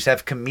movies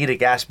have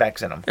comedic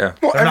aspects in them. Yeah.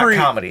 Well, they're not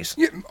comedies.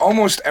 Yeah,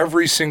 almost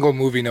every single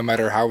movie, no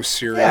matter how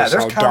serious,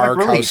 how dark,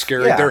 how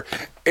scary,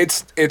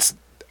 it's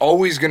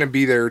always going to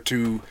be there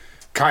to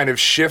kind of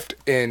shift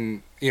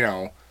and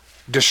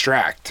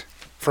distract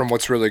from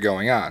what's really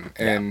going on.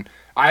 And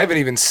I haven't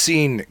even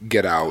seen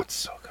Get Out. It's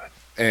so good.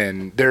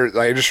 And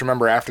I just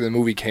remember after the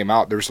movie came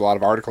out, there was a lot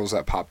of articles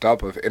that popped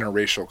up of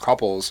interracial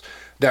couples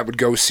that would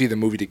go see the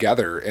movie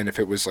together. And if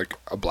it was like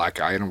a black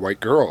guy and a white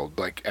girl,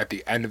 like at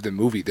the end of the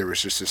movie, there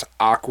was just this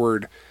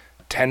awkward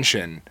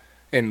tension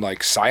and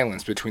like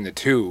silence between the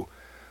two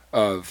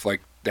of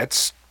like,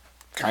 that's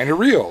kind of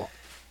real.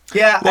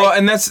 Yeah. Well,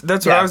 and that's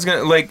what I was going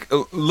to, like,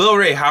 Lil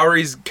Ray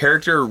Howery's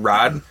character,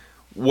 Rod,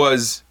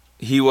 was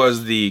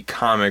the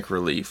comic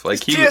relief. Like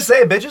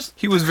TSA bitches.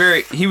 He was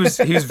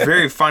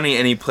very funny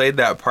and he played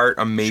that part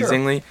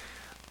amazingly.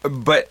 Sure.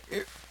 But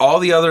all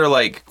the other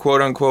like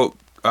quote unquote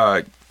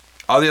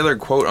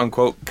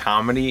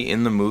comedy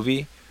in the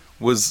movie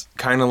was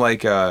kind of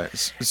like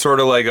sort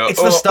of like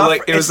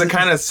it was the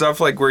kind of stuff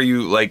like where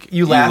you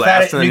laugh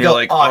at it and you go,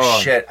 like, oh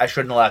shit, I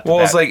shouldn't have laughed at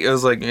that. It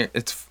was like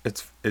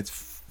it's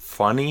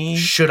funny.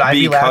 Should I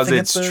be laughing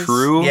at this? Because it's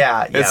true.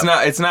 Yeah.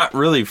 It's not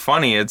really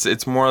funny.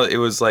 It's more. It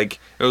was like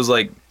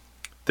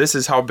this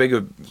is how big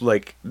of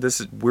like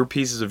we're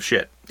pieces of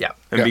shit. Yeah.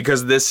 And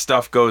because this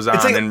stuff goes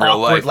on in real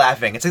life.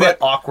 It's like that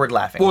awkward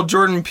laughing. Well,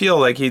 Jordan Peele,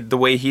 like the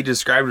way he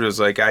described it was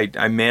like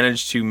I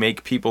managed to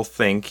make people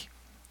think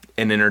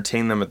and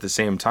entertain them at the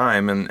same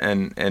time,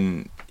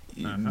 and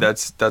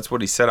that's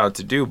what he set out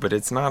to do. But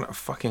it's not a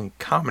fucking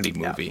comedy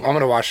movie. I'm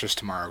gonna watch this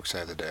tomorrow because I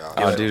have the day off.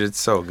 Oh, dude, it's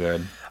so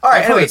good. All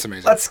right, anyway, it's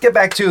amazing. Let's get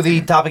back to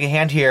the topic at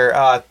hand here.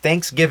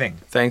 Thanksgiving.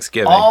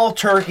 All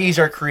turkeys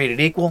are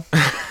created equal.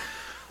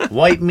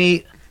 White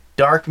meat,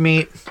 dark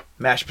meat,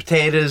 mashed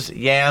potatoes,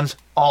 yams,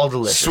 all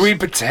delicious. Sweet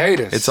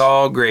potatoes. It's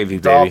all gravy,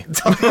 baby.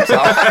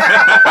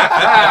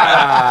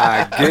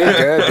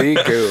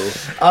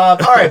 All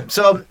right,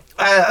 so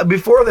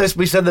before this,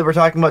 we said that we're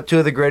talking about 2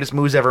 of the greatest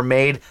movies ever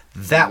made.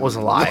 That was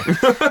a lie.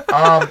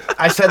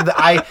 I said that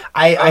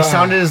I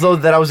sounded as though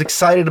that I was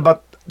excited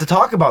to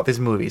talk about these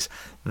movies.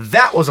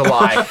 That was a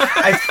lie.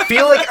 I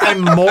feel like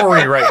I'm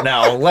Maury right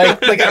now.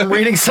 Like I'm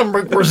reading some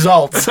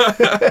results.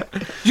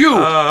 You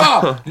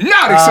are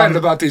not excited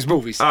about these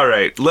movies. All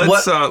right,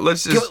 let's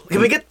just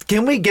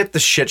can we get the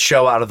shit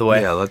show out of the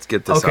way? Yeah, let's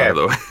get this out of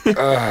the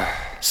way.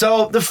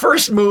 So the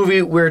first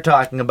movie we're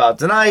talking about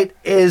tonight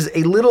is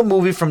a little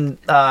movie from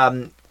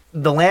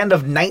the land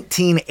of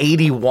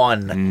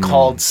 1981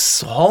 called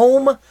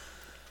Home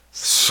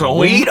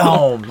Sweet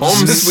Home.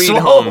 Home Sweet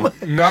Home.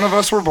 None of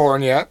us were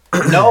born yet.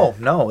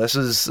 No. This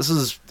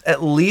is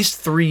at least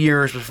 3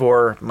 years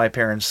before my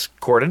parents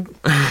courted.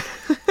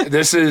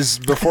 This is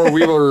before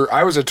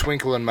I was a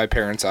twinkle in my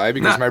parents' eye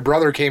because my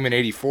brother came in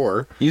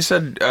 84. You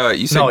said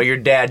No, your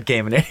dad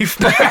came in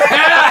 84. 83.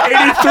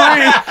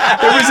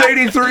 It was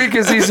 83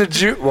 because he's a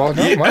Jew. Well,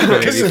 no, it might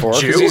have been 84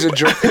 because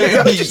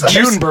he's a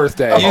June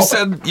birthday. You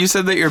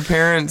said that your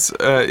parents.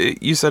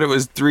 You said it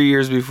was 3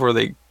 years before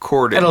they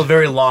courted. Had a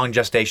very long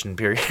gestation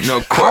period.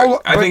 No,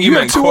 I think you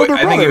meant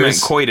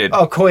coited.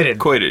 Oh, coited.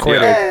 Coited.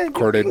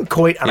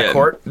 Coit on a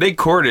court. They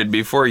courted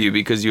before you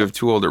because you have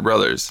 2 older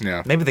brothers.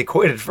 Yeah. Maybe they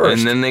coited first.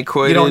 And then they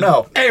coited. You don't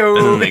know. And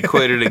then they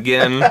coited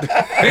again.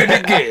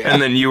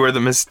 And then you were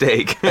the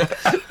mistake.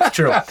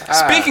 True.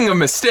 Speaking of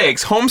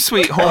mistakes, Home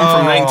Sweet Home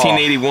from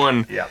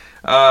 1981. Yeah.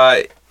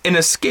 An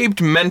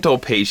escaped mental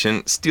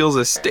patient steals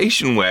a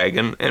station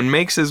wagon and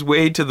makes his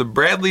way to the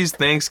Bradleys'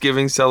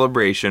 Thanksgiving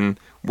celebration,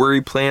 where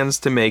he plans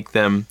to make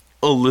them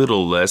a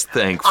little less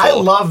thankful. I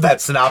love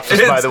that synopsis,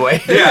 by the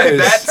way. Yeah,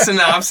 that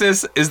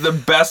synopsis is the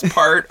best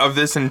part of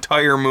this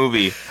entire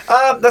movie.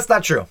 That's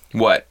not true.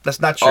 What? That's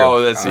not true.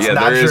 Oh,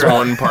 there is true.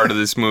 one part of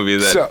this movie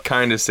that So-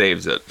 kind of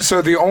saves it.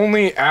 So the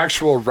only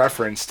actual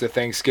reference to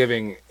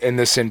Thanksgiving in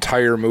this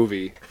entire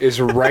movie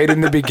is right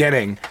in the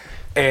beginning,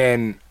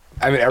 and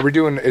I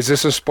mean, is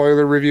this a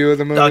spoiler review of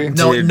the movie?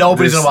 No, Dude,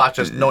 nobody's this- gonna watch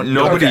this.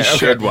 Nobody Okay.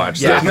 should watch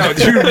Yeah. that.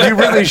 No, you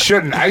really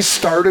shouldn't. I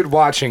started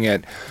watching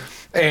it,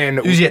 and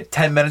Usually get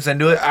 10 minutes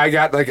into it. I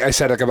got, like I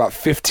said, like about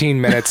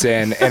 15 minutes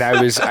in, and I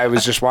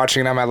was just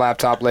watching it on my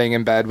laptop, laying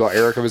in bed while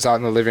Erica was out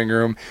in the living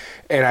room,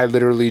 and I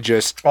literally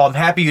just. Well, I'm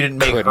happy you didn't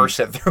make her Couldn't.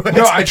 sit through it.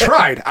 No, I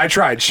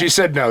tried. She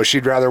said no.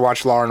 She'd rather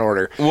watch Law and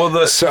Order.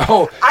 Well,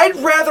 So I'd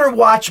rather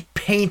watch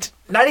paint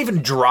not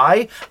even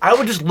dry. I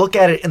would just look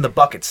at it in the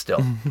bucket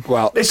still.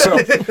 Well, so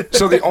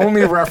the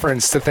only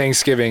reference to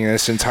Thanksgiving in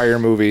this entire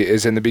movie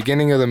is in the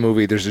beginning of the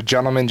movie. There's a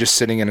gentleman just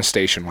sitting in a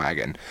station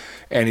wagon,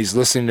 and he's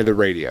listening to the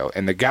radio.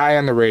 And the guy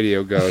on the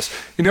radio goes,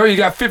 you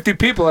got 50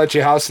 people at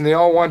your house, and they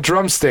all want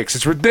drumsticks.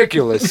 It's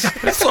ridiculous.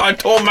 so I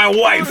told my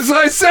wife. So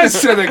I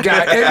says to the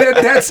guy, and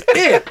that's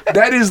it.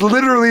 That is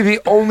literally the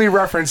only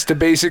reference to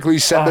basically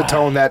set the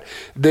tone that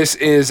this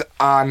is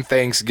on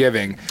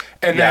Thanksgiving.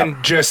 And then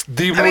just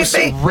the most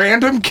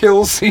random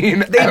kill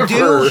scene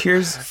ever.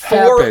 Here's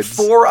happens.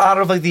 four out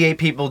of like the 8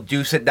 people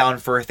do sit down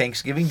for a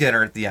Thanksgiving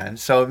dinner at the end.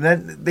 So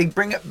then they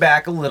bring it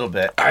back a little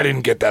bit. I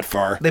didn't get that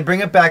far. They bring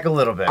it back a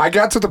little bit. I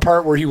got to the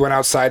part where he went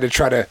outside to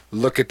try to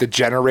look at the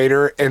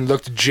generator and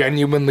looked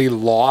genuinely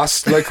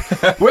lost. Like,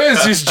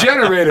 where's this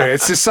generator?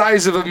 It's the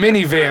size of a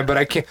minivan, but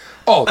I can't.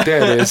 Oh,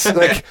 there it is.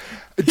 Like,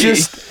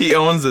 just he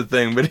owns the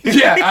thing, but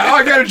yeah,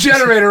 I got a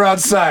generator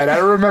outside. I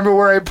don't remember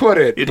where I put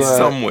it. It's but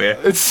somewhere.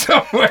 It's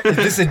somewhere. Is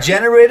this a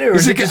generator, or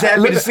is Is it just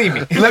happy to see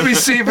me? Let me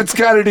see if it's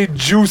got any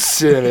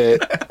juice in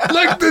it.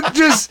 Like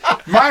just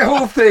my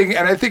whole thing,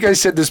 and I think I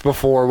said this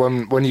before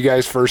when you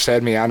guys first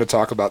had me on to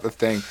talk about the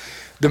thing.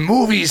 The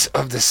movies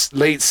of the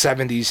late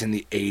 70s and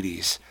the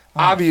 80s,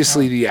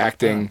 obviously the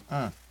acting.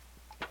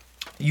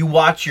 You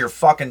watch your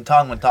fucking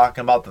tongue when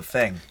talking about the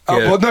thing. Oh,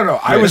 well, no.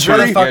 I was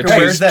very. very.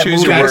 Wears that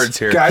choose movie. your Guys, words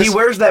here. Guys, he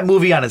wears that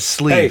movie on his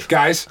sleeve. Hey,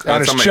 guys, on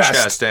That's his on my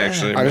chest.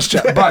 actually. On his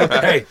chest. But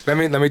hey, let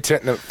me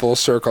take it full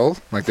circle,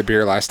 like the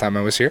beer last time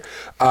I was here.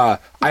 I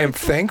am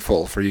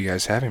thankful for you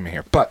guys having me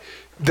here. But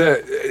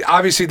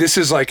obviously this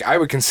is like, I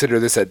would consider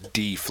this a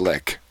D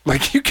flick.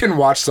 Like, you can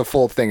watch the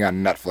full thing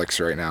on Netflix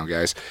right now,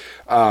 guys.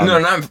 No,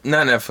 not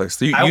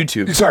Netflix.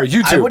 YouTube. Sorry,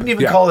 YouTube. I wouldn't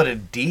even yeah. call it a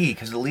D,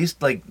 because at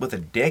least like with a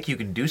dick you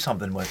can do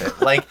something with it.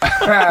 Like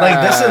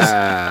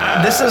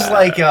this is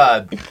like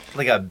a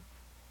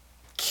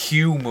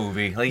Q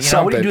movie. Like, you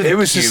know, what do you do with it a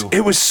was Q? just,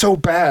 it was so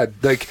bad.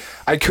 Like,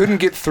 I couldn't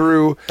get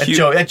through.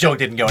 That joke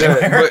didn't go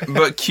anywhere.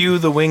 But Q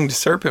the Winged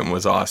Serpent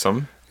was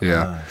awesome.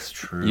 Yeah, That's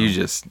true.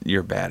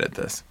 You're bad at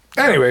this.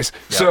 Anyways,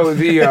 so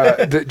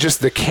the just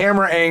the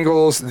camera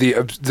angles, the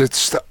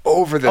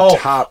over the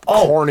top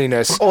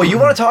corniness. Oh, you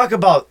want to talk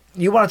about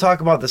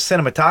the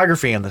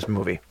cinematography in this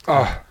movie,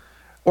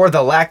 or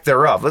the lack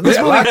thereof? This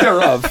movie, Lack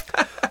thereof.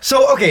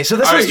 So this All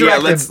was right,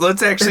 directed.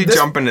 let's actually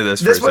jump into this.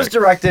 This for a was sec.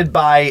 directed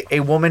by a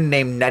woman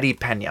named Nettie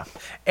Pena,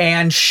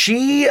 and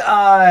she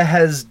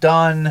has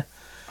done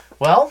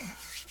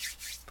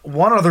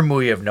one other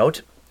movie of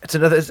note. It's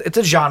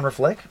a genre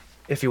flick,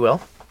 if you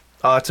will.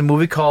 It's a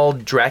movie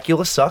called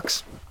Dracula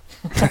Sucks.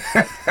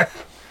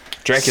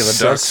 Dracula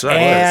Sucks.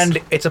 And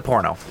it's a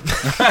porno.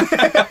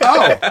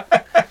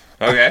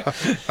 Okay.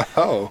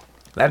 Oh,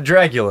 That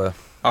Dracula.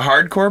 A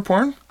hardcore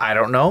porn? I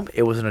don't know.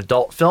 It was an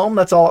adult film.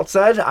 That's all it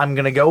said. I'm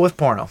gonna go with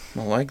porno.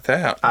 I like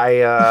that.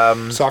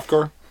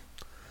 softcore.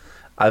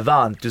 I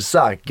want to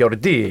suck your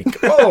dick.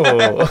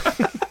 Oh.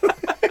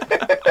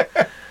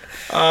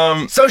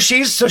 So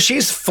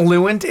she's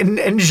fluent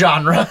in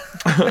genre.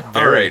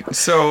 All right.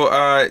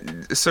 So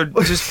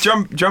just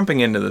jumping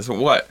into this.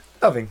 What?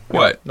 Nothing.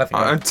 What? Nothing.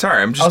 I'm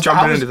sorry. I'm just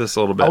jumping into this a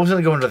little bit. I was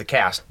gonna go into the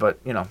cast, but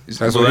you know.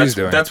 That's what he's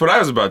doing. That's what I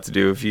was about to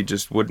do if you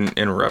just wouldn't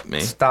interrupt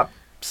me. Stop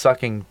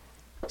sucking.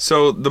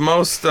 So the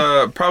most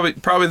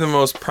probably the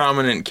most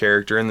prominent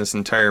character in this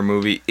entire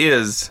movie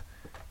is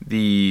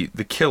the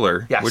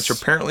killer, Yes. which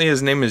apparently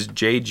his name is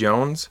Jay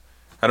Jones.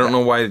 I don't know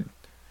why.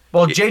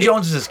 Well, Jay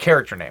Jones is his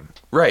character name.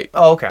 Right.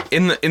 Oh, okay.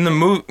 In the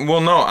movie,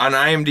 well, no, on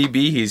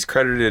IMDb he's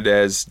credited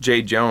as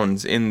Jay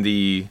Jones. In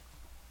the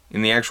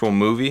actual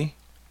movie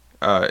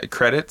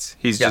credits,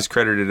 he's just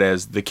credited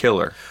as the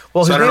killer.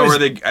 Well, so his I don't know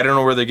name where I don't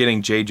know where they're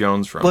getting Jay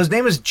Jones from. Well, his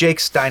name is Jake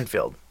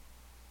Steinfeld.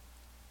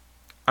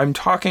 I'm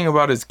talking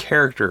about his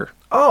character.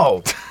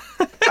 Oh.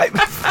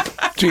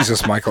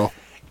 Jesus, Michael.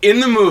 In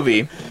the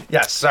movie,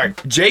 Yes, sorry.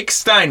 Jake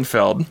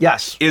Steinfeld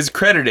Yes. is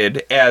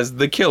credited as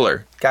the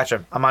killer.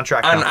 Gotcha. I'm on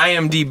track On now.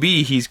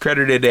 IMDb, he's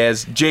credited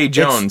as Jay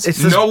Jones. It's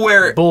this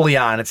Nowhere.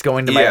 bullion. It's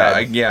going to my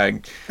head. Yeah.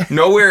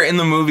 Nowhere in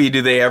the movie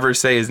do they ever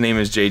say his name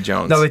is Jay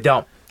Jones. No, they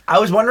don't. I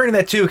was wondering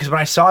that too, because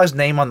when I saw his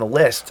name on the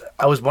list,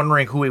 I was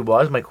wondering who he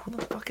was. I'm like, who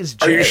the fuck is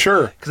Jay? Are you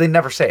sure? Because they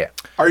never say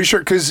it. Are you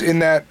sure? Because in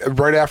that,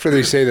 right after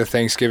they say the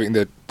Thanksgiving,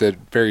 the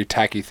very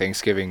tacky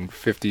Thanksgiving,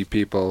 50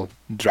 people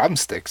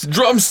drumsticks.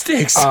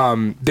 Drumsticks.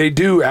 They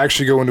do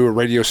actually go into a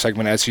radio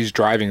segment as he's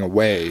driving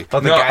away. Oh,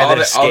 the guy that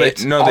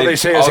escaped? All they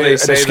say is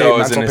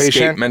an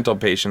escaped mental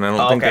patient. I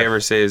don't think they ever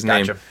say his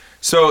name. Gotcha.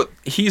 So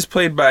he's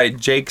played by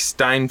Jake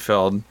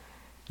Steinfeld.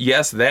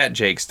 Yes, that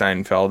Jake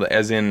Steinfeld,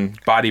 as in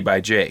Body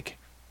by Jake.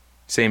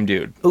 Same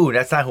dude. Ooh,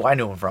 that's not who I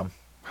knew him from.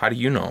 How do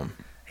you know him?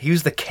 He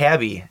was the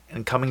cabbie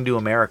in Coming to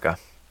America.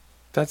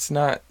 That's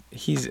not...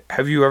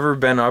 Have you ever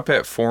been up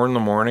at 4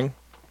 a.m.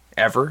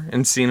 ever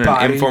and seen an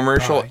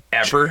infomercial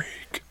ever?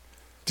 Jake.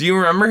 Do you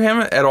remember him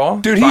at all?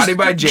 Dude, Body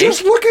by Jake?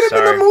 Just look at him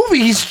in the movie.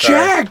 He's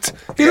jacked.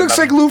 He looks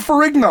like Lou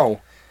Ferrigno.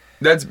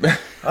 That's...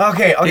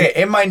 Okay.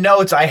 In my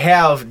notes, I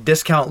have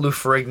Discount Lou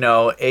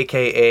Ferrigno,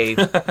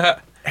 a.k.a.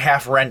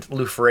 half rent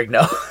Lou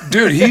Ferrigno.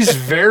 Dude, he's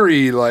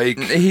very like...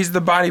 He's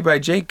the Body by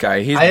Jake guy.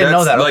 I didn't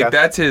know that. Like,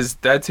 okay.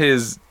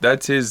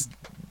 that's his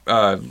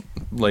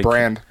like...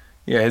 brand.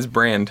 Yeah, his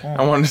brand.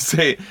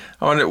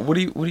 What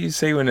do you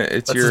say when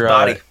it's That's your... his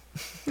body.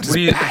 What do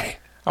you...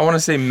 I want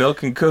to say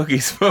milk and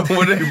cookies, but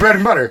your bread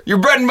and butter. Your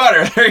bread and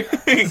butter.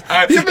 It's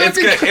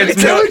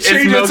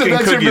milk and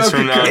cookies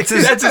from now.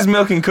 That's his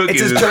milk and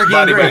cookies. It's his turkey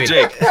Body by gravy.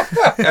 Jake.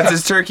 That's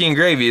his turkey and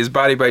gravy. His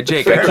Body by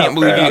Jake. I can't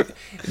believe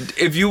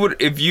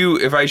you.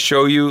 If I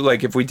show you,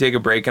 like, if we take a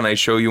break and I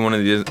show you one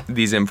of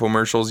these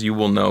infomercials, you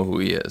will know who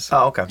he is.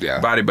 Oh, okay.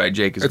 Yeah. Body by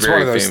Jake is It's very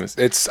one of those,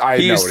 famous.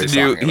 He used to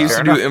do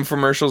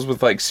infomercials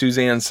with like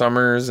Suzanne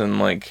Summers and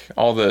like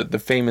all the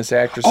famous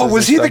actresses. Oh,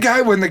 was he the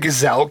guy when the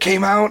Gazelle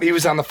came out? He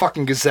was on the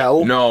fucking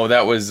Gazelle. No,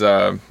 that was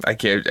I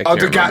can't. Oh,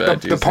 the guy,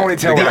 the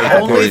ponytail. The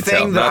only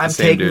thing that I'm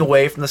taking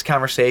away from this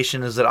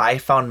conversation is that I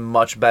found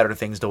much better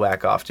things to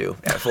whack off to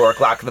at 4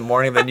 o'clock in the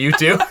morning than you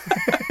do.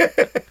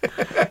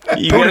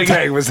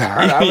 Ponytail was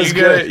hot. That was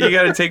good. You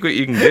gotta take what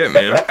you can get,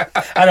 man.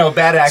 I know,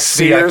 Bad Axe.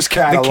 Sears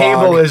catalog. The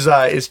cable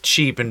is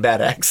cheap in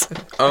Bad Axe.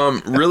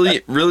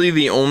 Really,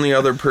 the only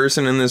other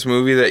person in this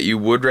movie that you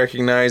would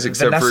recognize,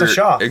 except Vanessa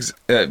Shaw.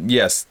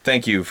 Yes,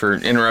 thank you for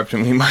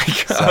interrupting me,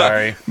 Mike.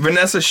 Sorry.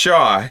 Vanessa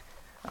Shaw.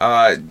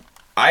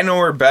 I know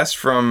her best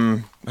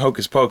from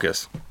Hocus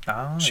Pocus.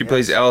 Oh, she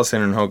plays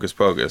Allison in Hocus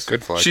Pocus.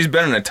 Good flick. She's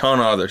been in a ton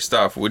of other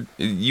stuff.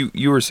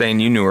 You were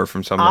saying you knew her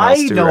from something else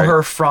too, I know right?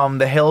 her from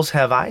the Hills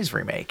Have Eyes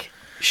remake.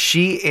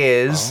 She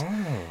is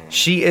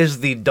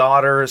the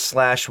daughter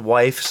 /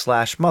 wife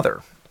 /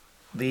 mother.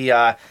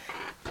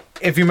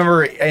 If you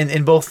remember,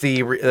 in both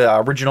the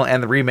original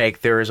and the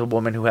remake, there is a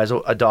woman who has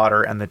a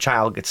daughter, and the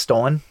child gets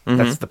stolen. Mm-hmm.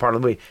 That's the part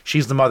of the movie.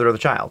 She's the mother of the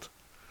child.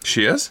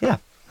 She is? Yeah.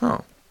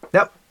 Oh.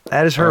 Yep.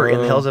 That is her in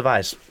the Hills Have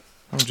Eyes.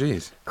 Oh,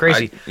 jeez.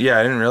 Crazy.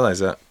 I didn't realize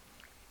that.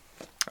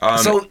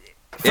 So,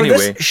 for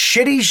this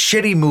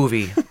shitty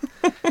movie,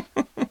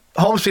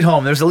 Home Sweet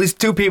Home, there's at least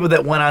 2 people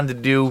that went on to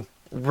do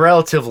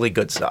relatively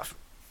good stuff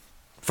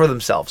for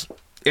themselves.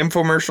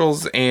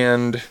 Infomercials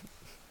and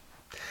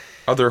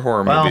other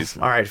horror movies.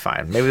 All right,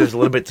 fine. Maybe there's a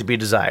little bit to be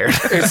desired.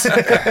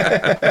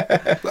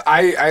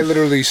 I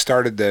literally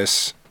started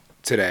this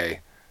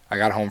today. I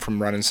got home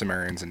from running some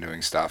errands and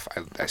doing stuff.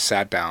 I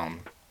sat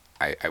down.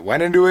 I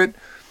went into it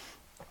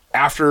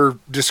after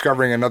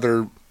discovering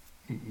another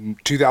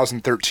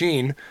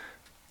 2013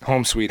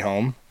 Home Sweet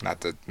Home.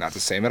 Not the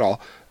same at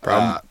all.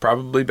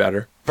 Probably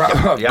better.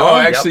 Yep.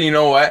 You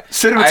know what?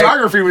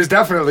 Cinematography was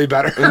definitely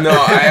better. No,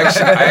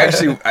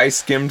 I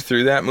skimmed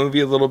through that movie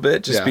a little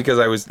bit just because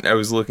I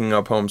was looking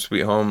up Home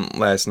Sweet Home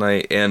last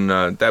night, and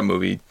that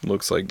movie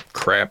looks like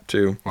crap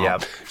too. Yeah.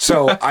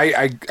 So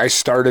I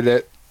started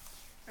it,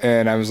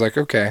 and I was like,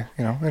 okay,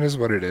 it is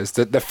what it is.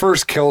 The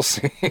first kill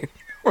scene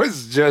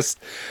was just.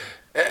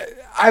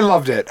 I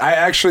loved it. I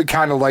actually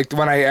kind of liked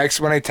when I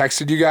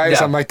texted you guys.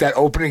 Yeah. I'm like, that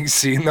opening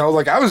scene though.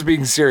 Like, I was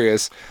being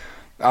serious.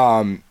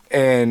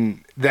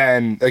 And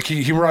then like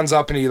he runs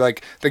up and he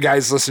like the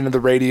guy's listening to the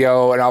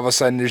radio, and all of a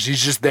sudden he's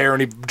just there,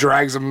 and he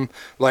drags him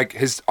like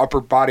his upper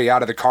body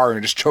out of the car and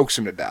just chokes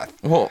him to death.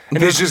 Well,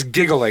 and he's just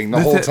giggling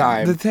the whole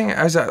time. The thing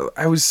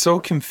I was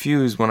so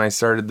confused when I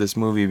started this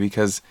movie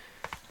because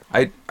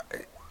I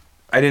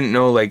didn't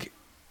know, like,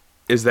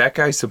 is that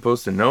guy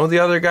supposed to know the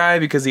other guy?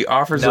 Because he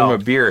offers him a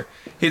beer.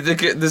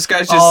 This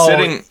guy's just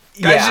sitting.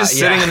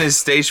 Sitting in his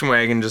station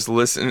wagon, just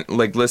listening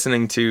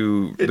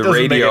to the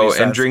radio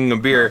and drinking a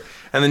beer,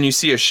 and then you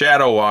see a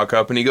shadow walk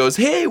up, and he goes,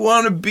 "Hey,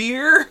 want a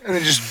beer?" And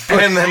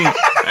then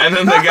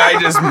the guy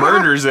just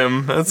murders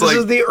him. This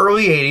is the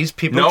early '80s.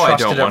 People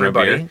trusted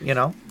everybody,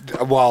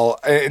 Well,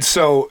 and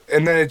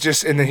then he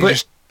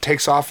just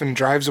takes off and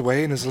drives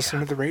away and is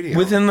listening to the radio.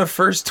 Within the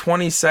first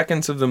 20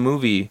 seconds of the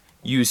movie,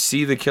 you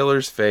see the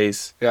killer's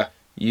face. Yeah.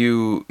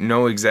 You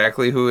know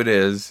exactly who it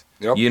is.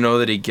 Yep. You know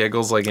that he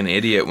giggles like an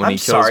idiot when he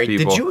kills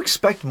people. Did you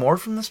expect more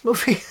from this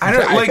movie? I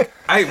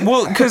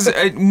don't because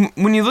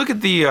when you look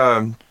at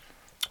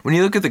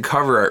the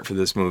cover art for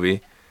this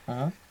movie,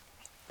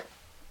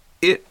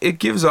 it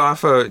gives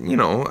off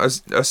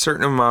a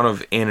certain amount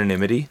of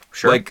anonymity,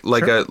 like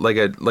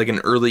an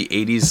early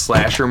 '80s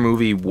slasher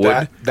movie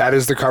would. That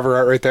is the cover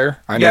art right there.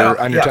 No,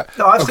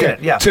 I've seen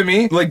it. Yeah. To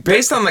me, like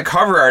based on the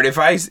cover art, if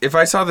I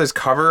saw this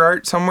cover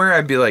art somewhere,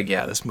 I'd be like,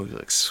 yeah, this movie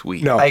looks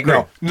sweet. No, I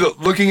agree. No.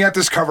 Looking at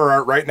this cover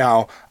art right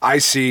now, I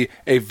see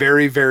a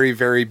very, very,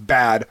 very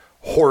bad,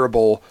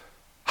 horrible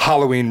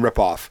Halloween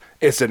ripoff.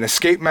 It's an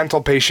escaped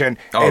mental patient,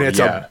 and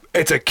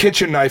it's a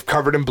kitchen knife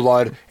covered in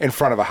blood in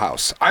front of a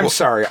house. I'm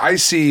sorry, I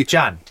see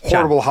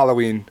horrible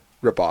Halloween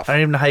ripoff. I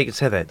don't even know how you can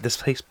say that. This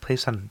takes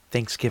place on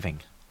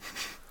Thanksgiving.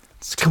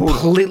 It's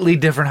completely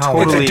different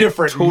Halloween. It's a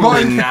different totally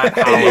month. not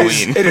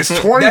Halloween. It is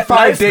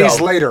 25 days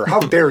later.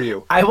 How dare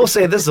you? I will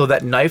say this, though.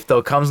 That knife,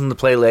 though, comes into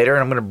play later,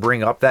 and I'm going to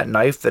bring up that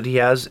knife that he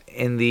has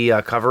in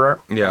the cover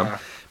art. Yeah.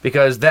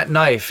 Because that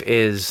knife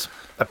is...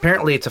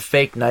 Apparently, it's a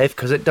fake knife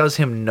because it does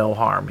him no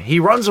harm. He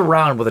runs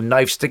around with a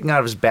knife sticking out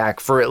of his back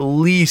for at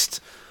least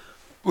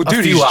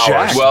a few hours.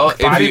 Jacked. Well,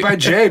 Body by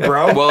Jay,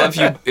 bro. Well,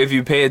 if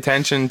you pay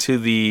attention to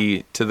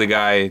the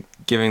guy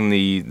giving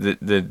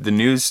the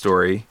news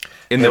story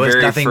in the very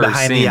first scene, there was nothing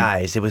behind the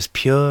eyes. It was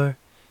pure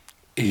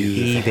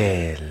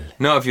evil.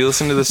 No, if you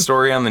listen to the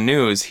story on the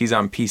news, he's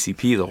on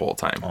PCP the whole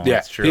time. Yeah,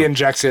 that's true. He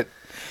injects it.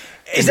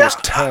 Is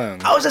that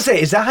tongue? I was gonna say,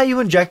 is that how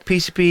you inject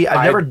PCP?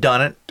 I've never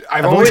done it.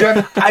 I've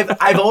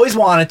always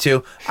wanted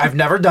to. I've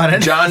never done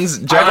it.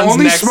 John's I've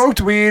only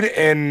smoked weed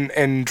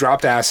and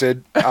dropped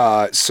acid.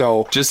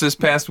 So just this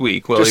past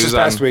week. Well, just this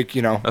past week,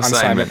 on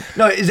assignment.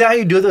 No, is that how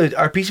you do it?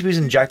 Are PCPs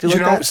injected like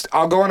that?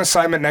 I'll go on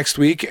assignment next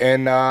week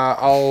and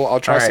I'll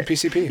try some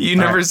PCP. You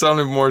never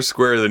sounded more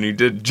square than you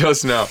did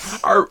just now.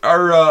 Are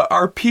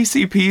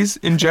PCPs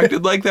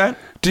injected like that?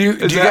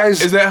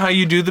 Is that how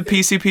you do the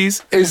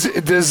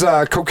PCPs? Does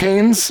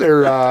cocaine's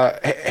or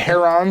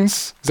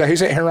herons? Is that how you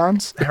say it?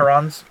 Herons?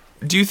 Herons.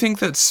 Do you think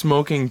that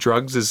smoking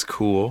drugs is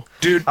cool?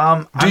 Dude,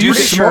 do you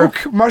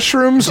smoke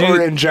mushrooms or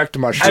inject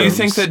mushrooms? Do you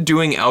think that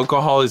doing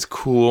alcohol is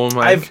cool,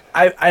 Mike?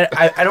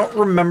 I don't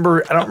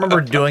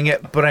remember doing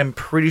it, but I'm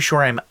pretty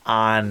sure I'm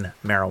on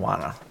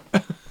marijuana.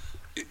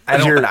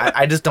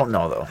 I just don't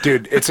know though.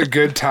 Dude, it's a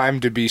good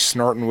time to be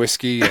snorting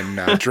whiskey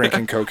and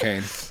drinking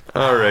cocaine.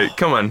 All right,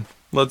 come on.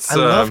 I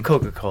love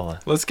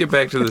Coca-Cola. Let's get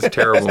back to this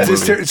terrible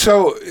movie.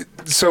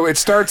 So it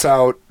starts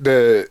out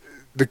the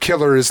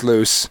killer is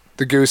loose.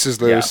 The goose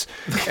is loose,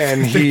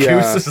 and he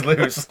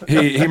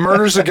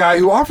murders a guy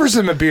who offers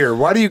him a beer.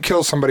 Why do you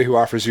kill somebody who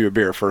offers you a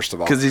beer? First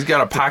of all, because he's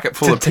got a pocket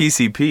full of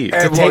PCP.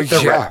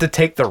 To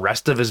take the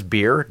rest of his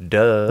beer.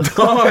 Duh.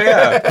 Oh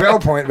yeah.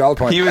 Valid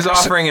point. He was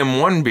offering him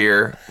one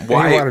beer.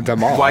 Why? Wanted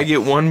them all. Why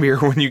get one beer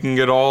when you can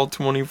get all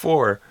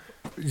 24?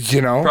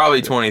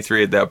 Probably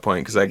 23 at that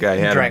point because that guy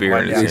had a beer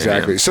in his hand.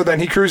 Exactly. So then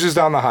he cruises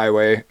down the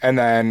highway, and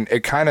then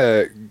it kind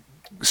of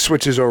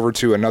switches over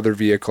to another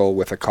vehicle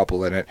with a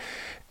couple in it.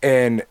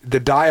 And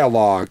the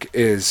dialogue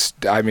is,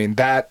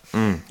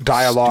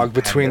 dialogue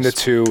between the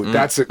two,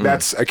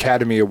 that's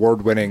Academy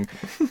Award winning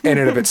in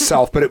and of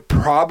itself, but it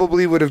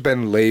probably would have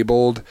been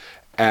labeled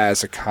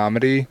as a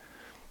comedy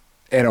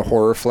in a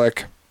horror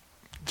flick.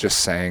 Just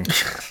saying.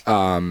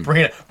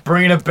 Bring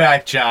it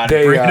back, John.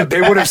 They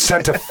would have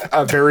sent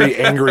a very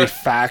angry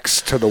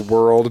fax to the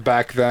world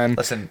back then.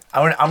 Listen,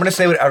 I'm going to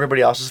say what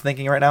everybody else is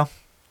thinking right now.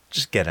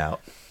 Just get out.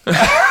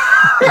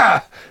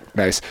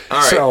 Nice. All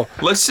right. So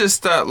let's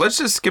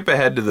just skip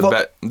ahead to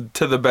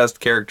the best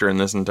character in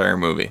this entire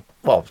movie.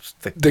 Well,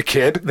 the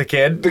kid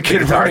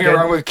running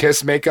around with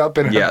Kiss makeup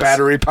and a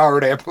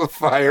battery-powered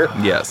amplifier.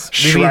 Yes,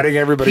 shredding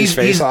everybody's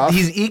face off.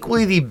 He's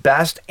equally the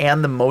best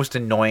and the most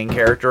annoying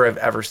character I've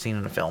ever seen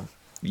in a film.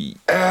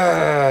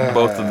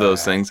 Both of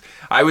those things.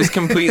 I was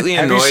completely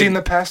annoyed. Have you seen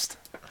The Pest?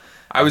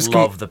 I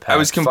love The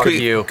Pest. Fuck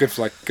you. Good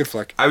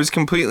flick. I was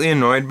completely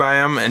annoyed by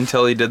him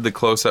until he did the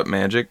close-up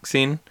magic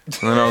scene,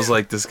 and then I was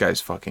like, "This guy's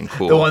fucking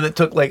cool." The one that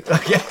took with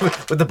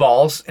the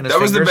balls in his fingers.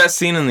 That was the best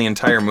scene in the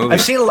entire movie.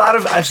 I've seen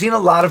a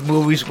lot of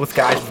movies with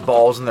guys with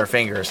balls in their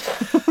fingers.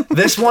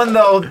 This one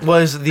though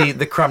was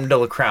the creme de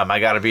la creme. I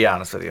got to be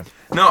honest with you.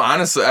 No,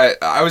 honestly,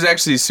 I was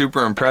actually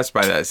super impressed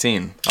by that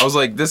scene. I was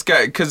like, this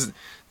guy, because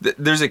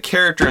there's a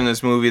character in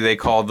this movie they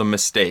call the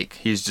Mistake.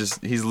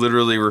 He's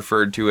literally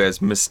referred to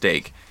as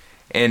Mistake.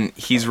 And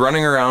he's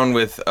running around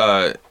with,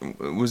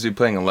 was he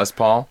playing a Les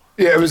Paul?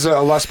 Yeah, it was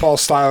a Les Paul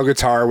style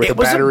guitar with a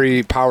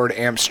battery-powered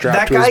amp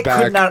strapped to his back. That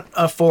guy could not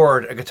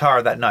afford a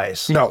guitar that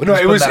nice. No,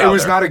 it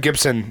was not a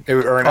Gibson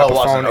or an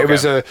Epiphone. Okay. It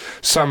was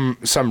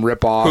some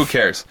rip-off. Who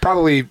cares?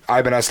 Probably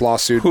Ibanez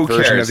lawsuit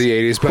version of the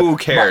 80s. But who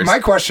cares? My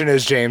question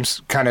is,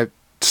 James, kind of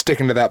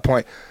sticking to that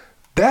point,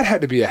 that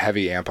had to be a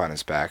heavy amp on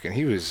his back, and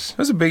he was... It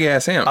was a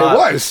big-ass amp. It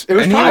was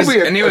probably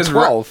a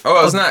 12. Oh,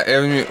 it was not...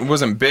 I mean, it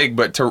wasn't big,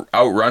 but to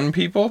outrun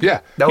people? Yeah.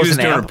 That was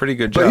doing amp. A pretty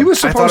good job. But he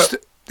was supposed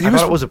to... I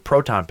thought it was a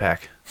proton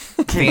pack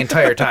the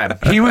entire time.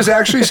 He was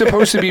actually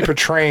supposed to be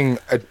portraying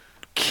a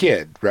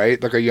kid,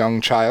 right? Like a young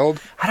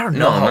child? I don't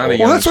know. No, not a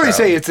young Well, that's what child. I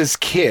say. It's this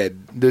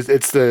kid.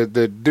 It's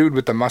the dude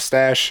with the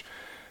mustache.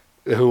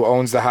 who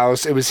owns the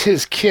house. It was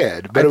his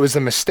kid, but it was a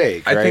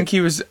mistake. Right? I think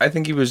he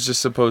was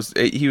just supposed.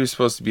 He was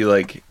supposed to be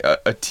like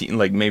a teen,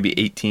 like maybe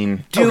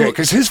 18. Okay,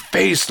 because his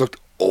face looked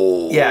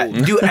old. Yeah.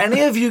 Do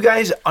any of you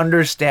guys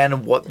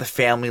understand what the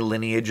family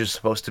lineage is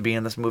supposed to be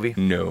in this movie?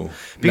 No.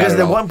 Because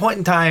at one point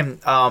in time,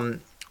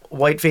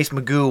 Whiteface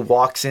Magoo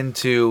walks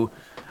into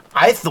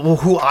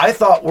who I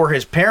thought were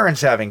his parents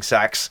having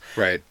sex.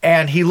 Right.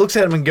 And he looks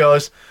at him and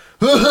goes,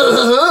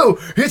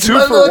 "It's Two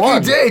my for lucky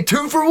one." day,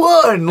 2 for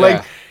 1."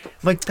 Like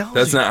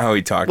That's not how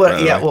he talked.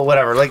 But yeah, well,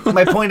 whatever. Like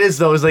my point is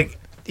though, is like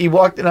he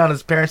walked in on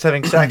his parents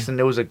having sex, and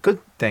it was a good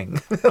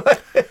thing.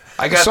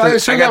 I got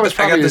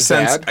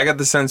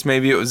the sense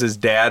maybe it was his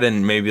dad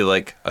and maybe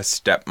like a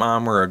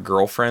stepmom or a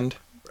girlfriend.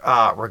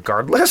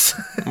 Regardless.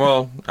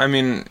 Well, I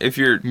mean, if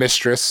you're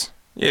mistress,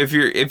 if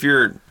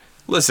you're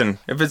listen,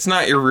 if it's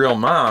not your real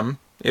mom,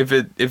 if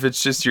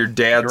it's just your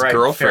dad's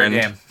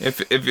girlfriend, if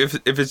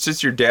it's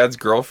just your dad's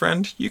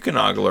girlfriend, you can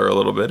ogle her a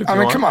little bit. I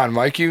mean, come on,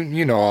 Mike,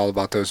 you know all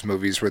about those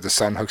movies where the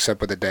son hooks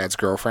up with the dad's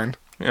girlfriend.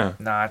 Yeah.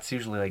 Nah, it's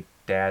usually like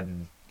dad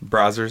and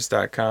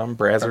Brazzers.com,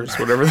 Brazzers,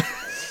 whatever.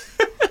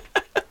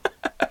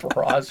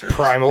 Brazzers.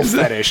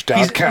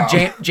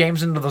 Primalfetish.com.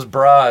 James into those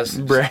bras.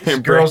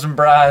 Girls and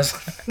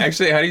bras.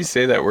 Actually, how do you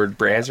say that word?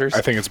 Brazzers?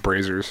 I think it's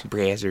Brazzers.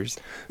 Brazzers.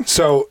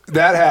 So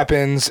that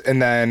happens,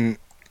 and then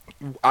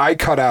I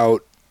cut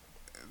out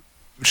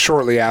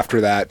shortly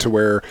after that to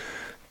where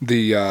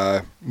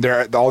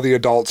all the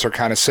adults are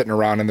kind of sitting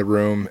around in the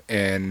room,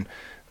 and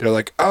they're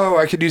like, "Oh,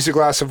 I could use a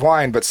glass of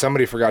wine, but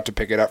somebody forgot to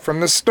pick it up from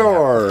the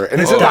store." And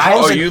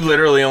you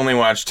literally only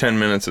watched 10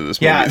 minutes of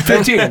this movie. Yeah,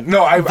 15.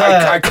 No,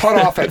 I cut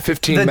off at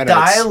 15 minutes. The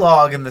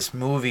dialogue in this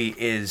movie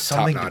is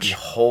something to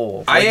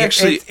behold. I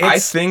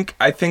think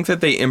that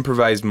they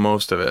improvised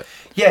most of it.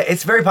 Yeah,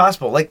 it's very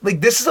possible. Like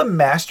this is a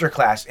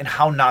masterclass in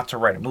how not to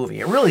write a movie.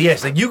 It really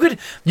is. Like you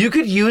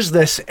could use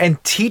this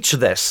and teach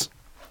this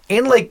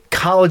in like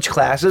college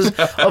classes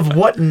of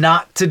what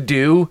not to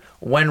do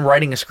when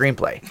writing a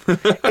screenplay.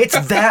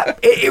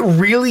 It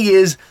really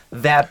is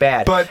that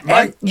bad.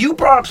 And you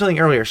brought up something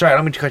earlier. Sorry, I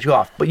don't mean to cut you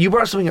off, but you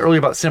brought up something earlier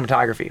about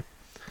cinematography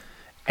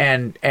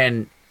and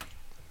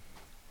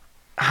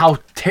how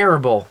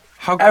terrible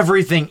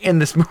everything in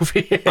this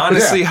movie is.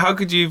 Honestly, how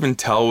could you even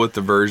tell with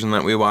the version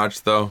that we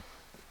watched though?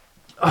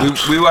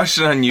 We watched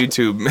it on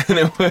YouTube, and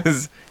it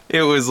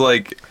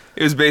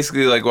was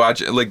basically like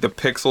watching, like the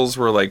pixels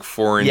were like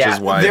 4 inches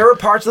wide. There were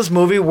parts of this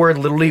movie where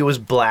literally it was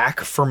black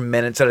for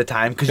minutes at a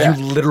time because you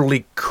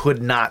literally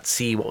could not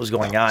see what was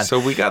going on. So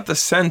we got the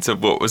sense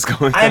of what was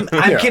going on.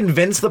 I'm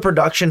convinced the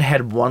production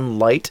had one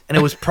light, and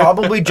it was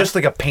probably just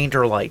like a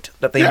painter light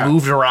that they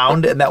moved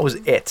around, and that was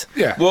it.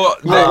 Yeah. Well,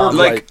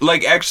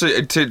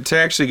 actually, to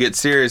actually get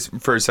serious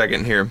for a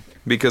second here,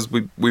 because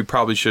we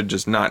probably should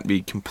just not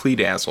be complete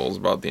assholes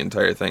about the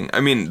entire thing. I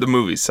mean, the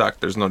movie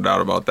sucked. There's no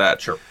doubt about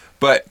that. Sure.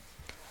 But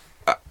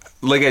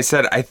like I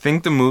said, I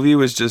think the movie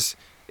was just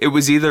it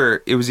was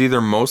either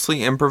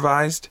mostly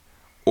improvised,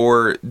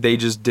 or they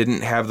just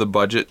didn't have the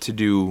budget to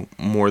do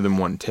more than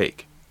one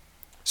take.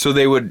 So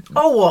they would.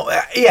 Oh well,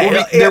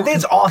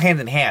 it's all hand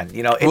in hand.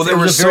 You know, it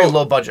was a very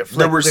low budget.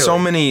 There were so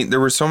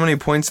many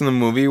points in the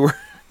movie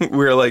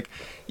where like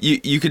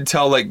you could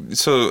tell, like,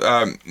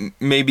 so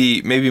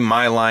maybe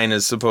my line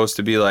is supposed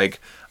to be like,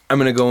 I'm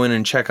gonna go in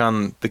and check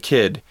on the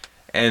kid,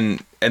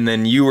 and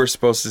then you were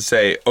supposed to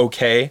say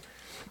okay,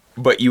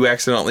 but you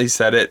accidentally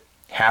said it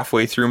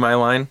halfway through my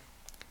line.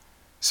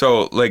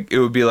 So like it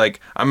would be like,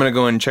 I'm gonna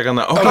go in and check on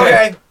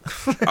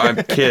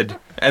the kid,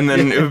 and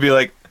then it would be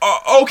like,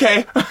 oh,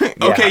 okay,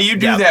 you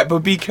do that, but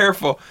be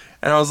careful.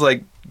 And I was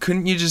like,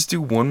 couldn't you just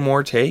do one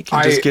more take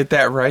and just get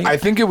that right? I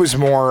think it was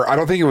more. I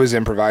don't think it was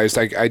improvised.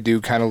 I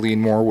do kind of lean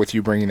more with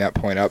you bringing that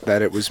point up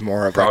that it was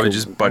more of probably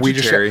just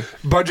budgetary.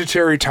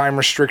 Budgetary time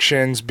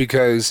restrictions,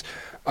 because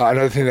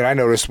another thing that I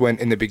noticed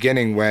in the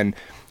beginning when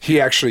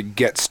he actually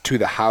gets to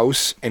the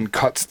house and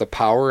cuts the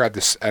power at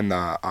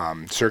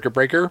the circuit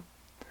breaker,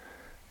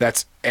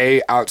 that's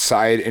A,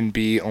 outside, and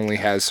B, only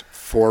has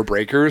 4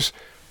 breakers.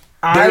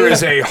 There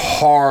is a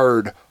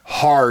hard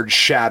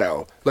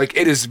shadow. Like,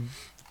 it is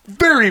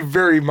very,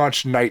 very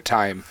much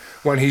nighttime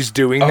when he's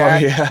doing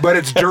that, but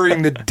it's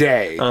during the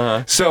day.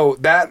 So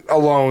that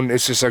alone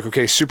is just like,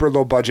 okay, super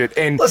low budget.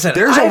 And listen,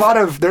 there's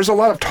a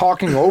lot of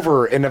talking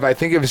over, and if I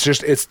think if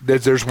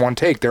there's one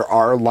take, there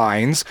are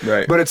lines,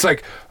 right? But it's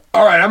like,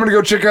 all right, I'm gonna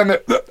go check on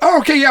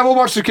we'll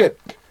watch the kid.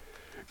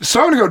 So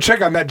I'm gonna go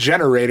check on that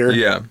generator.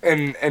 Yeah.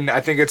 And I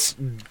think it's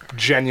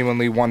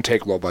genuinely one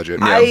take, low budget.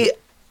 Yeah.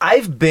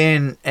 I've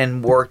been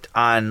and worked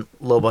on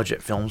low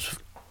budget films.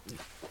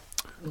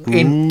 Let's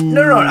make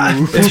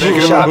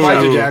it about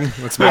Mike again.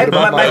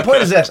 My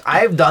point is this: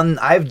 I've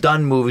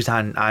done movies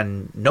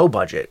on no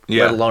budget,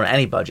 let alone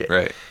any budget.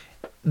 Right.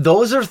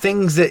 Those are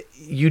things that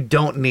you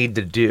don't need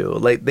to do.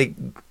 Like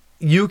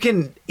you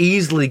can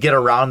easily get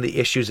around the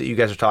issues that you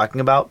guys are talking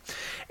about,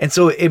 and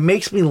so it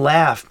makes me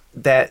laugh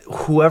that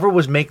whoever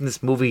was making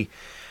this movie,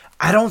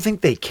 I don't think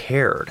they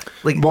cared.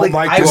 Like,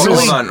 Mike, this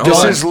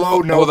is low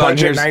no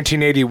budget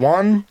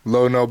 1981,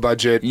 low no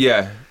budget.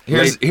 Yeah.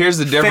 Here's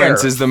the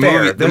difference: is the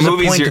movie. There's a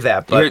point to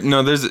that, but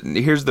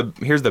here's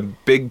the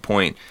big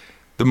point.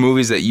 The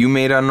movies that you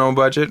made on no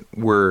budget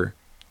were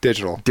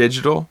digital.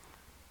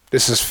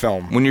 This is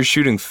film. When you're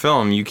shooting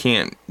film, you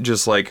can't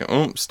just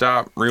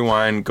stop,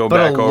 rewind, go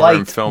back over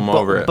and film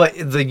over it. But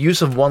the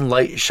use of one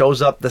light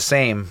shows up the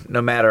same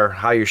no matter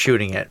how you're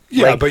shooting it.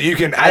 Yeah, but you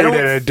can edit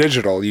it in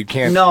digital. You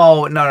can't.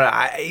 No.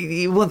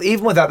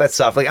 Even without that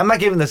stuff, I'm not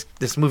giving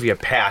this movie a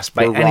pass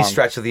by any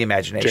stretch of the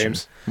imagination.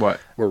 James, what?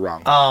 We're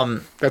wrong.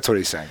 That's what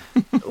he's saying.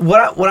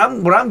 What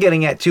I'm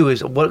getting at too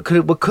is what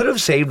could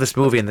have saved this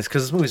movie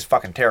because this movie is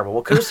fucking terrible.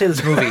 What could have saved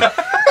this movie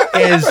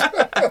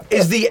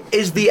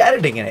is the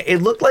editing in it.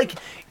 It looked like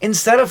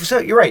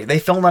you're right, they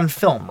filmed on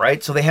film,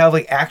 right? So they have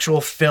actual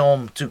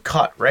film to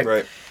cut, right?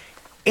 Right.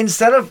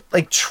 Instead of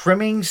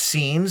trimming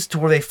scenes to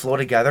where they flow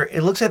together,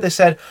 it looks like they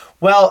said,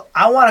 well,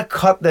 I want to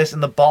cut this in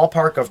the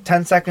ballpark of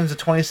 10 seconds to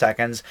 20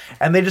 seconds,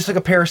 and they just took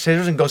a pair of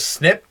scissors and go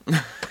snip.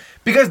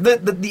 Because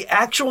the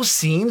actual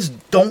scenes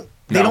don't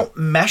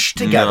mesh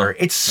together.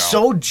 It's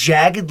so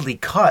jaggedly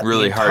cut.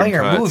 Really the hard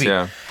entire cuts, movie.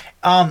 yeah.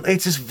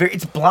 It's just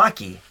it's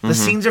blocky. The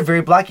scenes are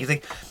very blocky.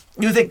 It's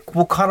you think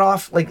we'll cut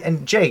off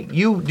and Jay,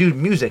 you do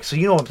music, so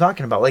you know what I'm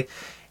talking about.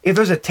 If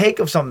there's a take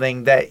of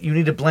something that you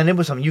need to blend in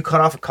with something, you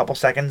cut off a couple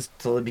seconds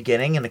till the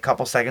beginning and a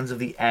couple seconds of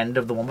the end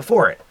of the one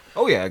before it.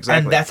 Oh yeah,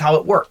 exactly. And that's how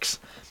it works.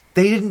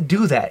 They didn't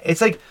do that.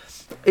 It's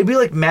it'd be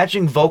like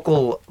matching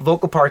vocal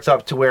parts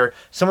up to where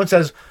someone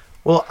says,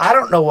 well, I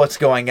don't know what's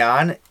going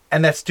on,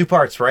 and that's two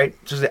parts, right?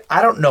 So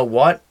I don't know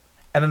what,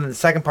 and then the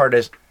second part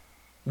is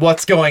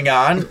what's going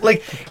on.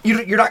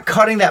 You're not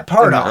cutting that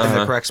part off in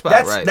the correct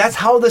spot, right? That's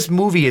how this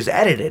movie is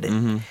edited,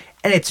 and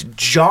it's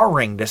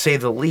jarring to say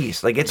the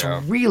least. It's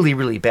really,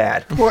 really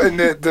bad. Well, and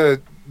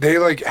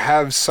they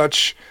have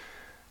such.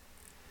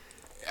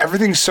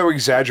 Everything's so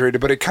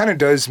exaggerated, but it kind of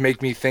does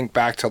make me think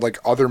back to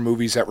other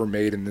movies that were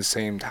made in the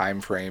same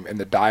time frame, and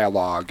the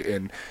dialogue,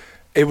 and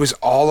it was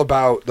all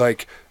about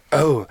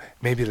oh,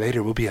 maybe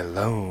later we'll be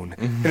alone.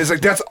 And it's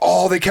that's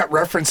all they kept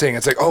referencing.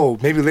 It's oh,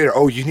 maybe later,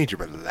 oh, you need to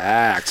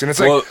relax. And it's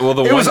it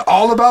was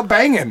all about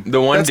banging. The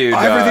one dude...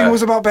 Everything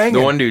was about banging.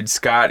 The one dude,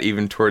 Scott,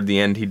 even toward the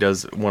end, he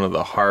does one of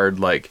the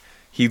hard,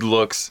 he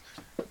looks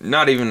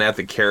not even at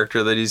the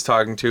character that he's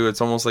talking to.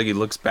 It's almost like he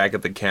looks back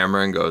at the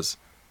camera and goes,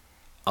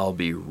 I'll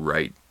be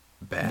right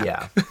back.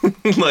 Yeah.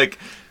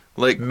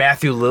 Like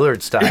Matthew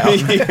Lillard style.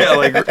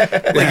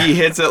 Yeah, he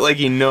hits it like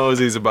he knows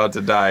he's about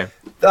to die.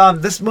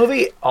 This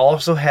movie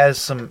also has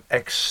some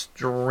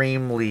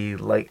extremely,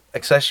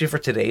 especially for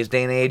today's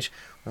day and age,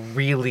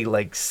 really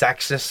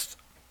sexist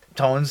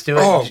tones to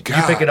it. Oh, Did God.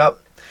 you pick it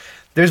up?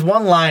 There's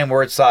one line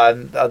where it's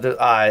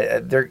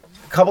a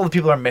couple of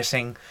people are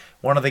missing.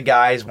 One of the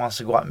guys wants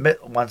to go out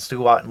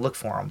and look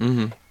for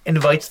him.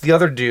 Invites the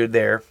other dude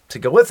there to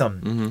go with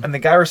him, and the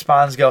guy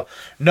responds,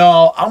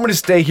 "No, I'm going to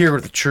stay here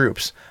with the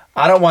troops.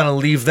 I don't want to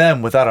leave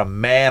them without a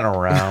man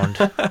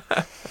around."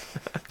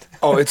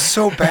 Oh, it's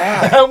so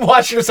bad. I'm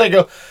watching this, I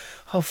go,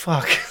 oh,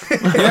 fuck.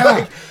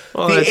 Yeah.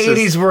 Well, the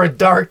 80s were a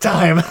dark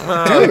time.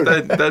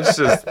 Dude. That's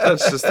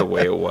just the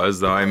way it was,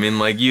 though. I mean,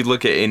 you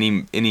look at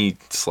any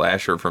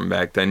slasher from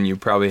back then, you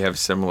probably have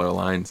similar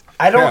lines.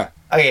 I don't... Yeah.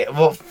 Okay,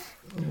 well,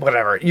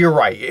 whatever. You're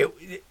right.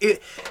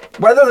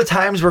 Whether the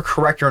times were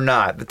correct or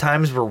not, the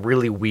times were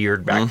really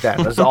weird back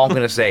then. That's all I'm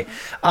going to say.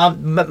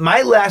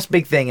 My last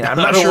big thing, and I'm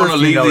not sure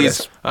if you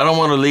noticed. I don't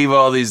want to leave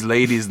all these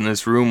ladies in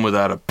this room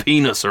without a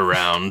penis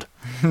around.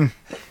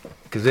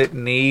 Because it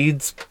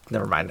needs...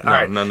 Never mind. No, all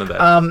right. None of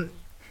that.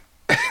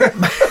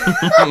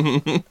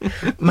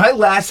 My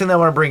last thing that I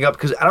want to bring up,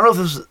 because I don't know if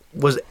this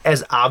was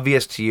as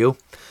obvious to you.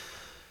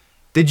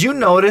 Did you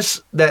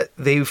notice that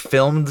they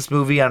filmed this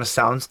movie on a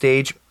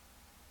soundstage?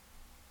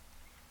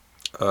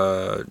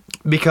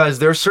 Because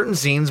there are certain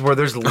scenes where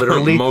there's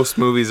literally... Most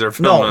movies are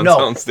filmed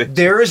on soundstage.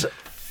 There's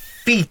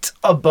feet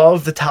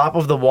above the top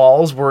of the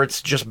walls where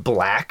it's just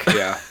black.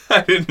 Yeah.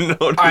 I didn't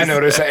notice. I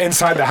noticed that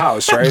inside the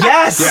house, right?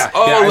 Yes. Yeah.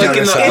 Oh, yeah,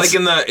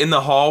 in the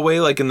hallway,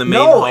 in the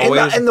main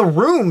hallway. In the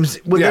rooms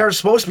where they're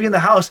supposed to be in the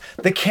house,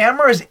 the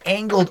camera is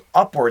angled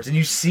upwards, and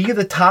you see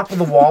the top of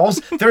the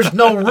walls. There's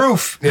no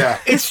roof. Yeah.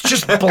 It's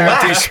just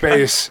black. Empty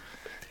space.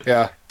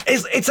 Yeah.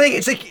 It's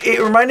like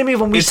it reminded me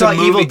of when we saw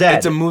Evil Dead.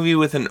 It's a movie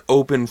with an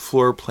open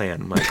floor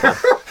plan, Michael.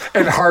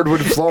 And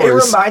hardwood floors. It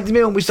reminded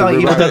me when we saw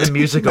Evil Dead the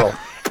musical.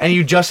 And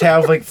you just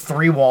have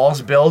 3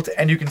 walls built,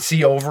 and you can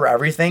see over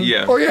everything.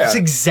 Yeah. Oh yeah. That's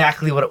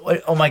exactly what.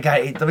 Oh my god!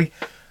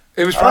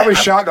 It was probably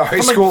shot in a high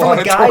school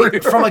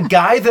auditorium. From a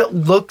guy that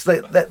looks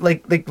like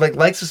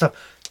likes this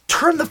stuff.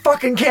 Turn the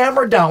fucking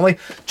camera down.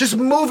 Just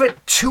move it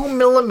 2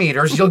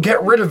 millimeters. You'll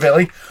get rid of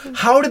it.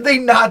 How did they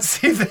not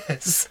see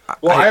this?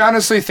 Well, I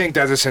honestly think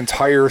that this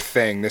entire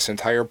thing, this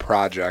entire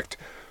project,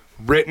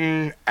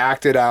 written,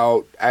 acted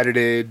out,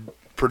 edited,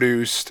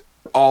 produced,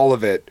 all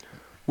of it,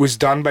 was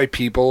done by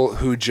people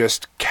who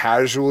just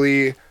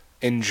casually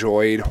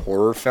enjoyed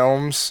horror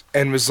films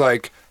and was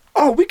like,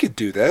 oh, we could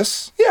do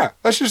this. Yeah,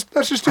 let's just do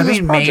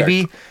this project.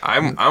 Maybe. I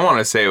want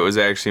to say it was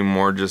actually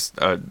more just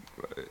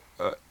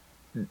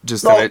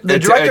just No, the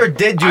director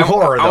did do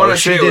horror, though. I want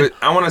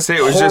to say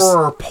it was just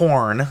horror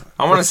porn.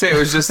 I want to say it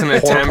was just an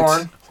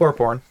attempt. Horror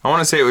porn. I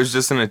want to say it was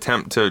just an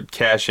attempt to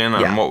cash in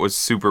on what was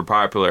super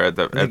popular at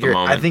the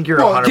moment. I think you're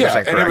 100%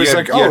 correct. And it was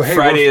like,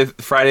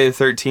 Friday the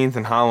 13th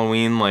and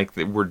Halloween, like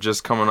they were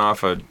just coming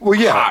off of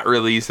hot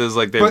releases,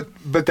 like they.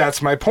 But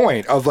that's my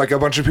point. Of like a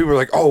bunch of people were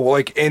like,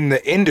 like in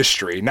the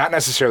industry, not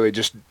necessarily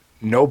just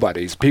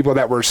nobodies, people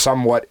that were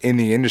somewhat in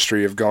the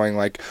industry of going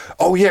like,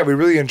 oh yeah, we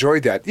really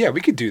enjoyed that. Yeah, we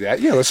could do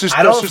that. Yeah, let's just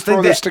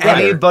throw this together.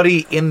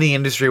 Anybody in the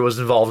industry was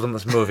involved in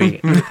this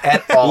movie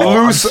at all.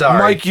 I'm sorry.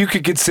 Mike, you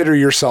could consider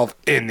yourself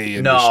in the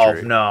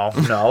industry. No.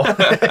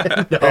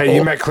 Hey,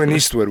 you met Clint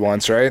Eastwood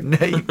once, right?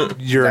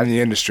 You're in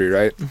the industry,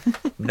 right?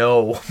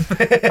 No.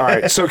 All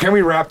right, so can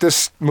we wrap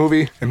this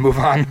movie and move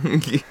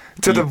on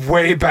to the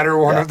way better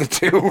one of the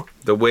two?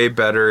 The way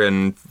better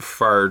and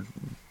far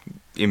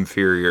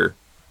inferior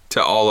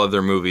to all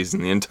other movies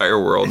in the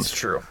entire world. It's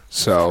true.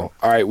 So,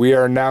 all right, we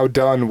are now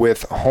done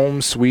with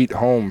Home Sweet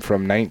Home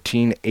from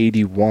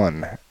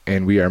 1981,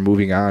 and we are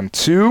moving on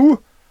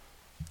to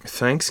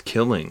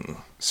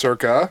Thanksgiving,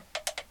 circa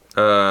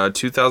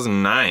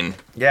 2009.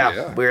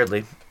 Yeah,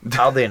 weirdly,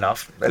 oddly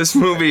enough, this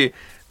movie.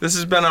 This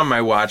has been on my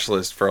watch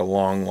list for a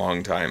long,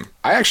 long time.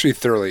 I actually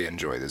thoroughly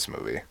enjoy this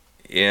movie,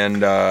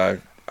 and I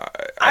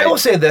will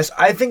say this.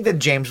 I think that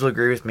James will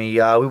agree with me.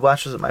 We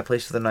watched this at my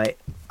place the other night.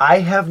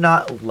 I have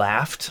not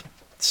laughed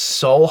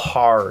so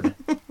hard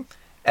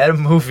at a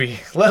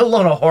movie, let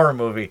alone a horror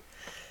movie,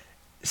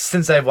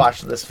 since I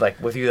watched this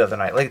with you the other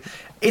night. Like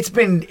it's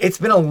been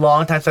a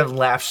long time since I've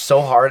laughed so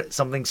hard at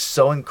something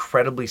so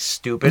incredibly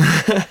stupid.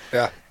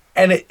 Yeah.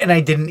 And I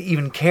didn't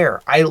even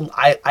care.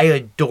 I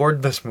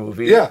adored this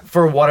movie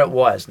for what it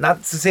was.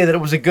 Not to say that it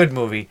was a good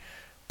movie,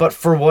 but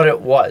for what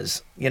it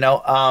was. You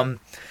know,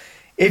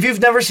 if you've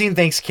never seen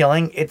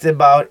Thanksgiving, it's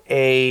about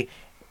a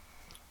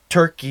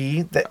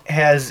turkey that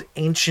has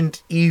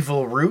ancient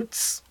evil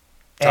roots,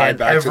 and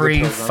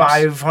every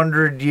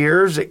 500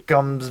 years it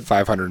comes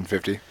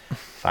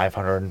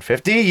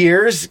 550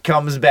 years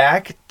comes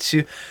back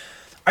to.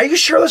 Are you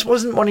sure this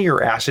wasn't one of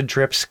your acid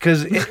trips?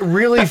 Because it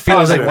really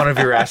feels like one of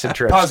your acid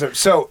trips. Positive.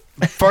 So,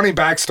 funny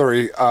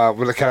backstory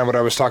with kind of what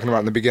I was talking about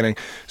in the beginning.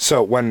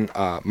 So, when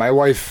my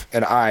wife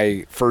and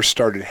I first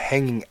started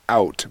hanging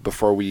out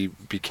before we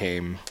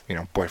became,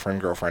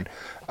 boyfriend, girlfriend,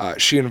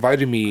 she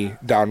invited me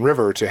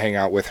downriver to hang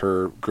out with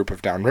her group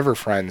of downriver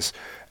friends.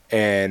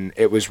 And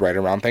it was right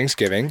around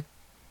Thanksgiving.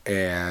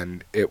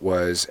 And it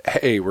was,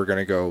 hey, we're going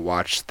to go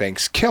watch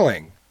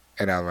Thanksgiving.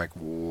 And I'm like,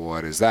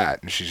 what is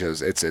that? And she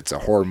says, it's a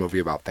horror movie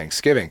about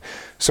Thanksgiving.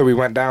 So we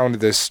went down to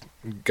this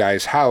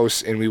guy's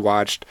house and we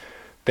watched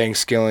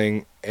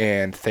Thanksgiving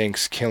and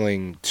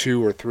Thanksgiving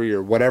 2 or 3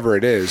 or whatever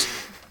it is.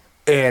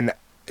 And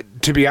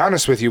to be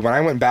honest with you, when I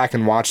went back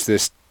and watched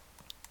this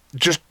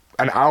just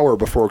an hour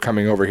before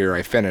coming over here,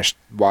 I finished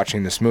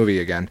watching this movie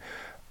again.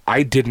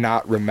 I did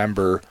not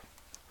remember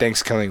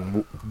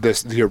Thanksgiving,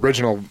 the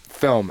original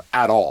film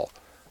at all.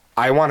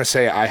 I want to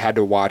say I had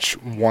to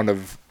watch one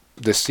of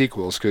the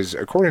sequels, because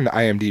according to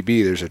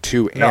IMDb, there's a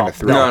 2 and a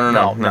 3.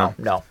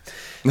 No.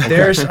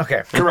 There's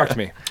okay. Correct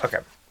me. Okay.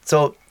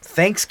 So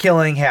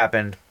Thanksgiving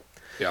happened.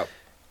 Yep.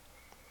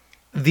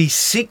 The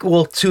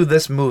sequel to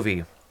this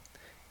movie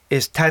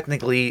is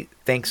technically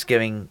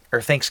Thanksgiving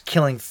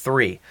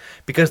 3,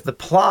 because the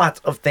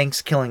plot of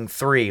Thanksgiving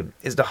 3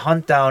 is to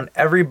hunt down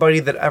everybody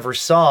that ever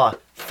saw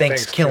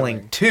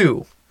Thanksgiving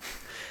 2.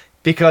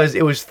 Because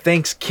it was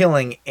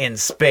Thanksgiving in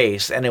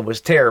space, and it was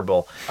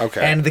terrible.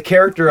 Okay. And the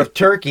character of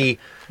Turkey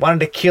wanted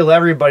to kill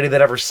everybody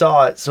that ever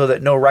saw it, so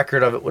that no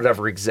record of it would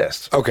ever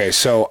exist. Okay,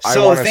 so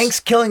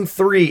Thanksgiving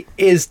 3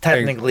 is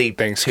technically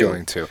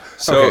Thanksgiving 2.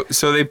 So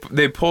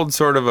they pulled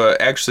sort of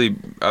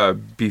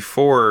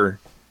before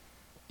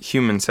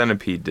Human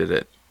Centipede did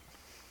it.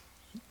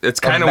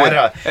 It's kind of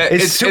what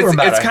it's super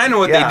meta. It's kind of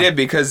what they did,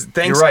 because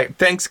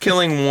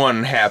Thanksgiving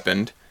 1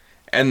 happened.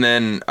 And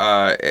then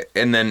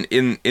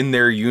in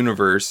their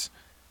universe,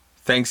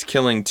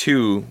 Thanksgiving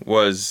 2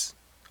 was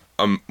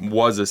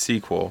a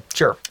sequel.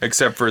 Sure.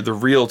 Except for the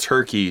real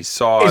turkey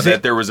saw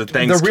that there was a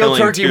Thanksgiving 2. The real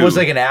turkey was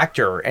like an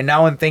actor, and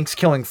now in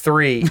Thanksgiving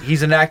 3,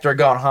 he's an actor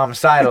gone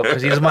homicidal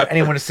because he doesn't want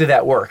anyone to see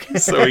that work.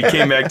 So he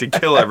came back to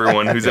kill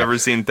everyone who's ever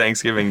seen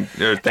Thanksgiving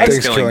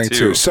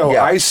 2. So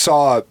I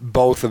saw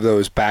both of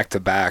those back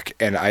to back,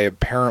 and I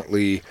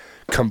apparently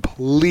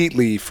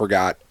completely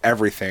forgot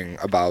everything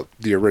about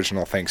the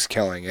original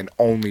Thanksgiving and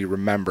only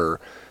remember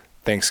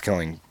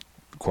Thanksgiving,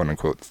 quote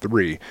unquote,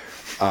 3.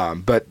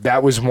 But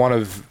that was one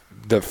of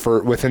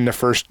within the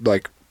first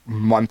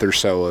month or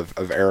so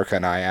of Erica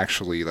and I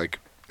actually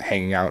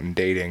hanging out and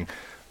dating.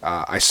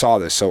 I saw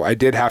this, so I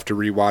did have to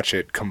rewatch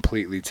it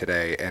completely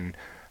today, and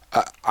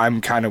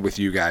I'm kind of with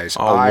you guys.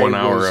 All 1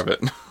 hour of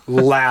it,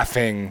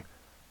 laughing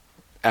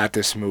at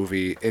this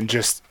movie and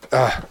just.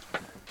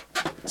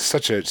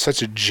 Such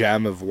a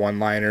gem of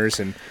one-liners,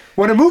 and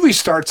when a movie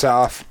starts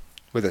off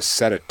with a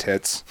set of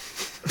tits,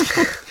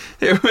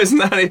 it was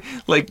not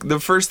the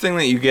first thing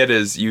that you get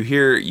is you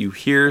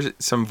hear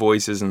some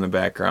voices in the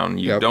background.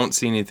 You don't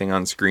see anything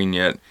on screen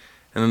yet,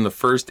 and then the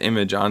first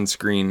image on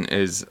screen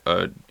is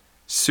a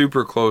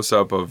super close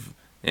up of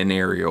an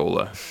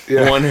areola.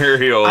 Yeah. One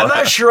areola. I'm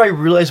not sure I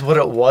realized what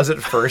it was at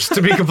first,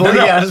 to be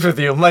completely honest with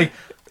you. I'm like,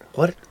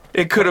 what?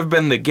 It could have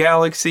been the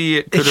galaxy.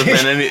 It could have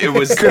been any. It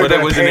was, could but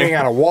have it was been hanging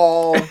on a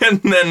wall.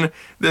 And then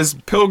this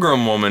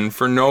pilgrim woman,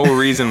 for no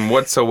reason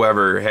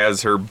whatsoever,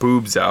 has her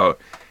boobs out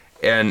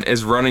and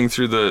is running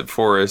through the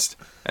forest.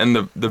 And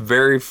the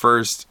very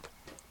first,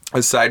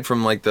 aside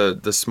from like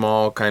the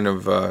small kind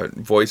of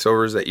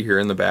voiceovers that you hear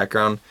in the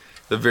background,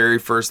 the very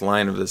first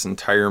line of this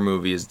entire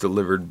movie is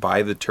delivered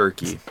by the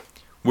turkey,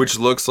 which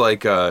looks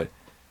like the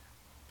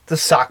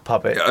sock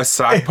puppet. A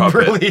sock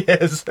puppet. It really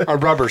is. A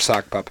rubber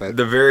sock puppet.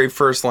 The very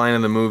first line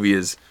of the movie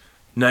is,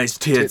 "Nice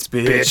tits,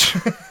 bitch."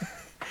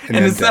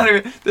 And it's not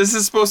even, this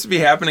is supposed to be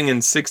happening in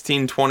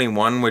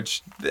 1621,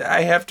 which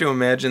I have to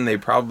imagine they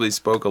probably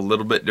spoke a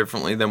little bit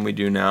differently than we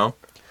do now.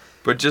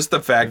 But just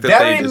the fact that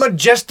very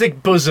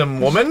majestic bosom,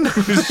 woman.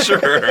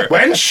 Sure.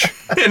 Wench.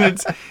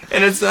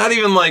 And it's not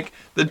even like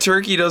the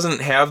turkey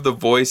doesn't have the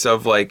voice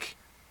of like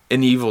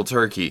an evil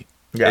turkey.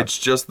 Yeah. It's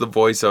just the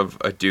voice of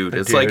a dude.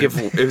 It's like if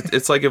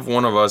it's like if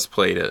one of us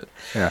played it.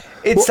 Yeah.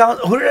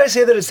 Who did I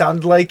say that it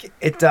sounded like?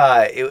 It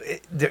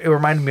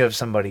reminded me of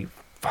somebody.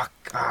 Fuck.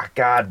 Oh,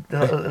 God.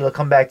 It'll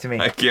come back to me.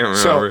 I can't remember.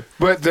 So,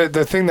 but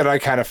the thing that I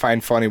kind of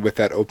find funny with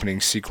that opening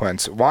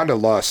sequence, Wanda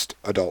Lust,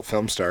 adult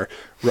film star,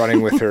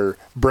 running with her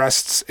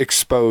breasts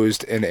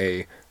exposed in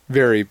a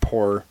very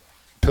poor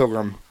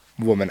pilgrim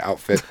woman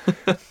outfit.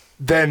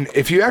 Then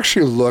if you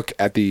actually look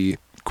at the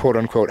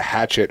quote-unquote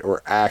hatchet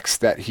or axe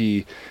that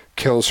he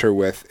kills her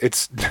with,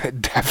 it's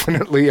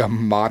definitely a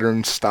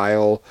modern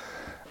style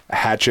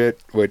hatchet,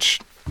 which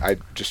I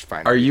just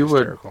find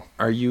hysterical.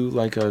 Are you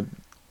like a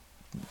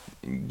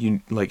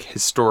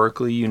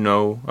historically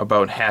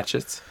about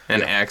hatchets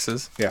and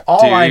axes? Yeah.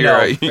 All I know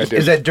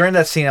is that during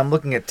that scene I'm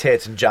looking at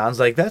tits and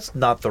John's like, that's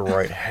not the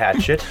right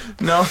hatchet.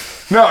 No,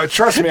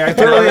 trust me, I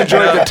thoroughly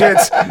enjoyed the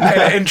tits,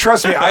 and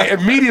trust me, I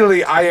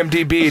immediately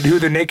IMDb'd who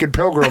the naked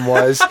pilgrim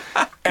was,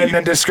 and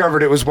then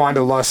discovered it was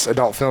Wanda Lust's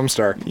adult film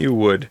star. You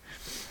would.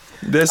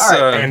 This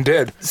and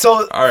did.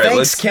 So,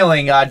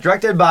 Thanksgiving,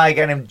 directed by a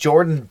guy named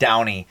Jordan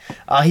Downey.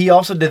 He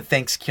also did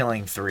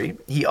Thanksgiving 3.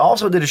 He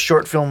also did a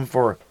short film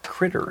for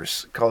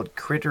Critters called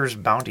Critters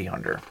Bounty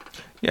Hunter.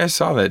 Yeah, I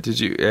saw that. Did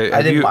you?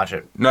 I didn't watch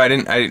it. No, I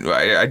didn't.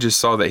 I just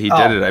saw that he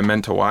did it. I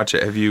meant to watch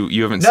it. Have you?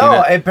 You haven't seen it?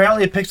 No,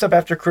 apparently it picks up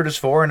after Critters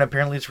 4, and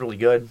apparently it's really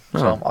good.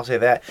 So I'll say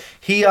that.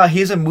 He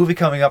has a movie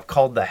coming up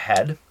called The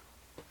Head,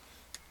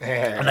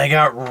 and I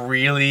got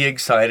really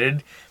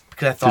excited.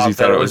 I thought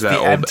that it was the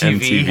old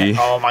MTV.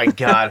 Oh my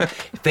God.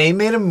 If they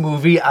made a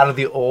movie out of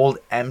the old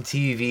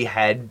MTV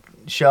Head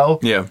show.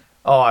 Yeah.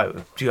 Oh,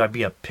 I'd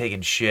be a pig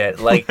in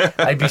shit. Like,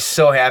 I'd be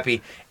so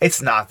happy.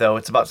 It's not, though.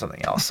 It's about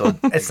something else. So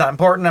it's not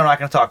important. I'm not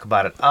going to talk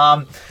about it.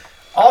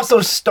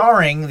 Also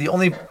starring, the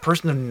only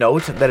person of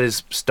note that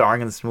is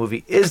starring in this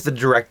movie is the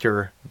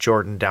director,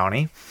 Jordan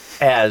Downey,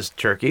 as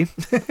Turkey.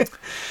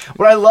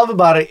 What I love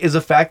about it is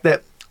the fact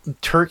that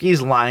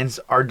Turkey's lines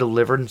are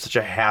delivered in such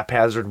a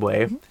haphazard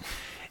way.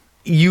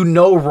 You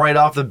know right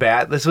off the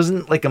bat, this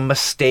wasn't like a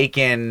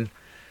mistaken,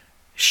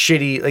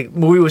 shitty, like,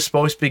 movie was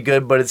supposed to be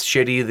good, but it's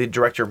shitty. The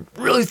director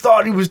really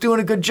thought he was doing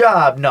a good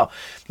job. No,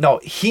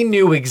 he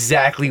knew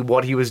exactly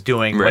what he was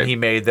doing when he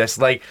made this,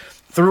 like,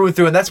 through and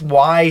through. And that's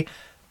why,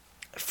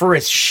 for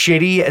as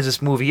shitty as this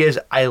movie is,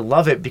 I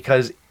love it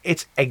because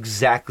it's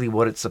exactly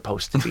what it's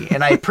supposed to be.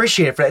 And I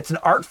appreciate it for that. It's an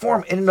art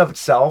form in and of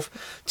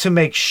itself to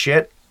make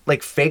shit,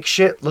 like fake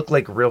shit, look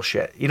like real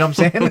shit. You know what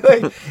I'm saying?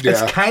 Like,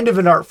 it's kind of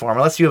an art form.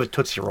 Unless you have a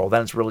Tootsie Roll,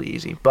 then it's really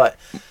easy. But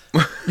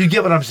you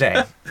get what I'm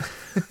saying.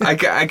 I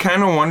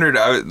kind of wondered,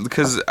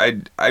 because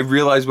I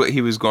realized what he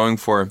was going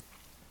for.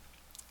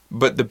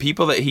 But the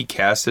people that he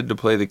casted to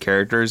play the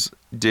characters,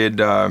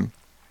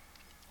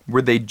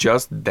 were they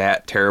just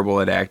that terrible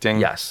at acting?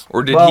 Yes.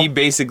 Or did he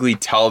basically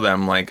tell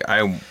them, like,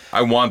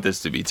 I want this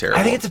to be terrible?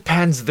 I think it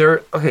depends.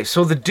 Okay,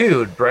 so the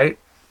dude, right?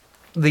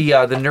 The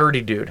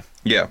nerdy dude.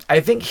 Yeah. I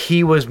think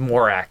he was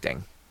more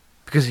acting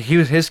because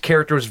his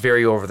character was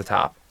very over the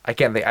top. I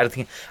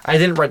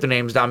didn't write the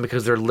names down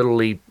because they're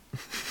literally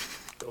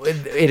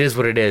it is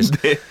what it is.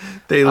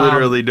 They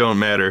literally don't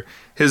matter.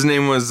 His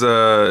name was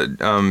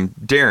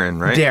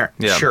Darren, right? Darren,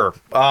 yeah. Sure.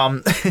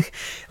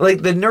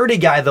 Like the nerdy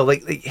guy though,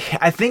 like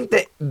I think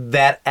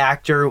that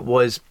actor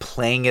was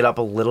playing it up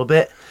a little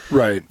bit.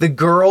 Right. The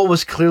girl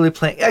was clearly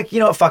playing. Like, you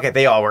know what? Fuck it.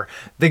 They all were.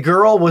 The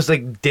girl was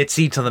like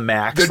ditzy to the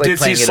max. The like,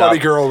 ditzy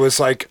slutty girl was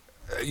like,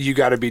 you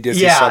got to be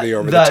ditzy slutty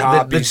over the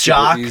top. The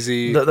jock,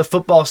 the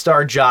football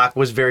star jock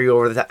was very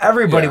over the top.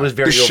 Everybody was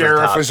very over the top. The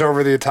sheriff was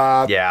over the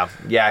top. Yeah.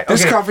 Okay.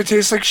 This coffee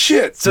tastes like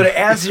shit. So to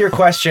answer your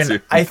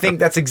question, I think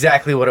that's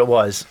exactly what it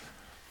was.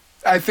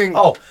 I think.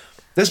 Oh,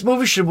 this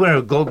movie should win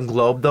a Golden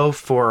Globe though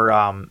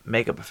for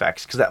makeup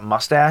effects because that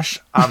mustache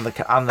on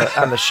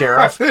the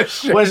sheriff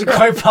was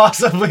quite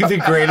possibly the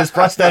greatest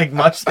prosthetic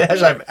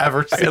mustache I've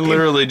ever seen. It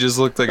literally just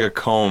looked like a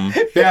comb.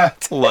 Yeah,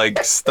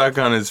 like stuck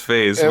on his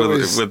face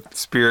with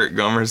spirit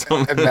gum or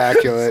something.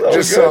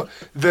 Immaculate. So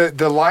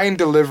the line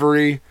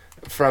delivery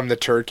from the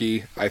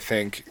turkey. I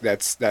think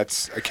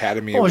that's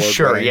Academy Award. Oh,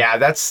 sure. winning.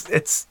 Yeah,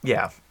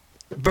 yeah.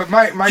 But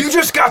my You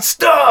just got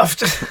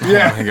stuffed.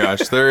 yeah. Oh my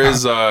gosh, there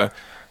is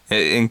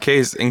in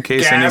case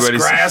Gas,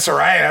 anybody's grass, or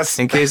ass.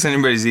 in case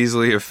anybody's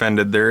easily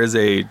offended, there is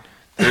a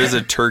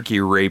turkey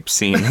rape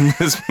scene in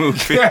this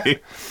movie. Yeah.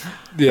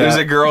 There's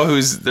a girl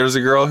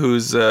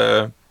who's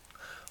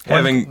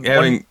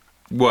having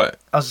what?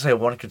 I was gonna say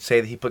one could say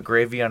that he put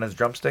gravy on his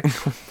drumstick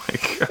My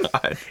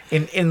God.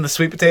 in the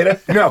sweet potato.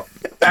 No,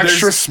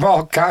 extra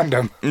small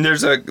condom.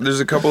 There's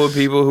a couple of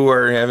people who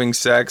are having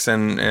sex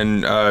and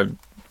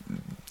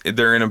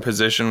they're in a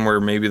position where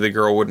maybe the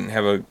girl wouldn't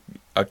have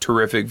a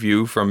terrific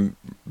view from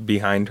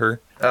behind her.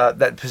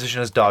 That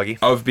position is doggy.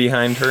 Of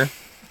behind her.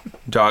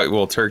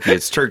 Turkey.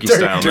 It's turkey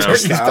style now.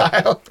 Turkey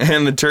style.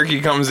 And the turkey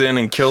comes in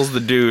and kills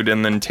the dude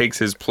and then takes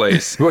his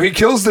place. Well, he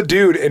kills the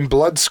dude and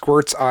blood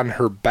squirts on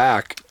her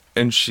back.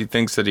 And she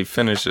thinks that he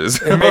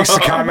finishes. And makes the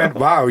comment,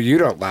 "Wow, you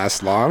don't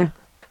last long."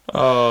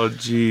 Oh,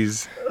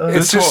 jeez.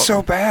 It's just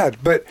so bad.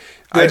 But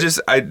I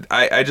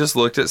just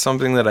looked at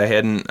something that I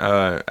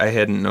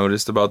hadn't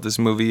noticed about this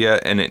movie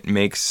yet, and it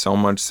makes so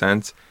much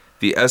sense.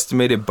 The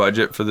estimated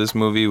budget for this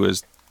movie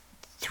was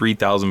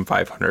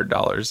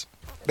 $3,500.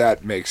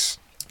 that makes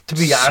To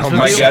be honest so with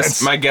much you,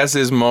 sense. My guess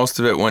is most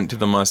of it went to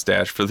the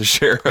mustache for the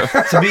sheriff.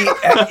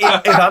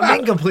 if I'm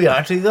being completely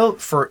honest with you though,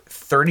 for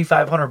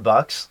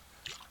 $3,500,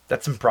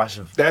 that's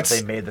impressive. That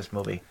they made this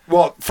movie.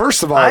 Well,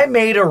 first of all, I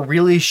made a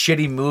really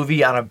shitty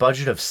movie on a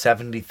budget of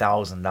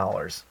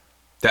 $70,000.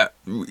 That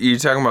you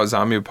talking about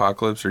Zombie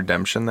Apocalypse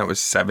Redemption? That was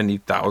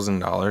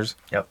 $70,000.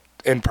 Yep.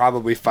 And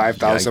probably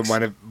 5,000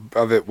 Yikes.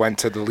 of it went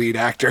to the lead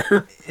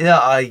actor.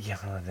 Yeah,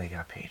 they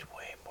got paid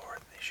way more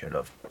than they should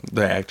have.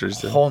 The actors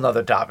did. Whole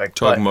nother topic.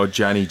 Talking about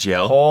Johnny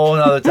Jail. Whole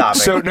nother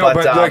topic. So no,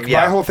 but like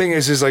yeah. my whole thing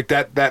is like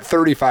that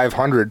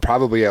 3,500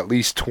 probably at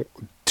least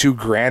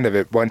 $2,000 of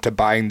it went to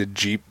buying the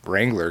Jeep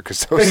Wrangler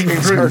because those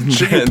things are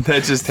cheap.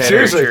 That just had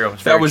Seriously.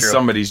 that was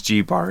somebody's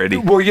Jeep already.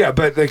 Well, yeah,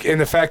 but like in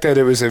the fact that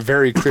it was a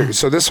very clear.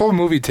 So this whole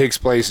movie takes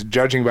place,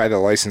 judging by the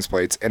license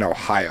plates, in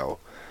Ohio.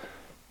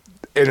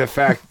 In the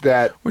fact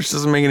that Which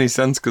doesn't make any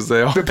sense because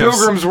they all the have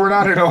Pilgrims were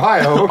not in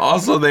Ohio.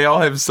 Also, they all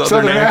have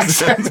southern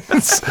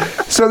accents.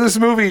 So this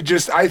movie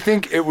I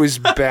think it was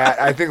bad.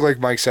 I think, like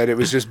Mike said, it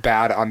was just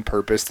bad on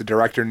purpose. The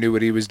director knew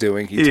what he was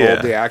doing. He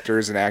told the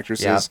actors and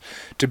actresses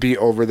to be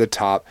over the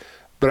top.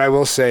 But I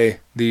will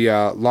say, the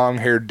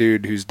long-haired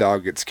dude whose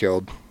dog gets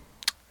killed,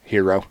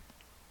 hero.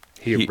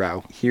 He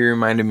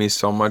reminded me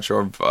so much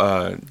of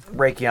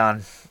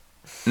Raytheon.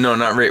 No,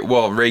 not Ray.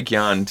 Well,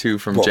 Raytheon too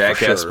from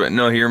Jackass, sure. but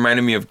no, he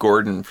reminded me of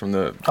Gordon from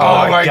the.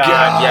 Oh my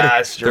God!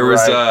 Yes, there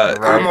was right.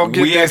 I'm gonna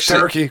get this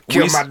turkey,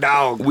 kill my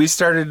dog. We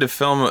started to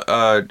film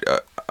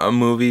a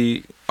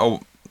movie.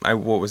 Oh,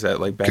 what was that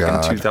like back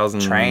in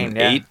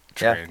 2008?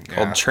 Train,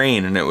 called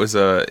Train, and it was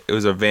a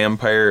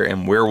vampire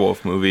and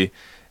werewolf movie,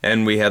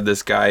 and we had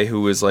this guy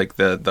who was like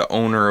the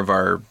owner of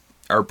our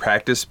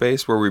practice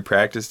space where we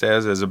practiced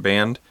as a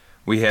band.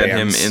 We had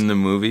him in the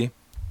movie,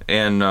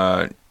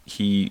 and.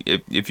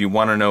 If you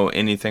want to know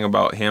anything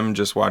about him,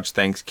 just watch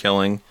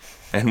Thanksgiving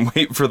and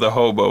wait for the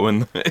hobo in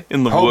the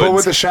woods. Hobo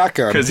with a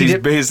shotgun. Because he's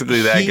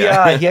basically that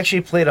guy. He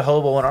actually played a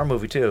hobo in our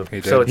movie too.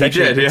 He did. So it's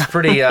it's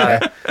pretty.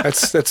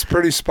 That's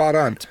pretty spot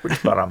on. It's pretty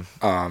spot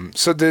on.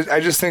 So I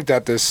just think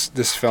that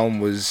this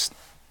film was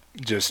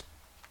just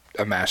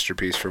a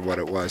masterpiece for what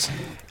it was.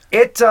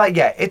 It's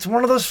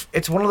one of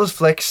those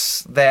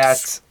flicks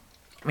that.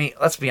 I mean,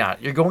 let's be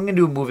honest. You're going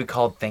into a movie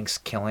called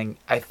Thanksgiving.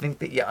 I think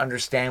that you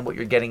understand what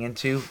you're getting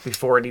into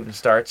before it even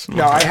starts.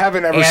 No, I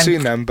haven't ever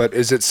seen them, but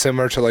is it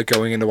similar to like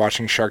going into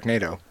watching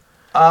Sharknado?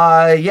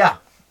 Yeah,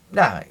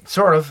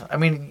 sort of. I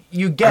mean,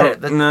 you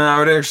get it. No, I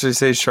would actually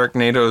say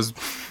Sharknado's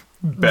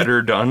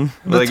better done.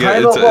 The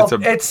title,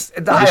 it's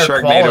the higher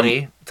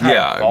quality.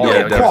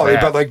 Quality,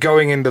 but like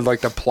going into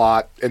like the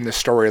plot and the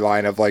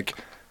storyline of like,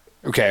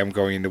 okay, I'm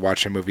going in to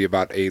watch a movie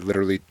about a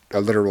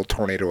literal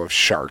tornado of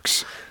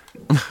sharks.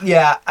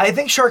 Yeah, I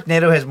think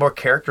Sharknado has more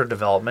character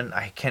development.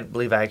 I can't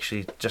believe I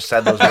actually just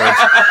said those words.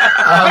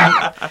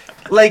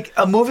 Like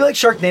a movie like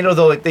Sharknado,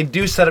 though, like they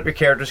do set up your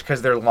characters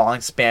because they're long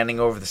spanning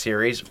over the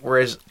series.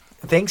 Whereas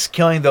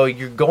Thanksgiving, though,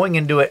 you're going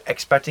into it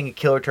expecting a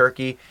killer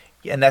turkey,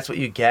 and that's what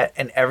you get,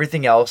 and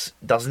everything else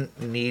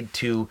doesn't need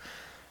to.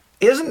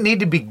 It doesn't need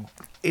to be.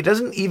 It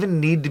doesn't even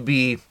need to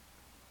be.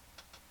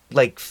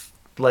 Like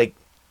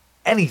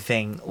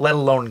anything, let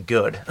alone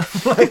good.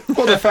 Well,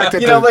 the fact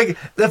that like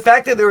the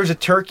fact that there was a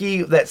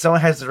turkey that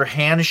someone has their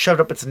hand shoved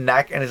up its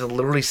neck and is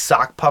literally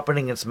sock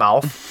puppeting its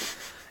mouth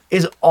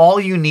is all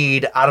you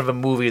need out of a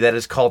movie that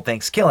is called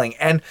Thanksgiving,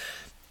 and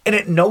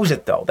it knows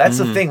it though. That's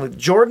the thing. With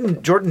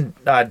Jordan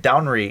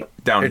Downey.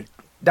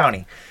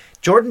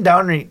 Jordan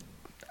Downey.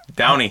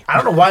 I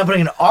don't know why I'm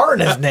putting an R in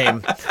his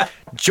name.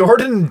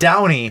 Jordan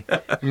Downey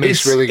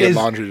makes really good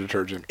laundry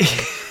detergent.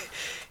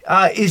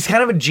 He's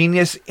kind of a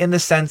genius in the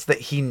sense that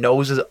he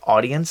knows his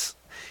audience.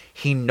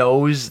 He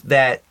knows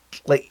that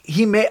Like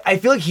I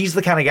feel like he's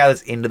the kind of guy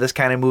that's into this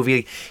kind of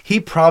movie. He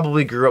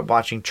probably grew up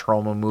watching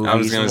trauma movies. I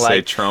was going to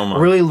say trauma.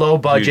 Really low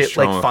budget,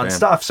 like fun fan.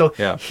 stuff. So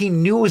Yeah. he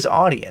knew his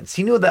audience.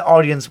 He knew that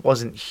audience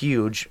wasn't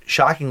huge.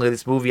 Shockingly,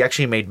 this movie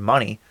actually made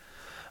money.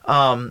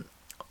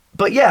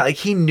 But yeah, like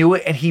he knew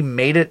it and he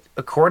made it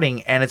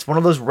according. And it's one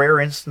of those rare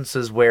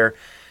instances where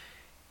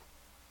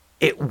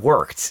it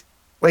worked.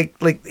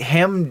 Like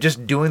him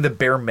just doing the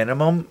bare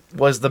minimum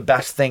was the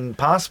best thing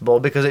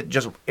possible because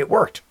it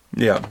worked.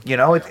 Yeah. You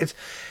know, it's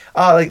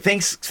like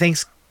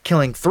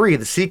Thanksgiving 3,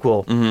 the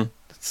sequel. Mm-hmm.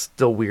 It's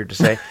still weird to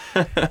say.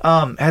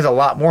 Has a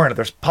lot more in it.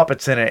 There's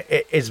puppets in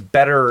it. It's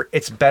better.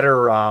 It's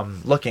better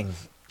looking.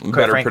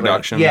 Better frankly.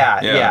 Production.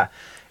 Yeah.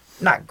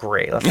 Not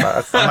great. I'm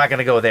not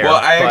gonna go there. Well,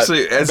 I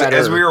actually,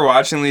 as we were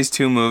watching these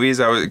two movies,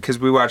 because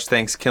we watched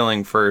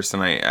Thanksgiving first,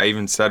 and I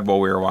even said while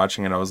we were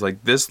watching it, I was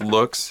like, this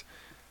looks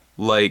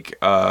like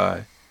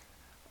not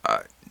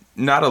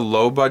a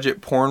low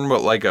budget porn,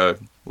 but like a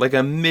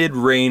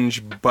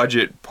mid-range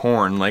budget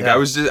porn. Like I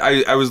was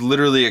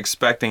literally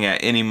expecting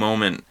at any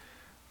moment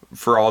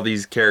for all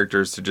these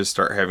characters to just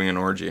start having an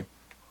orgy.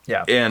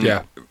 Yeah.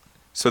 And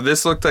so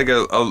this looked like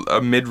a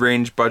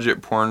mid-range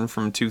budget porn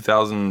from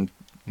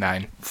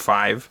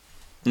 2005.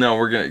 No,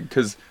 we're gonna,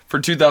 because for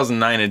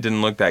 2009 it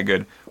didn't look that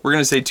good. We're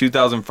gonna say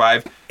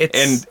 2005.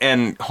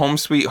 And Home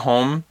Sweet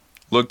Home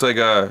looked like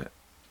a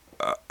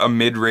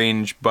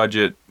mid-range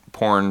budget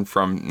porn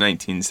from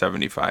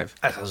 1975.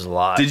 That was a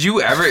lot. Did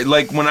you ever,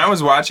 like, when I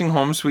was watching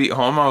Home Sweet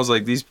Home, I was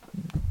like, these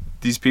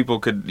people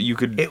could.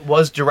 It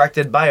was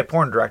directed by a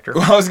porn director.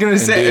 Well, I was gonna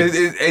say,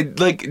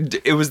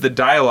 it was the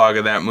dialogue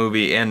of that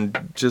movie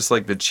and just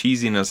like the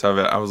cheesiness of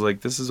it. I was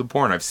like, this is a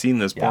porn. I've seen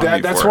this porn before.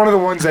 That's one of the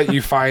ones that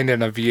you find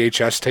in a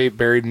VHS tape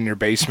buried in your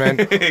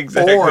basement.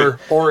 Exactly.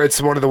 Or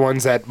it's one of the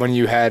ones that when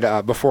you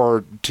had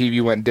before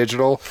TV went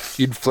digital,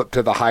 you'd flip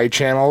to the high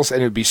channels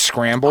and it'd be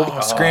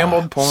scrambled.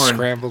 Scrambled porn.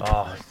 Scrambled.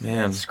 Oh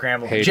man,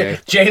 scrambled. Heyday.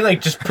 Jay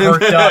like just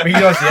perked up. He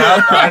goes,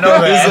 yeah, I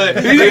know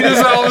that. He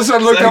just all of a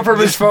sudden looked up from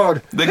his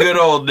phone. The good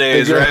old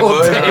days, The good right,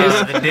 old boys?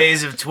 days. The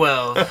days of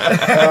 12.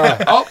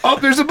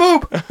 There's a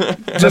boob.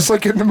 Just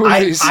like in the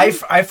movies.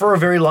 I for a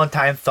very long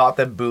time thought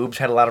that boobs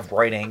had a lot of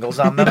right angles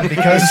on them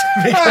because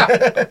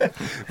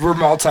we're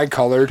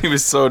multicolored. He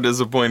was so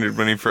disappointed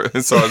when he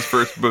saw his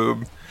first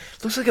boob.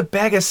 Looks like a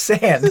bag of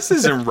sand. This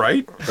isn't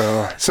right.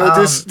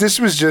 This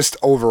was just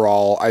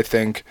overall, I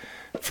think,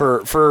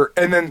 for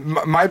and then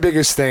my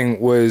biggest thing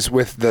was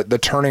with the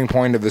turning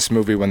point of this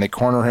movie when they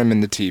corner him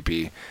in the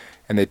teepee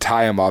and they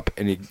tie him up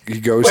and he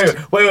goes.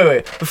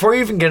 Wait! Before you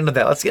even get into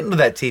that, let's get into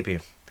that teepee.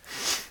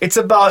 It's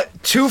about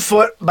 2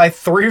 foot by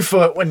 3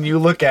 foot when you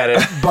look at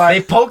it. But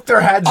they poke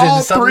their heads in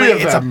and suddenly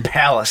it's a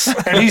palace.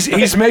 And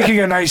he's making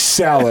a nice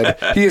salad.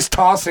 He is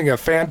tossing a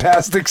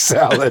fantastic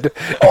salad.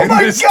 Oh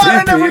my god! Teepee.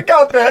 I never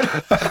got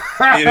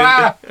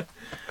that.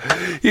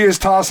 He is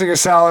tossing a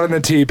salad in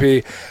the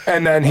teepee,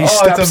 and then he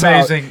steps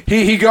out.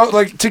 He goes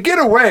like to get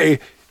away.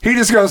 He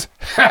just goes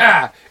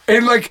ha,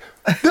 and like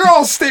they're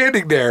all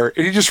standing there,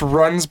 and he just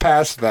runs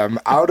past them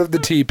out of the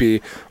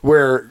teepee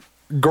where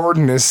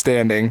Gordon is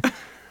standing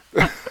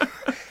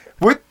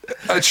with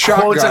a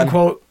shotgun.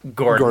 Quote unquote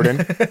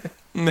Gordon.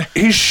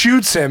 He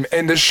shoots him,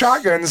 and the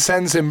shotgun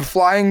sends him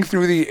flying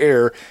through the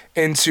air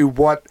into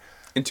what?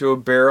 Into a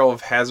barrel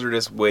of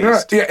hazardous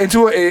waste. Yeah,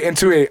 into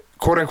a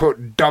quote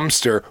unquote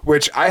dumpster,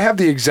 which I have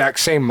the exact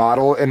same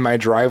model in my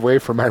driveway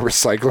for my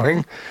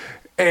recycling.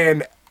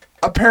 And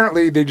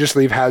apparently they just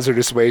leave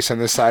hazardous waste on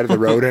the side of the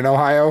road in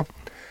Ohio.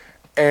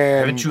 And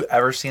haven't you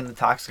ever seen The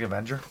Toxic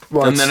Avenger?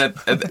 Well, and then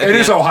it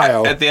is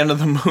Ohio. At the end of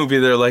the movie,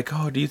 they're like,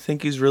 "Oh, do you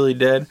think he's really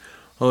dead?"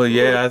 Oh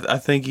yeah, I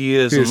think he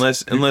is.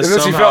 Unless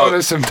he fell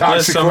into some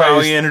toxic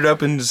waste. He ended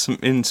up in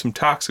some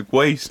toxic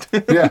waste.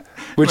 Yeah,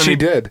 which he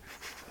did.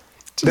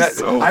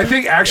 I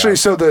think actually,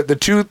 so the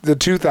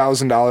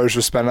 $2,000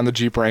 was spent on the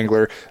Jeep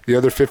Wrangler. The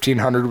other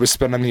 $1,500 was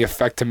spent on the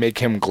effect to make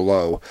him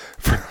glow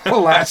for the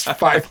last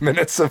 5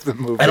 minutes of the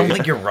movie. I don't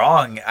think you're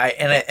wrong.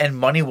 And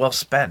money well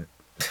spent.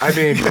 I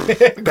mean,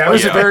 that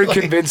was a very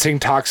convincing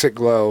toxic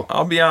glow.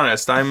 I'll be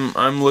honest.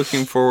 I'm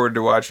looking forward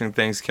to watching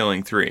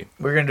Thanksgiving 3.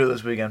 We're gonna do it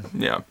this weekend.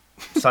 Yeah.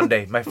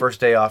 Sunday, my first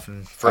day off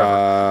in forever.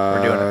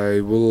 We're doing it.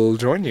 I will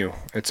join you.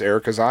 It's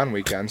Erica's on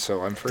weekend,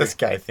 so I'm free. This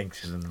guy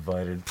thinks he's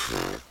invited.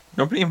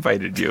 Nobody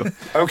invited you.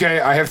 Okay,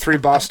 I have 3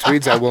 boss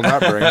tweeds I will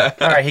not bring. All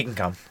right, he can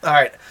come. All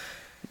right.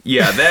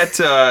 Yeah, that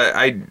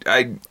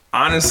I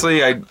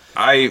honestly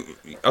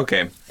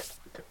okay.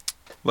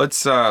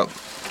 Let's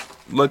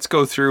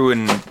go through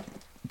and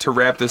to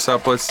wrap this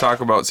up. Let's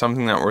talk about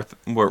something that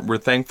we're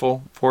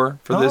thankful for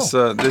this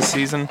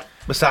season.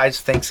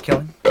 Besides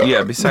Thanksgiving.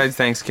 Yeah, besides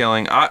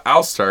Thanksgiving,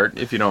 I'll start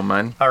if you don't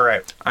mind. All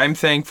right. I'm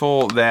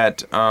thankful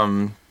that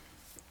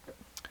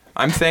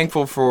I'm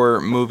thankful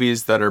for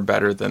movies that are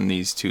better than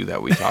these two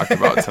that we talked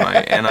about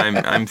tonight, and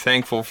I'm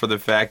thankful for the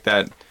fact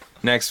that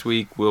next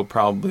week we'll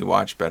probably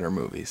watch better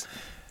movies.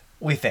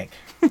 We think.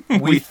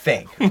 We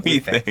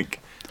think.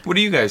 What are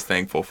you guys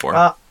thankful for?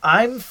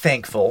 I'm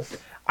thankful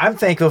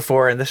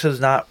for, and this is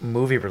not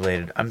movie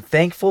related, I'm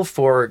thankful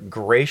for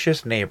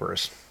gracious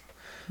neighbors.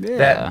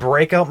 that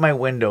break out my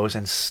windows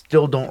and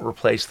still don't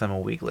replace them a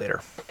week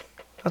later.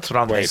 That's what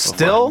I'm thankful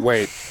for.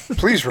 Wait,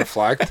 please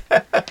reflect.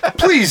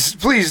 please,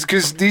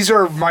 because these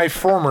are my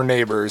former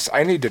neighbors.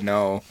 I need to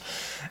know.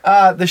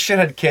 The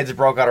shithead kids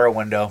broke out our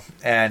window,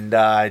 and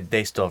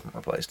they still haven't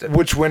replaced it.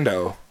 Which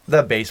window?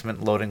 The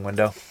basement loading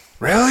window.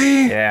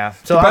 Really? Yeah.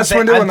 So The best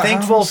window in I'm the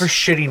thankful house? for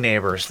shitty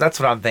neighbors.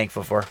 That's what I'm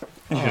thankful for.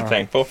 You're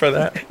thankful for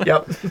that?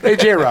 Yep. Hey,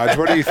 J. Raj,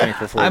 what are you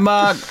thankful for? I'm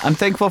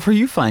thankful for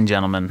you fine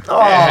gentlemen.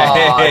 Oh,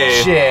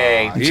 Hey.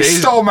 Jay. You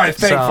stole my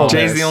thankfulness.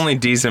 Jay's the only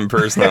decent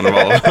person out of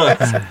all of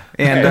us.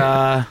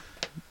 And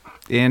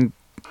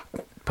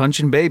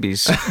punching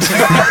babies.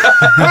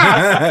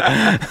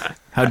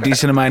 How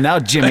decent am I now,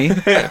 Jimmy?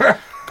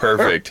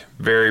 Perfect.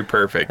 Very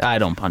perfect. I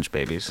don't punch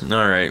babies. All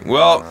right.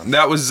 Well,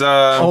 that was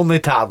Only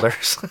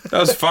toddlers. that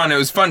was fun. It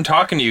was fun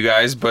talking to you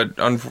guys, but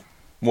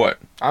what?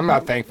 I'm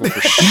not thankful for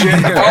shit.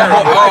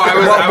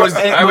 I was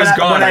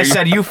gone. When I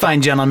said you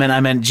fine gentlemen, I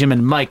meant Jim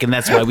and Mike, and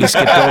that's why we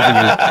skipped over you.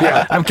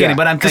 Yeah, I'm kidding,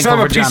 but I'm 'Cause thankful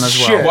I'm a for John piece of as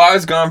well. shit. Well, I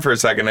was gone for a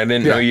second. I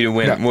didn't know you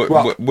went.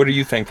 Yeah. What are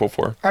you thankful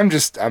for? I'm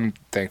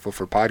thankful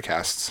for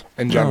podcasts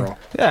in general.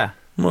 Yeah.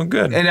 Well,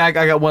 good. And I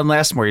got one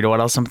last more. You know what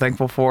else I'm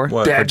thankful for?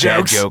 What? Dad For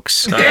jokes. dad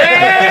jokes.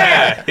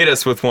 Yeah! Hit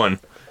us with one.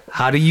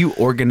 How do you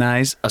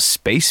organize a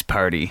space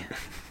party?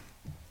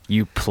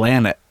 You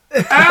plan it.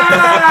 J.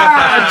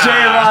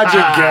 Raj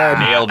again.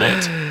 Nailed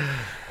it.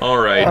 All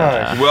right.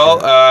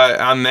 Well,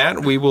 on that,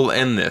 we will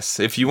end this.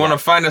 If you want to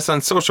find us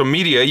on social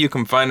media, you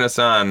can find us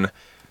on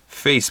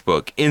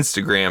Facebook,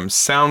 Instagram,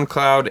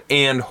 SoundCloud,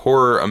 and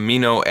Horror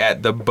Amino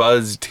at the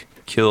Buzzed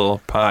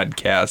Kill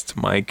Podcast,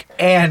 Mike.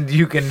 And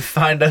you can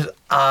find us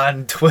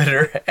on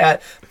Twitter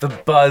at the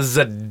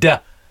Buzzed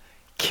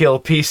Kill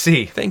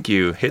PC. Thank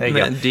you. Hitting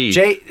There you that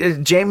go.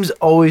 D. James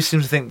always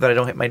seems to think that I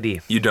don't hit my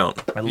D. You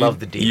don't. I love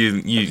the D.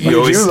 You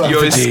always love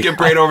the D. skip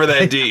right over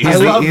that D. I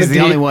love He's the the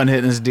D. only one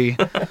hitting his D.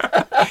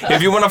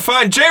 If you want to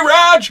find J.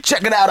 Raj,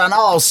 Check it out on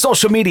all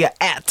social media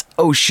at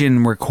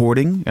Ocean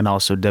Recording and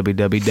also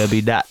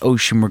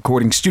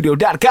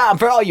www.oceanrecordingstudio.com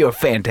for all your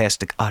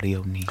fantastic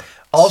audio needs.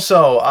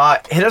 Also,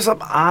 hit us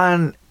up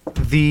on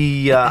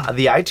the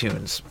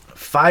iTunes.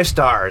 5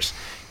 stars.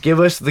 Give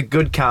us the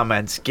good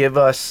comments.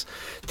 Tell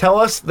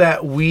us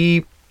that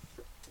we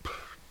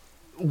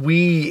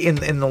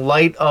in the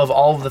light of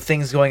all of the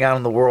things going on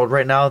in the world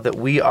right now, that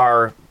we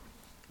are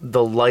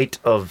the light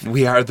of.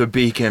 we are the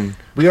beacon.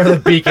 We are the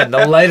beacon,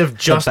 the light of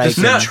justice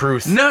beacon. and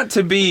truth. Not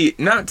to be,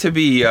 not to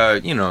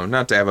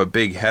have a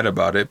big head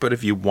about it, but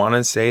if you want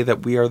to say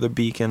that we are the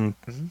beacon,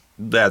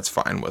 that's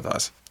fine with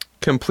us.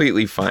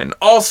 Completely fine.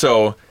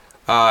 Also,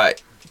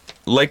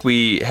 like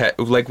we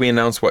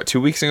announced,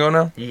 2 weeks ago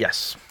now?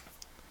 Yes.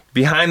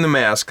 Behind the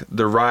Mask,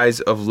 The Rise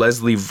of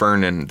Leslie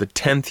Vernon, the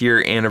 10th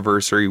year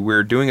anniversary.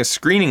 We're doing a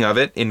screening of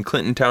it in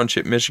Clinton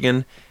Township,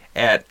 Michigan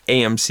at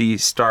AMC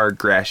Star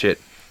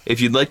Gratiot. If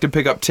you'd like to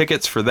pick up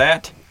tickets for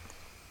that,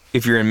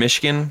 if you're in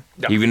Michigan,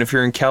 even if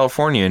you're in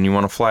California and you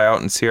want to fly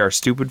out and see our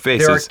stupid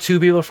faces. There are 2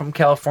 people from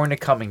California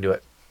coming to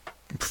it.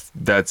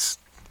 That's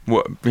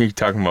what are you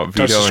talking about?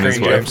 Touch Vito the and his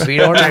screen, wife. James.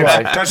 Vito and his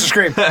wife. Touch the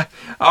screen.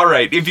 All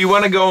right. If you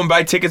want to go and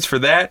buy tickets for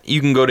that, you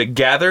can go to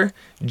gather,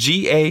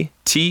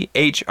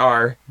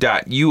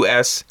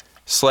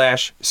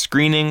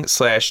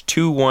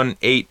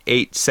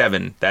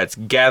 gathr.us/screening/21887. That's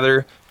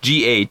gather,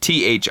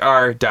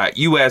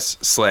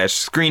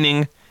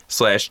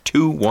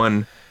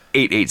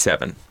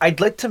 gathr.us/screening/21887. I'd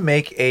like to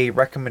make a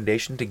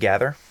recommendation to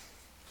Gather.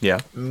 Yeah.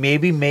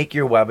 Maybe make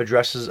your web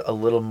addresses a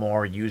little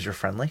more user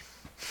friendly.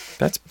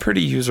 That's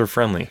pretty user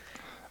friendly.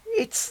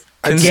 It's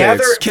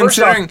Gather.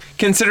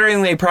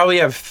 Considering they probably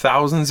have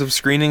thousands of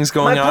screenings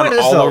going My on point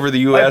is, all though- over the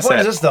U.S. my point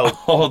at is this, though.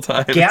 all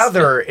times.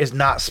 Gather is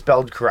not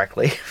spelled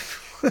correctly.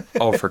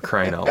 Oh, for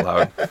crying out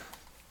loud!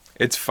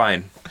 It's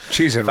fine.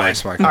 Cheese and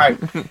rice, Mike. All right,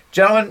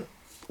 gentlemen,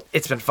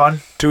 it's been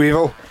fun. Too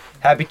evil.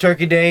 Happy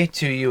Turkey Day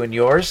to you and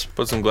yours.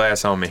 Put some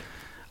glass on me.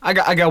 I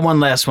got one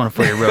last one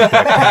for you real quick.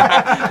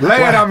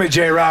 Lay it on me,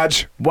 J.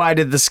 Raj. Why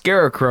did the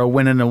Scarecrow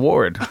win an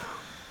award?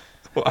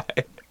 Why?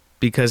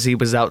 Because he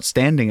was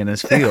outstanding in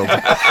his field.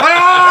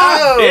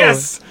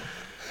 Yes.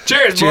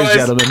 Cheers, Cheers, boys.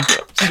 gentlemen.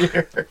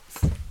 Cheers.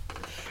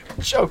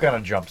 Choke on a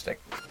drumstick.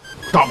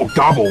 Gobble,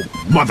 gobble,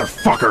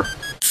 motherfucker.